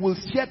 you will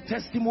hear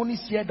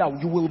testimonies here that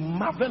you will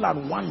marvel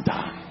and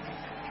wonder.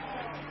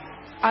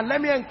 And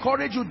let me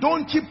encourage you,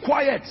 don't keep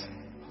quiet.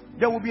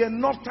 There will be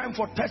enough time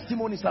for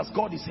testimonies as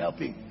God is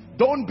helping.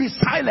 Don't be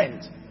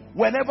silent.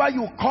 Whenever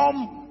you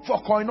come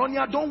for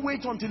koinonia, don't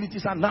wait until it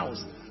is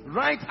announced.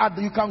 Right at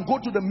you can go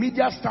to the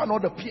media stand or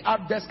the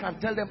PR desk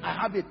and tell them, I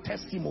have a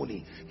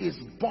testimony. It's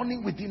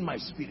burning within my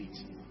spirit.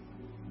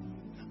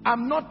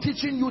 I'm not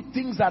teaching you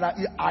things that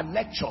are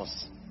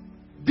lectures.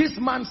 This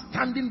man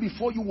standing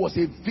before you was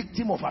a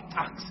victim of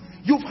attacks.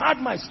 You've heard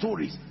my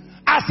stories.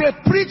 As a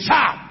preacher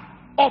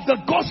of the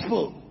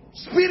gospel,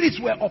 spirits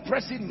were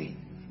oppressing me.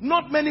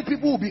 Not many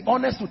people will be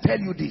honest to tell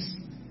you this.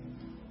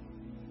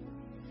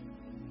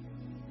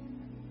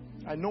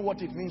 I know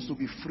what it means to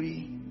be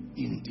free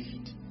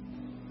indeed.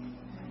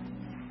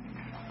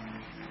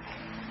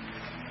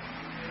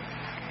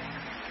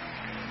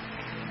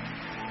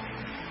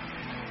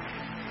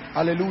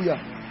 Hallelujah.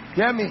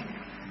 Hear me.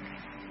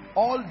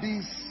 All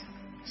these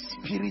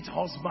spirit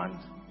husband,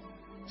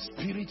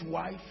 spirit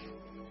wife,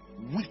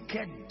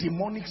 wicked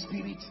demonic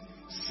spirits,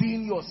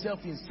 seeing yourself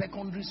in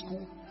secondary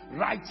school,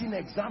 writing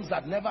exams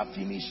that never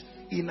finish,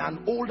 in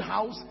an old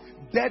house,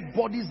 dead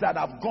bodies that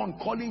have gone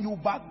calling you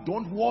back.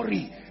 Don't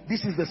worry.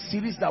 This is the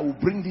series that will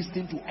bring this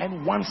thing to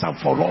end once and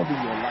for all in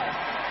your life.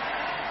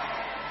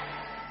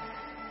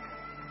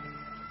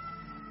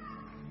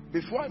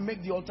 Before I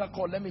make the altar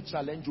call, let me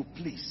challenge you,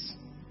 please.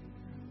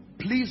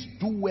 Please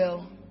do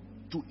well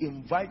to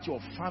invite your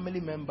family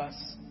members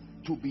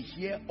to be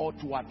here or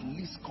to at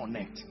least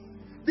connect.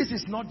 This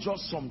is not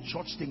just some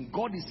church thing.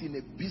 God is in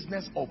a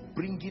business of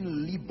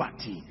bringing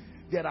liberty.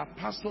 There are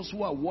pastors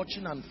who are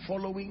watching and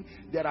following.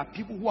 There are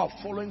people who are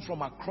following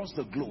from across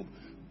the globe.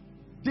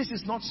 This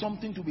is not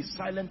something to be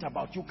silent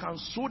about. You can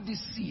sow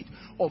this seed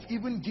of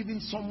even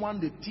giving someone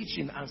the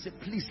teaching and say,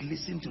 please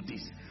listen to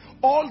this.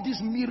 All these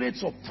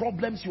myriads of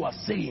problems you are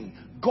saying,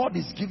 God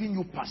is giving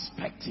you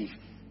perspective.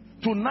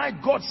 Tonight,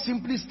 God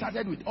simply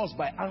started with us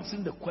by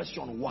answering the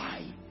question,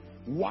 why?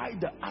 Why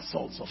the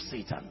assaults of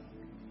Satan?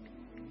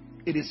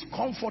 It is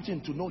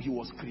comforting to know he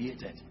was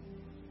created.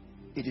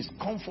 It is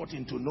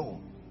comforting to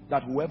know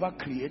that whoever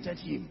created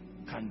him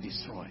can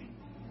destroy.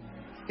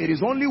 It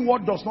is only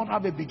what does not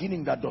have a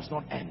beginning that does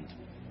not end.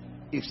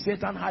 If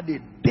Satan had a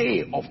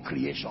day of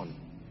creation,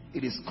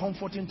 it is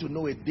comforting to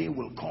know a day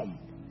will come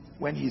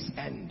when his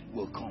end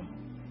will come.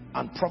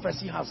 And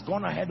prophecy has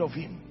gone ahead of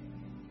him.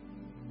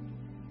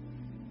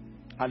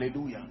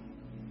 Hallelujah.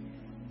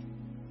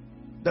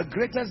 The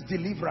greatest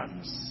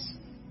deliverance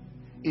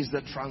is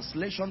the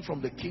translation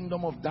from the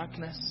kingdom of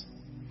darkness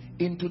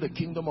into the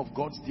kingdom of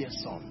God's dear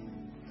Son.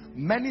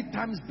 Many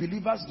times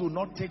believers do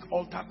not take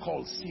altar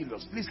calls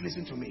serious. Please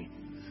listen to me.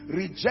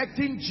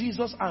 Rejecting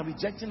Jesus and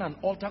rejecting an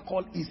altar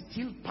call is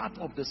still part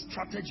of the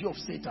strategy of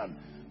Satan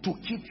to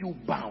keep you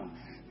bound.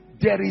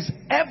 There is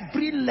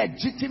every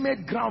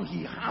legitimate ground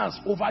he has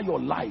over your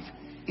life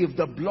if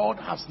the blood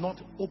has not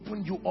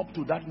opened you up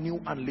to that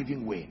new and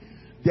living way.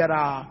 There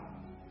are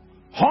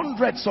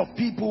hundreds of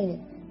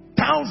people,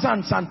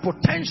 thousands and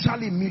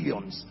potentially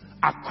millions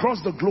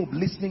across the globe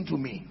listening to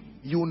me.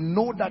 You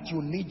know that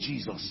you need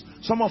Jesus.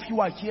 Some of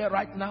you are here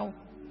right now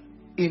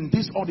in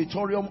this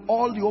auditorium,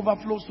 all the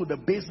overflows to the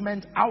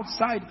basement,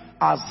 outside,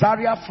 our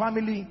Zaria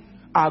family,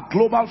 our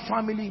global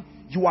family.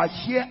 You are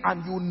here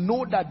and you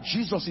know that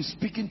Jesus is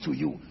speaking to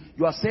you.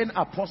 You are saying,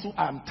 Apostle,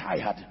 I am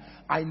tired.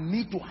 I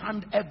need to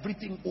hand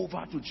everything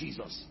over to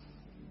Jesus.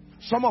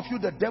 Some of you,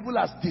 the devil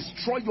has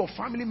destroyed your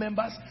family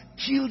members,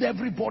 killed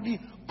everybody,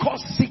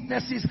 caused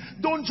sicknesses.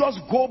 Don't just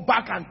go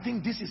back and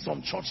think this is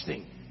some church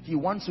thing. He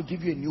wants to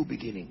give you a new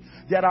beginning.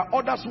 There are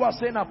others who are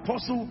saying,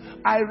 Apostle,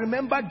 I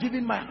remember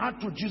giving my heart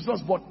to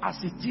Jesus, but as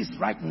it is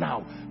right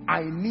now,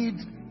 I need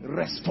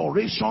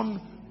restoration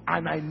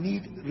and I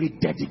need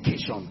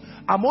rededication.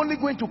 I'm only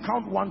going to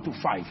count 1 to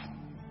 5.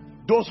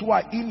 Those who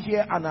are in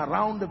here and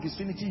around the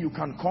vicinity, you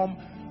can come.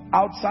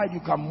 Outside,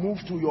 you can move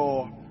to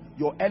your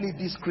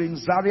LED screen.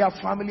 Zaria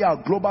family, our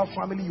global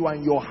family, you are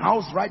in your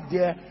house right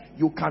there.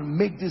 You can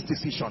make this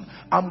decision.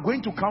 I'm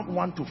going to count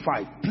 1 to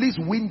 5. Please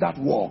win that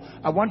war.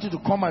 I want you to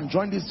come and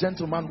join this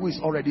gentleman who is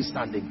already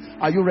standing.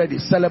 Are you ready?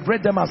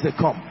 Celebrate them as they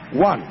come.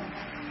 1.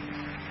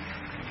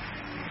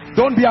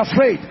 Don't be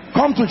afraid.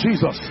 Come to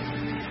Jesus.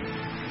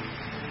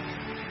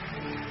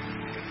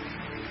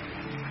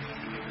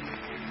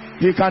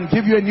 He can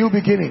give you a new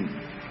beginning.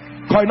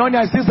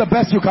 Koinonia, is this the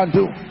best you can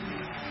do?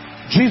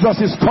 Jesus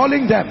is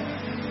calling them.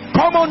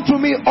 Come unto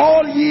me,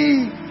 all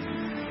ye.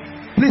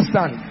 Please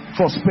stand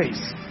for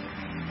space.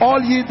 All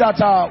ye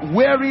that are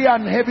weary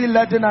and heavy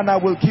laden, and I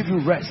will give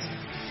you rest.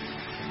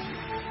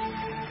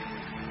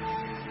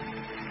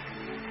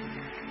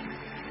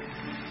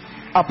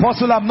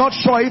 Apostle, I'm not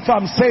sure if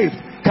I'm saved.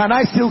 Can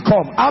I still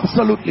come?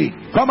 Absolutely.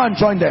 Come and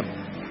join them.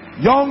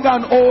 Young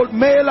and old,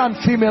 male and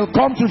female,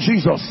 come to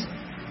Jesus.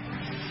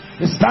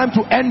 It's time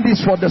to end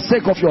this for the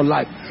sake of your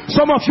life.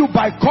 Some of you,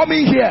 by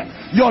coming here,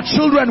 your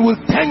children will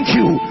thank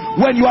you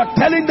when you are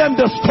telling them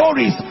the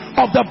stories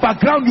of the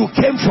background you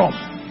came from.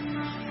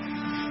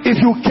 If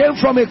you came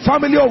from a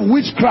family of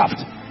witchcraft,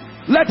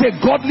 let a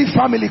godly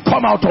family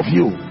come out of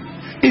you.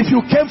 If you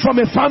came from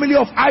a family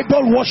of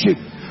idol worship,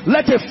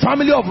 let a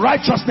family of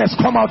righteousness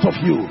come out of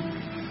you.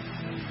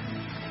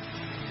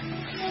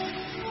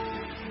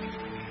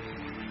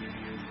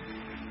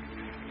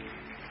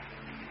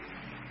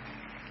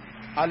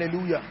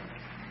 Hallelujah.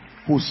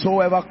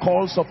 Whosoever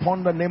calls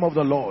upon the name of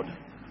the Lord,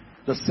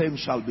 the same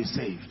shall be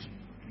saved.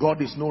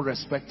 God is no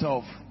respecter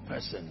of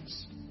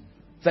persons.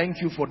 Thank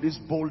you for this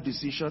bold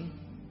decision.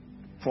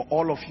 For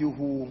all of you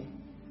who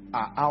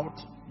are out,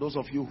 those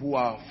of you who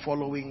are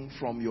following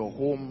from your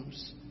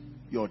homes,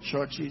 your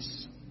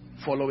churches,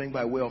 following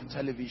by way of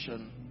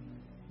television,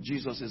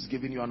 Jesus is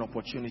giving you an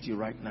opportunity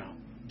right now.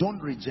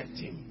 Don't reject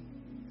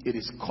him. It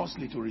is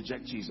costly to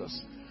reject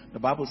Jesus. The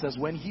Bible says,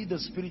 when he, the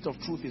Spirit of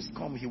truth, is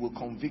come, he will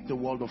convict the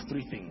world of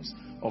three things: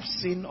 of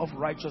sin, of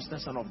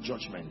righteousness, and of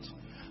judgment.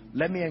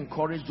 Let me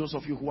encourage those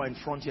of you who are in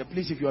front here.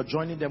 Please, if you are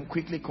joining them,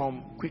 quickly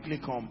come, quickly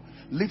come.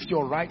 Lift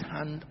your right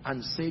hand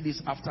and say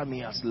this after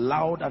me as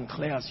loud and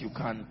clear as you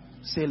can.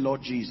 Say,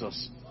 Lord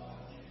Jesus,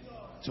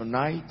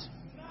 tonight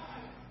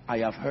I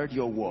have heard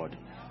your word.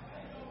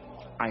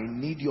 I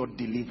need your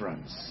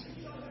deliverance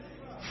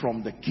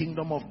from the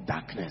kingdom of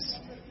darkness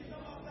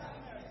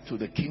to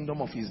the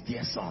kingdom of his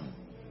dear son.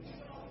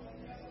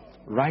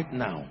 Right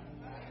now,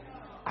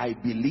 I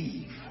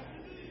believe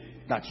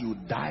that you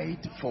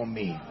died for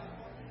me.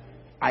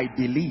 I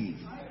believe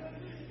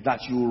that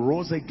you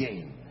rose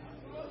again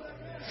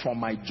for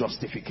my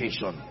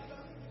justification.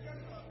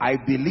 I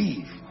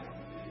believe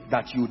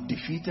that you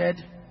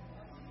defeated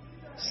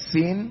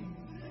sin,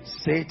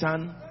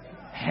 Satan,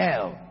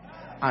 hell,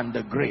 and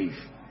the grave,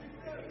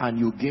 and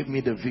you gave me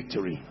the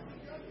victory.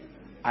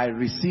 I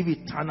receive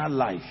eternal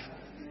life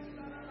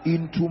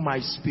into my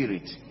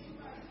spirit,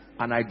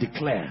 and I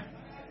declare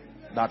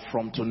that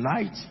from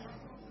tonight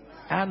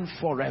and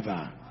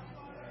forever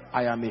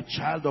I am a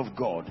child of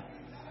God,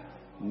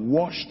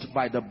 washed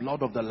by the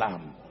blood of the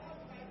Lamb.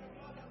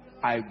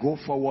 I go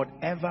forward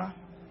ever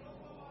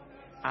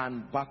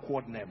and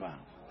backward never.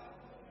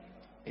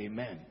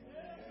 Amen.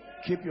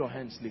 Keep your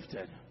hands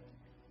lifted.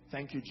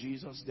 Thank you,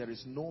 Jesus. There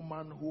is no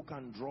man who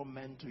can draw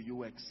men to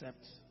you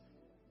except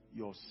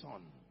your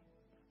Son.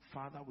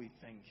 Father, we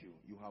thank you.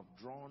 You have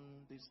drawn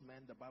these men.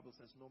 The Bible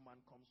says no man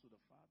comes to the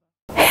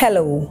Father.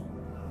 Hello.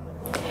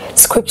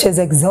 Scriptures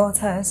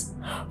exhort us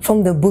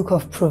from the book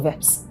of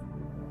Proverbs.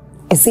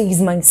 It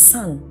says, my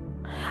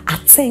son,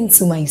 attend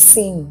to my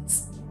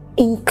sayings.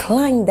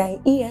 Incline thy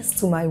ears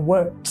to my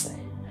words.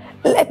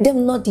 Let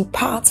them not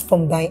depart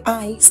from thy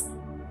eyes,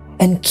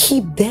 and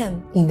keep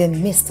them in the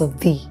midst of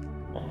thee.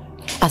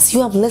 As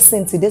you have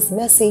listened to this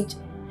message,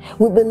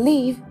 we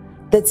believe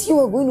that you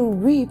are going to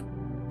reap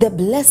the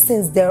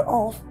blessings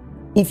thereof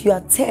if you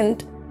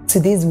attend to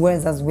these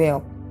words as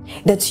well.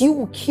 That you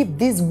will keep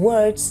these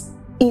words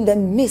in the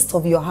midst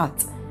of your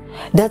heart.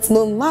 That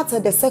no matter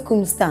the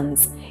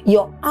circumstance,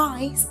 your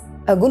eyes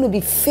are going to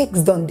be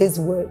fixed on these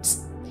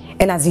words.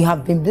 And as you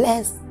have been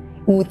blessed,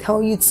 we will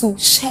tell you to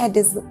share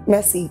this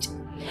message.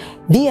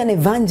 Be an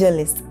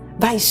evangelist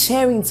by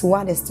sharing to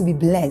others to be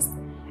blessed.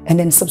 And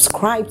then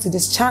subscribe to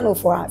this channel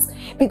for us,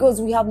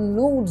 because we have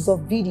loads of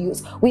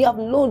videos, we have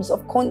loads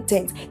of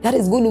content that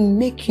is going to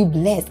make you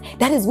blessed,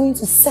 that is going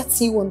to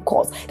set you on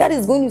course, that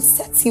is going to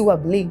set you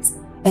ablaze.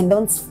 And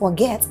don't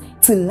forget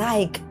to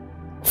like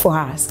for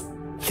us.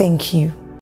 Thank you.